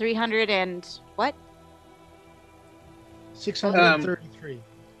 and 300 and what? 633.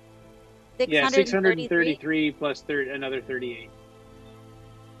 Yeah, 633 plus another 38.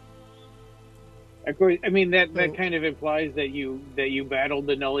 Of course, I mean that kind of implies that you battled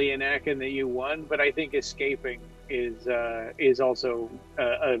the Nullianak and that you won, but I think escaping is also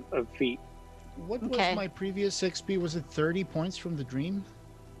a feat. What was my previous XP? Was it 30 points from the dream?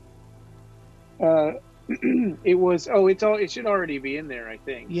 It was. Oh, it should already be in there, I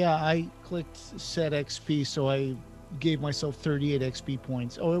think. Yeah, I clicked set XP, so I gave myself 38 XP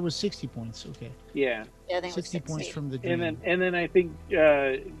points. Oh, it was 60 points. Okay. Yeah. Yeah, I think 60 points from the dream. And then I think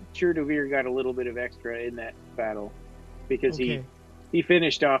Chur'Do'Vir got a little bit of extra in that battle because he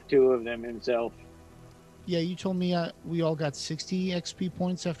finished off 2 of them himself. Yeah, you told me we all got 60 XP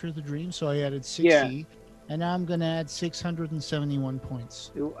points after the dream, so I added 60. Yeah. And now I'm gonna add 671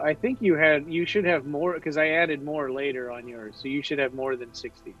 points. I think you should have more because I added more later on yours, so you should have more than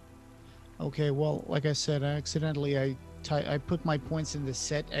 60. Okay, well, like I said, I put my points in the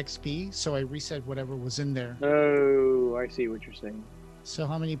set XP, so I reset whatever was in there. Oh, I see what you're saying. So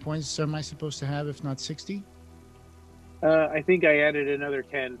how many points am I supposed to have if not 60? I think I added another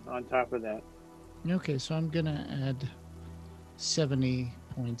 10 on top of that. Okay, so I'm gonna add 70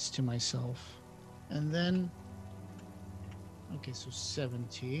 points to myself. And then, okay, so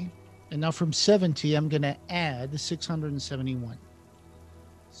 70. And now from 70, I'm going to add 671.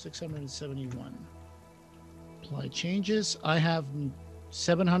 671. Apply changes. I have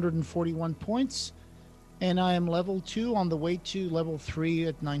 741 points, and I am level 2 on the way to level 3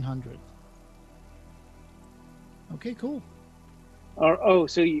 at 900. Okay, cool.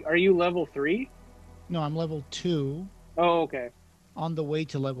 So are you level 3? No, I'm level 2. Oh, okay. On the way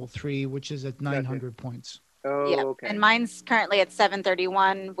to level 3, which is at 900 points. Oh, yeah. Okay. And mine's currently at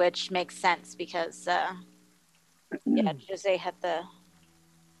 731, which makes sense because, Jose had the...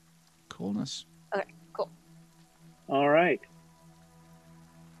 Coolness. Okay, cool. All right.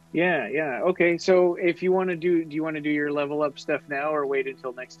 Yeah. Okay, so if you want to do you want to do your level up stuff now or wait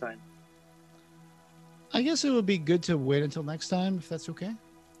until next time? I guess it would be good to wait until next time, if that's okay.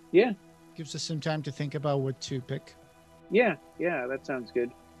 Yeah. Gives us some time to think about what to pick. Yeah, that sounds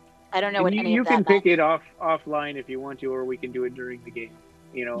good. I don't know what any you of that can pick meant. it offline if you want to, or we can do it during the game.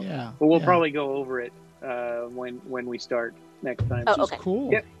 Yeah. But we'll probably go over it when we start next time. Oh, This was okay.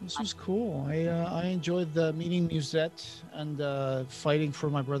 cool. Yep. This was cool. I enjoyed the meeting Musette and fighting for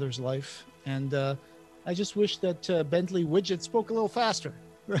my brother's life. And I just wish that Bentley Widget spoke a little faster.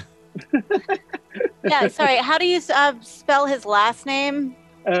 Yeah, sorry. How do you spell his last name?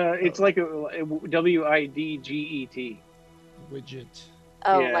 It's like a Widget. Widget.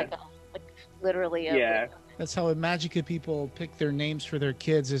 Oh, Yeah. like literally. Yeah. That's how Magica people pick their names for their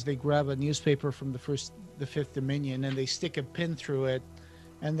kids, is they grab a newspaper from the 5th Dominion and they stick a pin through it,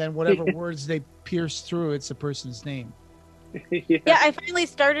 and then whatever words they pierce through, it's a person's name. Yeah, I finally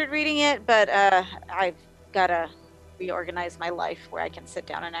started reading it, but I've got to reorganize my life where I can sit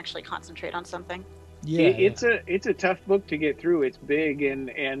down and actually concentrate on something. Yeah, It's a tough book to get through. It's big and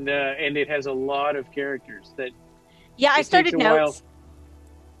it has a lot of characters that. Yeah, I started takes a while. notes.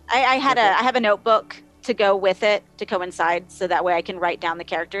 I have a notebook to go with it to coincide, so that way I can write down the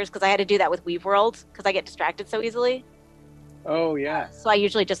characters, because I had to do that with Weave World because I get distracted so easily. Oh yeah. So I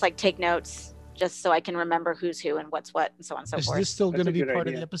usually just take notes just so I can remember who's who and what's what and so on and so Is forth. this still That's going to a be good part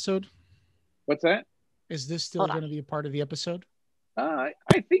of idea. the episode? What's that? Is this still Hold on. going to be a part of the episode? I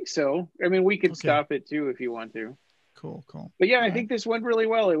think so. I mean, we could Okay. stop it too if you want to. Cool. But yeah, All I right. think this went really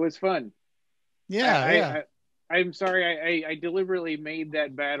well. It was fun. Yeah. I'm sorry. I deliberately made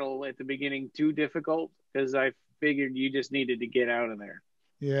that battle at the beginning too difficult because I figured you just needed to get out of there.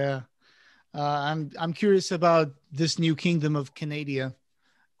 Yeah. I'm curious about this new kingdom of Canada.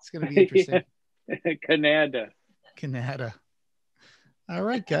 It's going to be interesting. Canada. Canada. All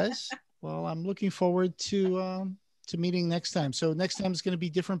right, guys. Well, I'm looking forward to meeting next time. So next time it's going to be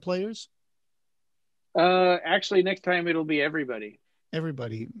different players? Actually, next time it'll be everybody.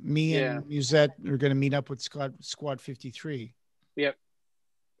 Everybody. Me and Musette are going to meet up with Squad 53. Yep.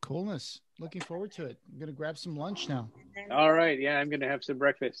 Coolness. Looking forward to it. I'm going to grab some lunch now. All right. Yeah, I'm going to have some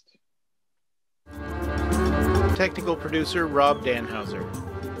breakfast. Technical producer Rob Danhauser.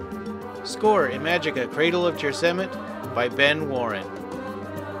 Score Imagica Cradle of Chersemet by Ben Warren.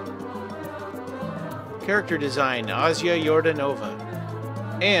 Character design Asya Yordanova.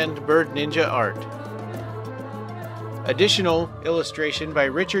 And Bird Ninja art. Additional illustration by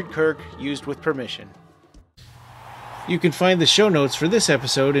Richard Kirk, used with permission. You can find the show notes for this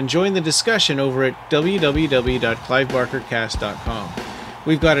episode and join the discussion over at www.clivebarkercast.com.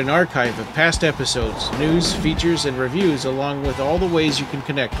 We've got an archive of past episodes, news, features, and reviews, along with all the ways you can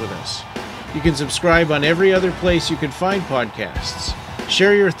connect with us. You can subscribe on every other place you can find podcasts.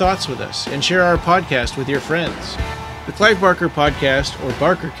 Share your thoughts with us, and share our podcast with your friends. The Clive Barker Podcast, or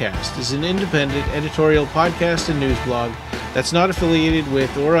BarkerCast, is an independent editorial podcast and news blog that's not affiliated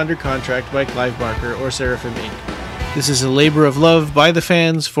with or under contract by Clive Barker or Seraphim Inc. This is a labor of love by the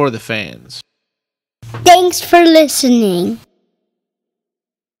fans for the fans. Thanks for listening.